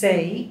like to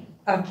see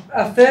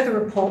a further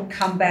report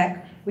come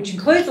back, which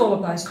includes all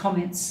of those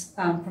comments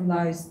from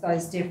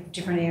those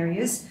different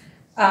areas,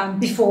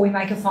 before we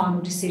make a final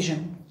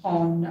decision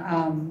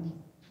on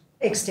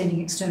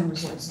extending external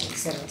resources,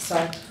 etc.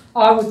 So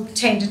I would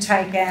tend to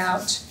take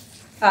out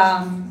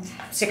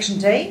section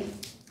D,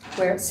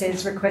 where it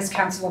says request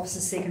council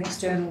officers seek an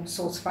external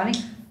source of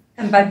funding,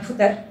 and maybe put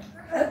that,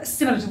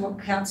 similar to what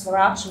Councillor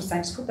Archer was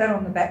saying, just put that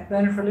on the back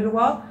burner for a little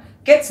while,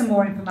 get some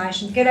more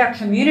information, get our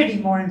community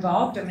more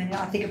involved. I mean,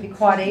 I think it'd be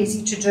quite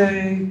easy to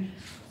do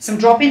some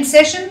drop-in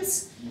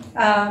sessions,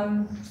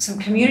 some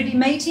community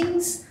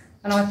meetings,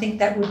 and I think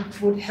that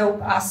would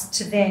help us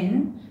to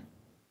then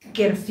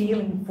get a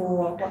feeling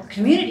for what the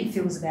community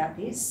feels about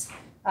this,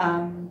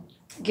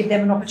 give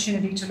them an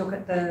opportunity to look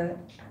at the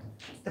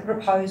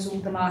proposal,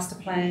 the master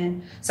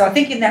plan. So I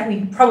think in that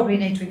we probably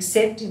need to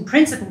accept in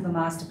principle the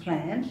master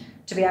plan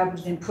to be able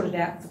to then put it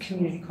out for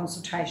community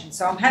consultation.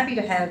 So I'm happy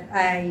to have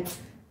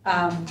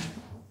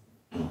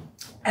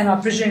and I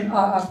presume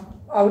I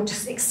would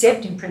just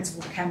accept in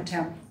principle the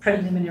Campbelltown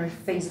preliminary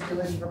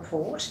feasibility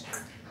report,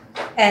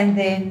 and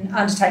then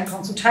undertake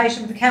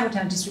consultation with the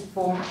Campbelltown District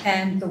Forum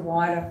and the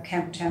wider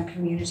Campbelltown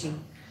community.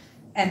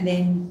 And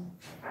then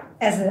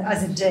as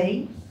a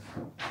D,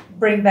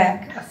 bring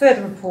back a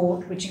further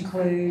report which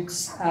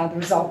includes the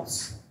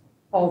results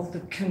of the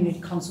community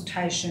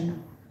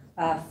consultation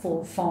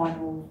for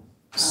final.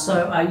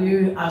 So are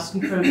you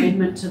asking for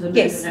amendment to the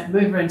Yes.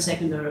 mover and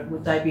seconder?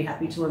 Would they be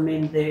happy to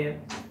amend their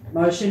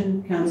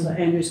motion? Councillor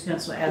Andrews,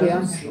 Councillor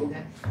Adams?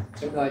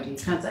 Good idea.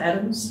 Councillor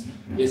Adams?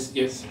 Yes.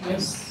 Yes.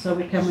 So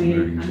can we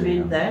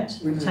amend that?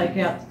 Take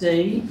out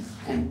D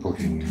And put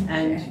in.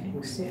 and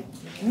accept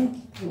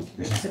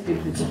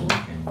in principle.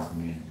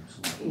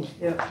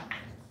 Yep.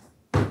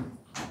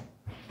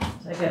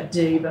 Take out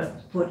D,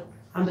 but put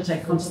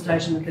undertake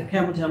consultation with the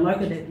Campbelltown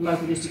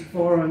local district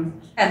forum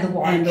And the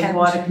wider,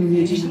 wider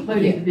community,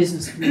 including the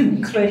business community.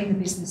 including the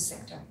business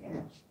sector.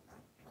 Yeah.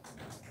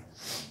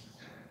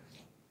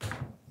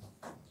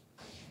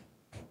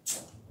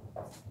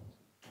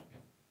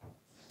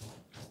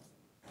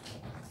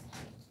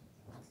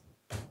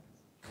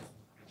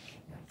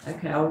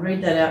 Okay, I'll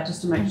read that out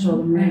just to make sure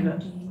the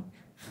mover.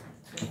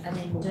 And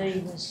then D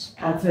was.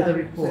 Further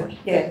report.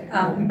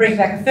 Yeah, and bring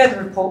back a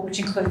further report which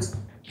includes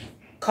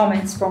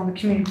comments from the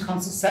community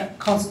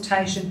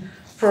consultation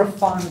for a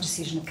final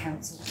decision of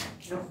council.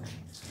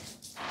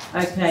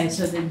 Okay,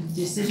 so the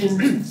decision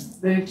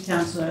moved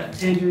Councillor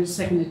Andrews,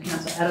 seconded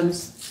Councillor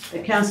Adams. The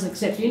council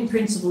accept in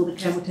principle the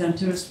Campbelltown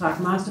Tourist Park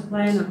Master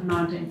Plan of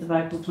 19th of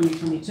April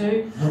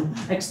 2022.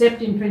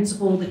 Accept in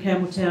principle the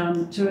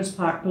Campbelltown Tourist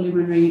Park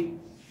Preliminary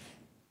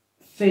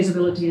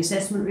Feasibility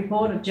Assessment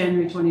Report of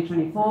January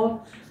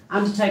 2024.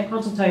 Undertake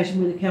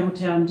consultation with the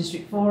Campbelltown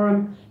District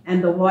Forum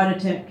and the wider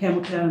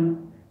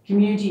Campbelltown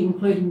community,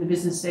 including the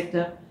business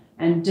sector.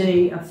 And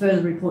D, a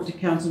further report to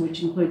council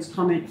which includes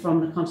comment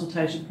from the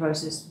consultation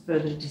process for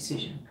further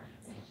decision.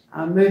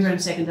 Mover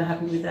and seconder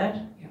happy with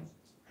that?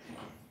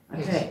 Yeah.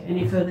 Okay,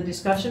 any further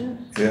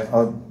discussion? Yeah,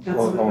 I want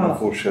to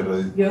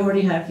foreshadow. You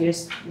already have,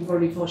 yes. You've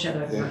already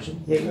foreshadowed the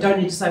motion. Yeah, you don't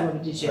need to say what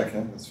it is yet.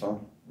 Okay, that's fine.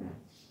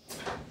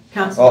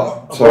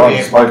 Councillor. Oh, so I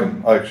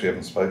actually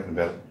haven't spoken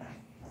about it.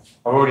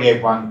 I've already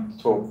had one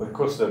talk, but of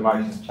course the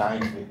motion's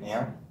changed a bit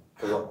now.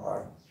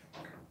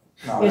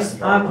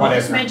 Yes, I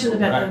just mentioned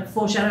about the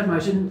foreshadow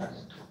motion.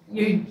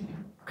 You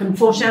can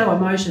foreshadow a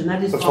motion,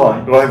 that is That's fine.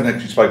 fine, but I haven't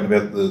actually spoken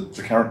about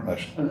the current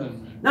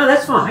motion. No,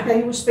 that's fine. Okay,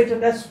 you will speak to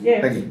that.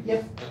 Yeah. Thank you.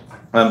 Yep.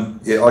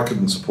 Yeah, I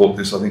couldn't support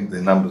this. I think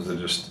the numbers are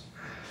just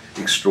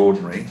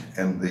extraordinary,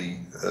 and the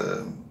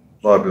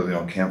liability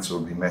on council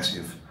would be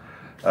massive.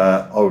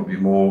 I would be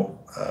more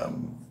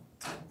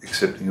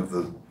accepting of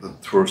the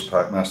tourist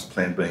park master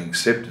plan being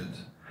accepted.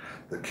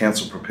 The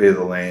council prepare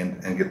the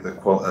land and get the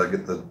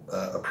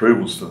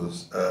approvals for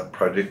this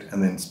project,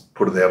 and then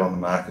put it out on the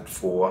market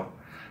for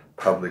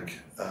public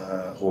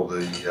or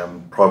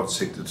the private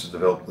sector to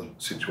develop the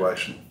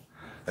situation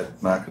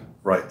at market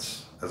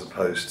rates, as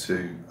opposed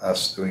to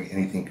us doing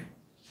anything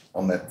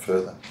on that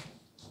further.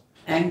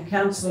 And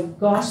Councillor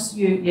Goss,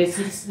 yes,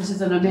 this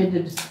is an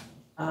amended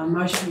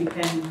motion. You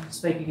can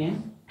speak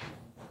again.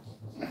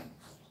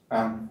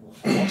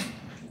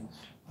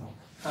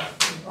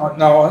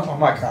 No,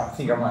 I'm okay. I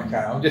think I'm okay.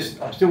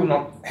 I'm still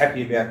not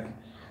happy about,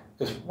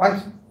 because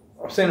once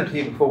I've seen it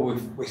here before,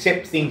 we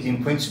accept things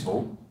in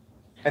principle,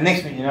 and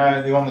next minute you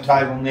know they're on the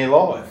table and they're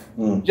live.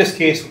 Just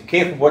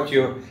careful what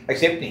you're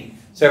accepting.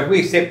 So if we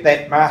accept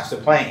that master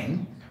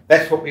plan,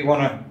 that's what we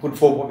want to put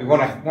forward, what we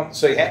want to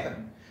see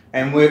happen,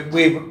 and we're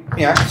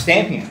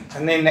stamping it,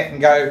 and then that can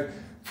go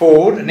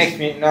forward. And next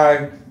minute you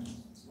know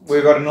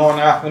we've got a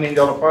 $9.5 million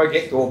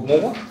project or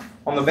more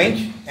on the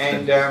bench,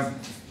 and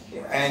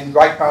and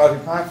ratepayers are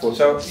paying for.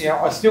 So, you know,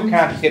 I still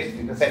can't accept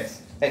it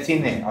because that's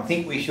in there. I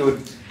think we should,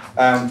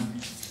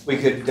 we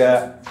could,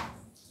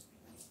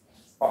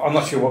 I'm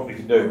not sure what we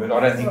could do, but I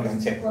don't think we can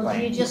accept the Well,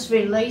 plan. you just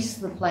release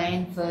the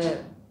plan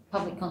for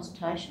public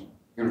consultation?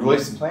 You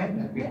release the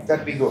plan?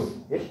 That'd be good.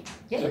 Yep.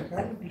 Yep,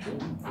 that would be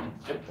good.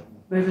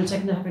 Move and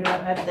second, happy to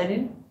add that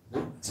in?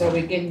 So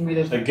we're getting rid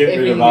of So get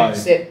rid of everything A.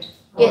 except.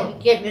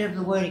 Get rid of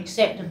the word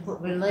accept and put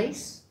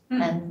release,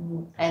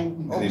 and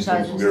also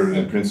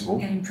In principle.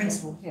 And in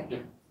principle, yeah.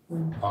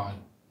 Fine.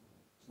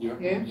 Yeah,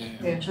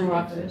 All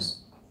right, first.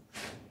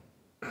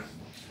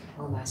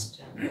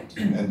 almost.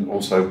 And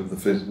also with the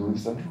feasibility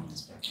study.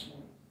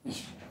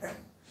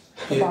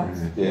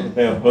 Yeah,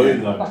 About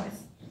who though?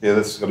 yeah,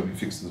 that's got to be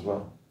fixed as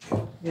well.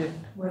 Yeah.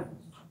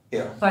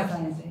 Yeah. Both A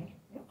and B.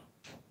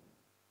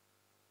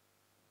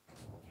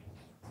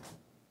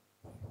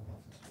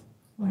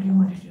 What do you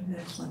want to do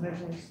next one,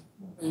 release?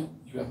 You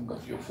haven't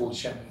got your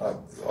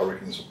foreshadow. I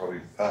reckon this will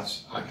probably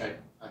pass. Okay.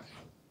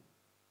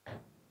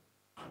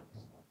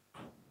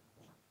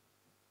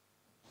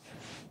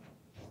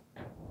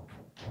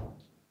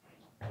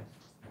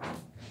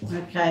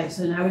 Okay,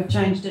 so now we've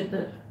changed it,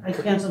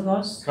 Councillor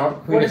Goss?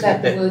 What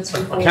about the words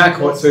before? I can't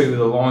quite see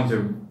the lines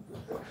of,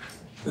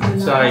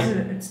 say,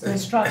 It's the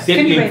strikes.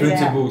 Can you accepting read it out?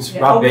 principles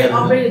Yeah, I'll rubbed read,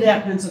 I'll out. read it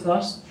out, Councillor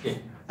Goss. Yeah.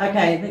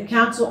 Okay, the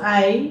Council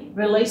A,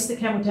 release the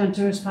Campbelltown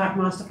Tourist Park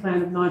Master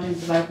Plan of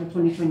 19th of April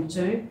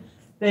 2022.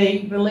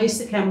 B, release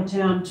the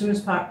Campbelltown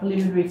Tourist Park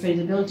Preliminary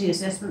Feasibility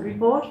Assessment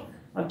Report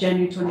of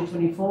January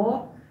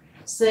 2024.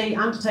 C,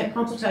 undertake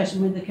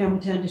consultation with the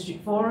Campbelltown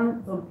District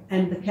Forum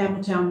and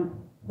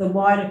the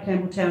wider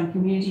Campbelltown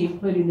community,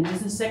 including the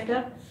business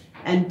sector.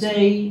 And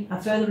D,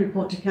 a further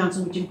report to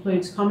Council which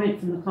includes comment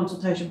from the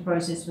consultation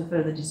process for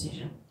further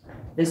decision.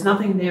 There's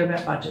nothing there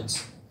about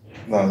budgets.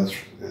 No,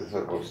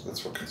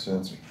 that's what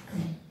concerns me.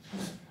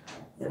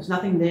 There's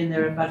nothing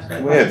there about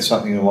Can we add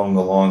something along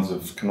the lines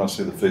of, can I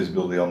see the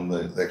feasibility on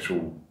the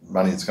actual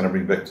money it's going to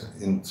bring back to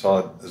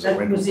inside as a That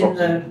rental was in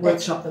property? the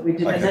workshop that we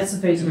did, and Okay. that's the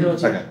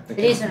feasibility. Okay, thank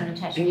It you. is an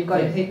attachment. And you've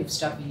got a heap of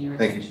stuff in your.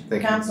 Thank you,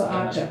 thank you. Councillor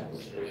Archer.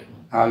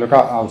 Look,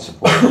 I'll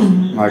support the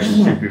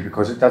motion simply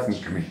because it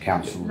doesn't commit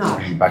council No.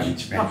 to any budget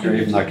expenditure,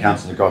 even though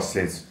Councillor Goss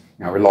says,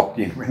 you know, we're locked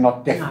in. We're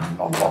not definitely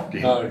not locked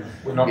in. No,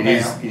 we're not It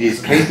now.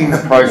 is keeping the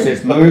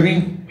process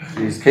moving.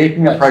 It is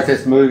keeping the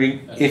process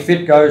moving. If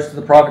it goes to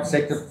the private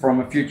sector from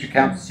a future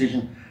council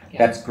decision,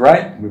 that's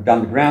great. We've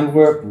done the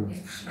groundwork.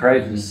 We've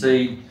created the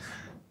seed.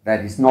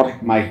 That is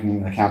not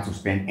making the council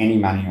spend any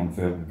money on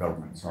further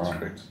development. So That's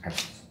correct.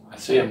 I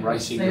see them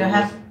racing. So you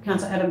have,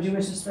 Councillor Adam, do you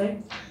wish to speak?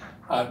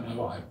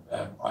 No,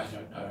 I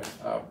don't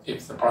know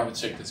if the private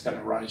sector's going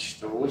to race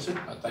towards it,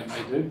 but they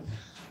may do.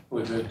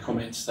 We've heard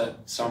comments that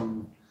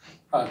some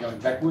are going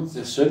backwards.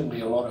 There's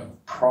certainly a lot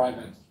of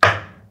private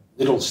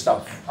little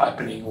stuff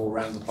happening all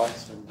around the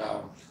place, and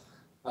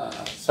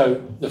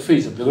so the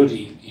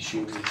feasibility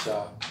issue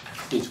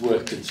is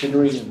worth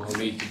considering, and we'll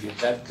need to give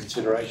that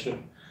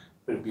consideration.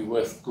 But it'd be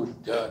worth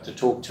good to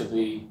talk to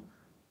the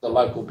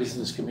local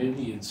business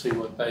community and see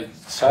what they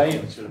say.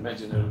 I should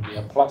imagine it would be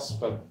a plus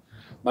for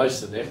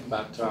most of them,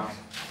 but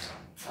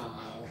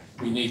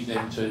we need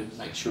them to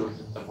make sure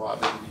that the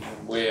viability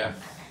and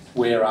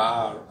where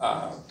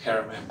our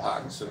caravan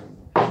parks and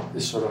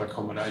this sort of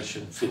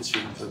accommodation fits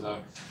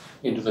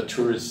into the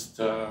tourist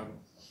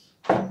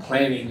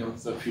planning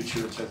of the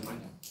future of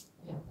Tasmania.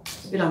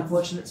 It's a bit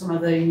unfortunate, some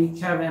of the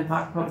caravan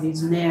park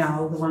properties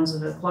now, the ones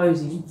that are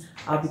closing,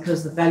 are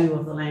because the value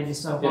of the land is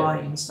so high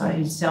in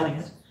selling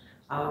it.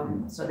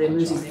 So they're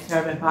losing their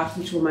caravan parks,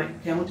 which will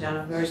make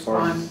Campbelltown a very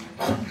prime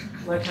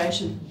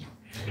location.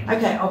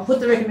 Okay, I'll put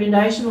the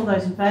recommendation. All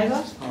those in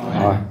favour?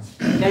 Aye.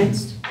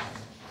 Against?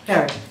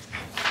 Carried.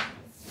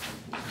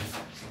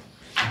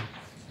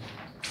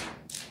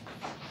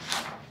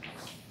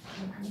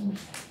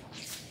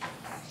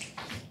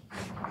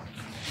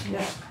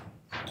 Yeah.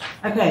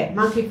 Okay,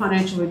 monthly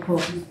financial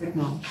report, Ms.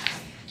 Bricknell.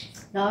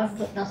 No, I've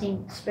got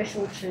nothing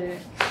special to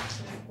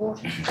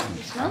report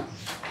this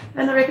month.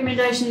 And the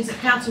recommendation is that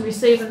Council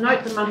receive and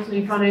note the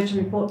monthly financial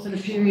report for the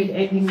period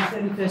ending the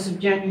 31st of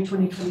January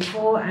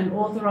 2024 and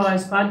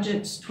authorise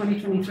budgets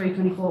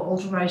 2023-24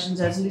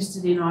 alterations as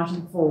listed in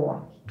item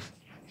 4.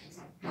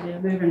 Yeah,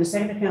 mover and a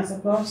seconder, Councillor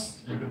Goss.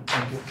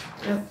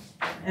 Yep.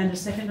 And a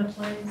seconder,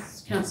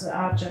 please, Councillor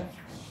Archer.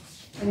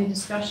 Any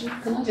discussion?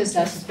 Can I just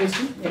ask a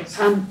question? Yes.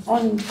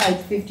 On page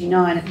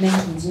 59, it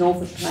mentions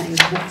Norfolk Plains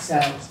book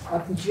sales. I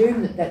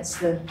presume that that's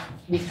the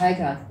Nick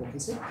Haygarth book,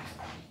 is it?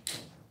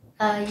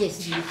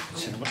 Yes, it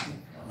is.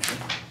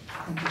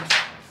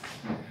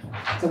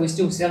 So we're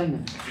still selling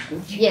them?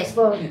 Yes,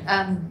 well,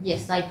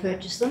 yes, they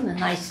purchase them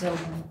and they sell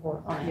them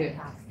on our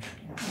behalf.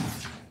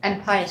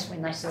 And pay us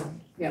when they sell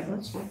them. Yeah,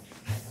 that's good.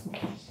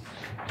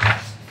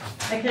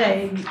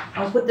 Okay,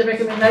 I'll put the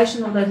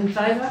recommendation. All those in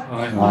favour?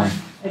 Aye.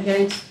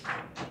 Against?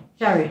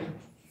 Carried.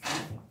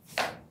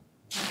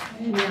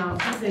 Okay, now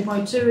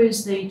 15.2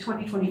 is the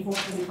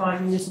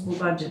 2024-25 municipal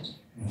budget.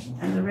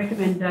 And the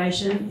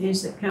recommendation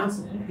is that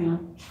Council, hang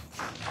on.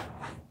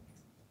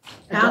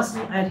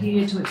 Council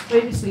adhere to its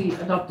previously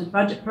adopted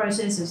budget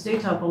process as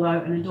detailed below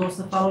and endorse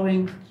the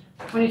following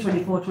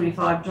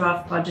 2024-25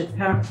 draft budget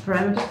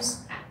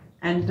parameters.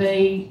 And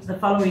B, the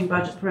following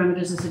budget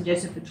parameters are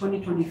suggested for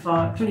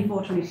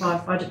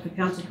 24-25 budget for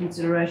council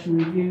consideration,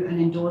 review and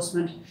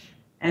endorsement.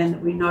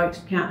 And we note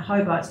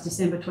Hobart's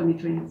December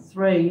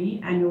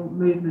 2023 annual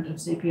movement of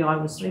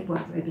CPI was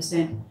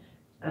 3.3%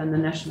 and the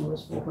national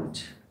was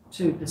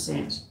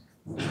 4.2%.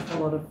 A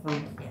lot of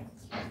fun.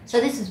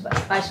 So this is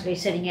basically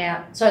setting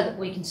out so that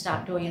we can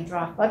start doing a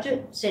draft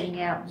budget,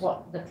 setting out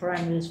what the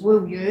parameters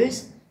we'll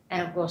use,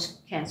 and of course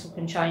council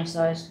can change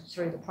those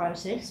through the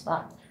process.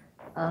 But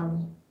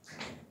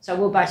so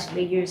we'll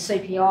basically use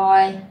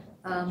CPI,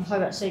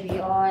 Hobart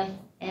CPI,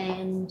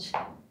 and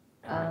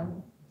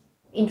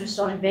interest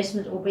on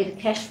investment will be the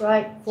cash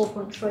rate,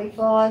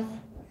 4.35.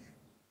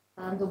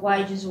 The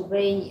wages will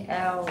be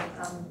our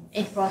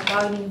enterprise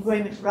bargaining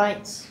agreement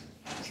rates,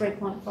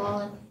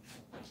 3.5.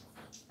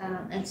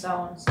 And so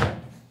on. So,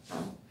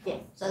 yeah,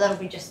 so that'll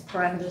be just the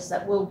parameters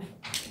that we'll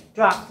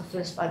draft the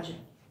first budget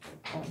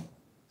on.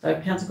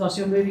 So, Councillor Goss,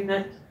 you're moving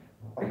that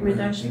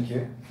recommendation? Thank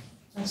you.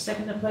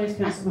 Seconder, please,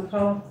 Councillor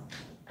McCullough.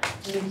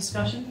 Any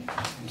discussion?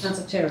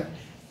 Councillor Terry.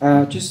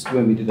 Just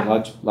when we did the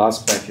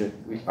last budget,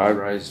 I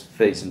raised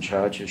fees and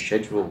charges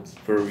scheduled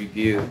for a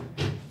review.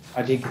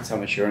 I did get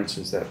some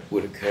assurances that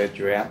would occur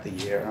throughout the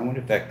year. I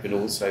wonder if that could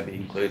also be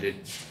included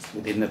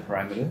within the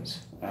parameters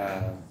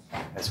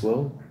as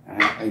well,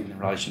 in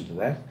relation to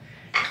that.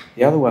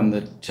 The other one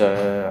that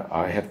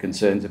I have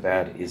concerns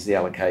about is the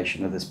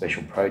allocation of the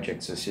special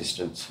projects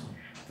assistance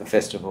for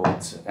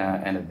festivals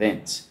and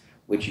events,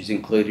 which is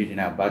included in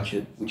our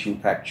budget, which in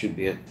fact should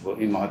be,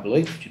 in my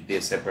belief, should be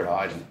a separate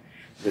item,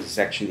 because it's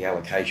actually the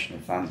allocation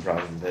of funds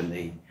rather than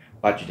the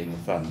budgeting of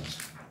funds.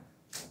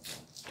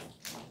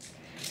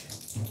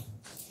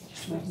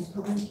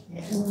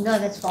 No,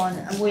 that's fine,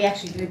 and we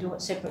actually do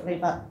it separately,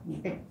 but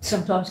it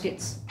sometimes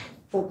gets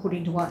all put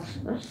into one.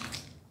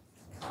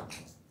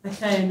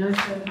 Okay, no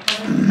further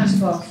comment.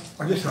 Councillor Goss.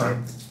 I just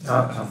want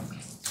to,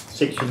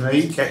 section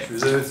E, cash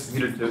reserves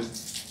committed to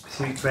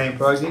specific plan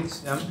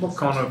projects. What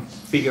kind of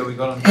figure we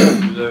got on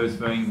cash reserves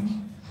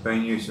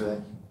being used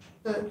for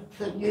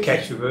that?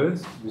 Cash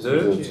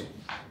reserves?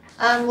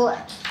 Yeah.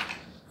 Well,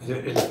 Is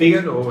it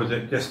figured, or is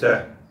it just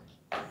a?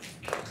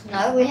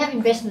 no, we have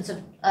investments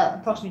of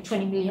approximately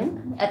 20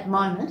 million at the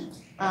moment,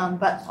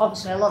 but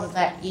obviously a lot of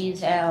that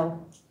is our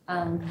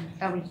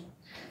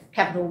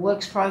capital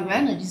works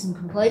program that isn't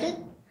completed,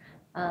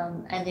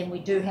 and then we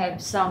do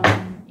have some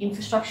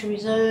infrastructure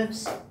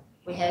reserves.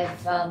 We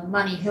have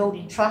money held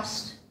in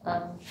trust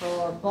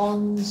for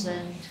bonds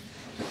and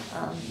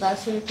those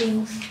sort of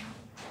things.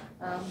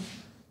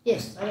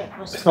 Yes, I get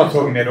It's not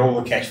talking about all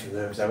the cash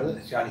reserves, though, is it?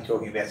 It's only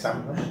talking about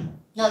some of them.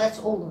 No, that's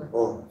all of it.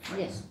 All of them.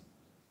 Yes.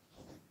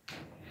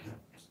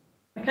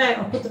 Okay,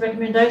 I'll put the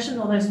recommendation.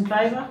 All those in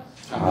favour?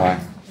 Aye.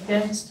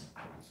 Against?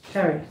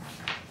 Carried.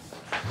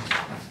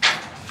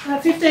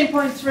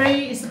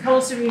 15.3 is the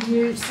policy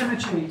review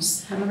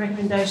cemeteries, and the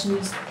recommendation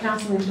is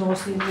council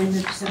endorse the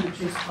amended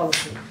cemeteries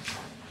policy.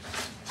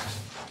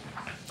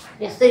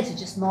 Yes, these are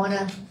just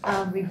minor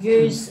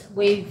reviews.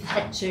 We've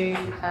had to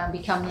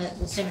become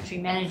the cemetery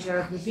manager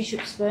of the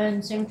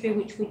Bishopsburn Cemetery,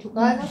 which we took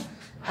over,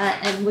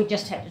 and we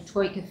just had to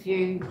tweak a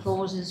few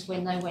clauses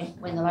when the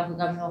local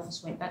government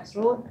office went back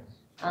through it,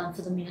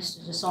 for the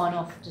minister to sign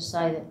off to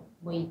say that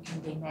we can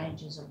be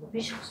managers of the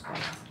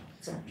Bishopsburn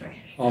Cemetery.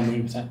 I'll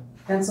move that.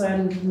 Councillor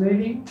Adams is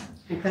moving,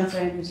 and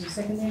Councillor Andrews is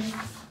seconding.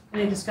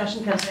 Any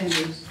discussion, Councillor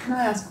Andrews? Can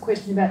I ask a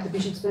question about the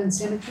Bishopsburn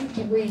Cemetery?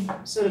 Did we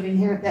sort of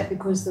inherit that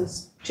because the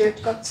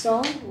church got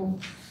sold? Or?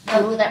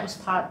 No, well, that was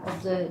part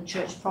of the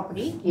church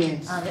property.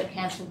 Yes. That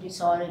council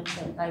decided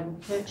that they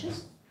would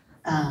purchase.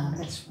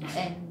 That's right.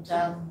 And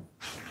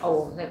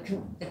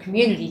the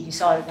community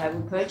decided they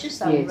would purchase.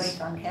 They would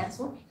refund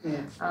council.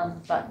 Yeah.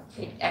 But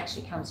it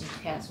actually comes into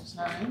council's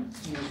name.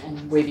 Yeah,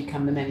 and we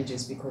become the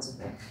managers because of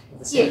that.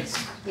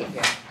 Yes.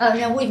 Yeah.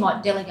 Now we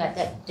might delegate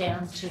that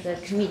down to the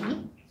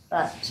committee.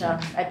 But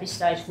at this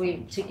stage, for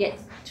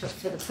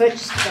the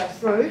purchase to go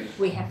through,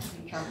 we have to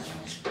become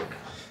owners.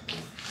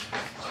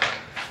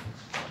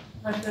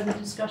 No further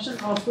discussion.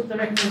 I'll put the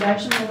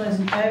recommendation. All those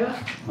in favour?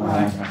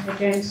 Aye.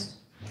 Against?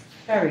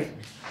 Carried.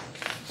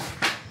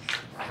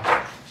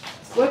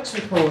 Works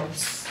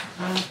reports.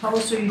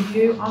 Policy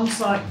review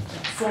on-site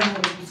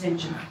stormwater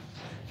detention.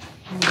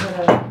 We've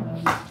had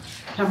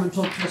Cameron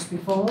talked to us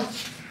before.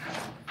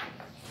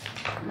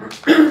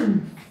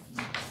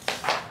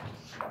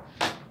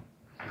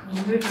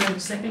 We'll move on to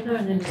seconder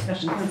and then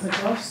discussion. Councillor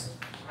Goss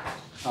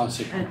I'll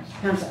second. and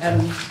Councillor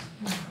Adams.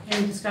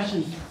 Any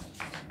discussion?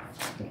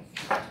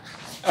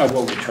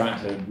 Well, we're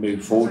trying to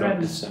move forward on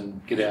this and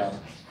get our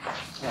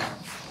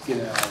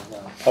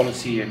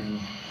policy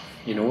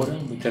in order.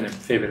 We've done a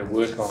fair bit of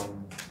work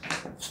on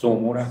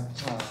stormwater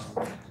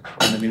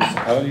in the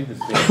municipality. There's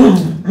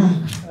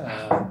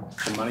been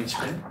some money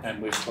spent,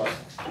 and we've got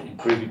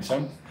improving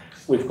some.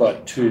 We've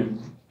got two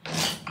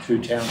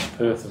towns,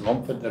 Perth and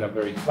Romford, that are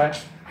very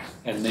flat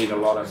and need a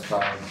lot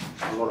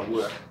of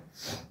work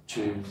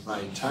to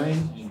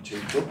maintain and to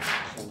look,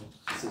 and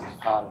this is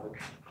part of it.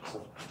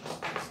 So,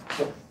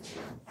 yep.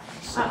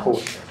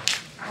 Support.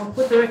 I'll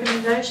put the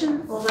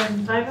recommendation. All those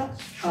in favour?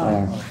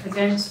 Aye.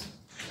 Against?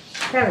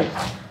 Carried.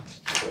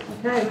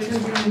 Okay, we're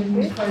going to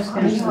do the closed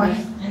council.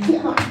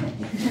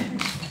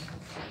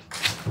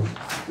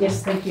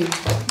 Yes, thank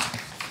you.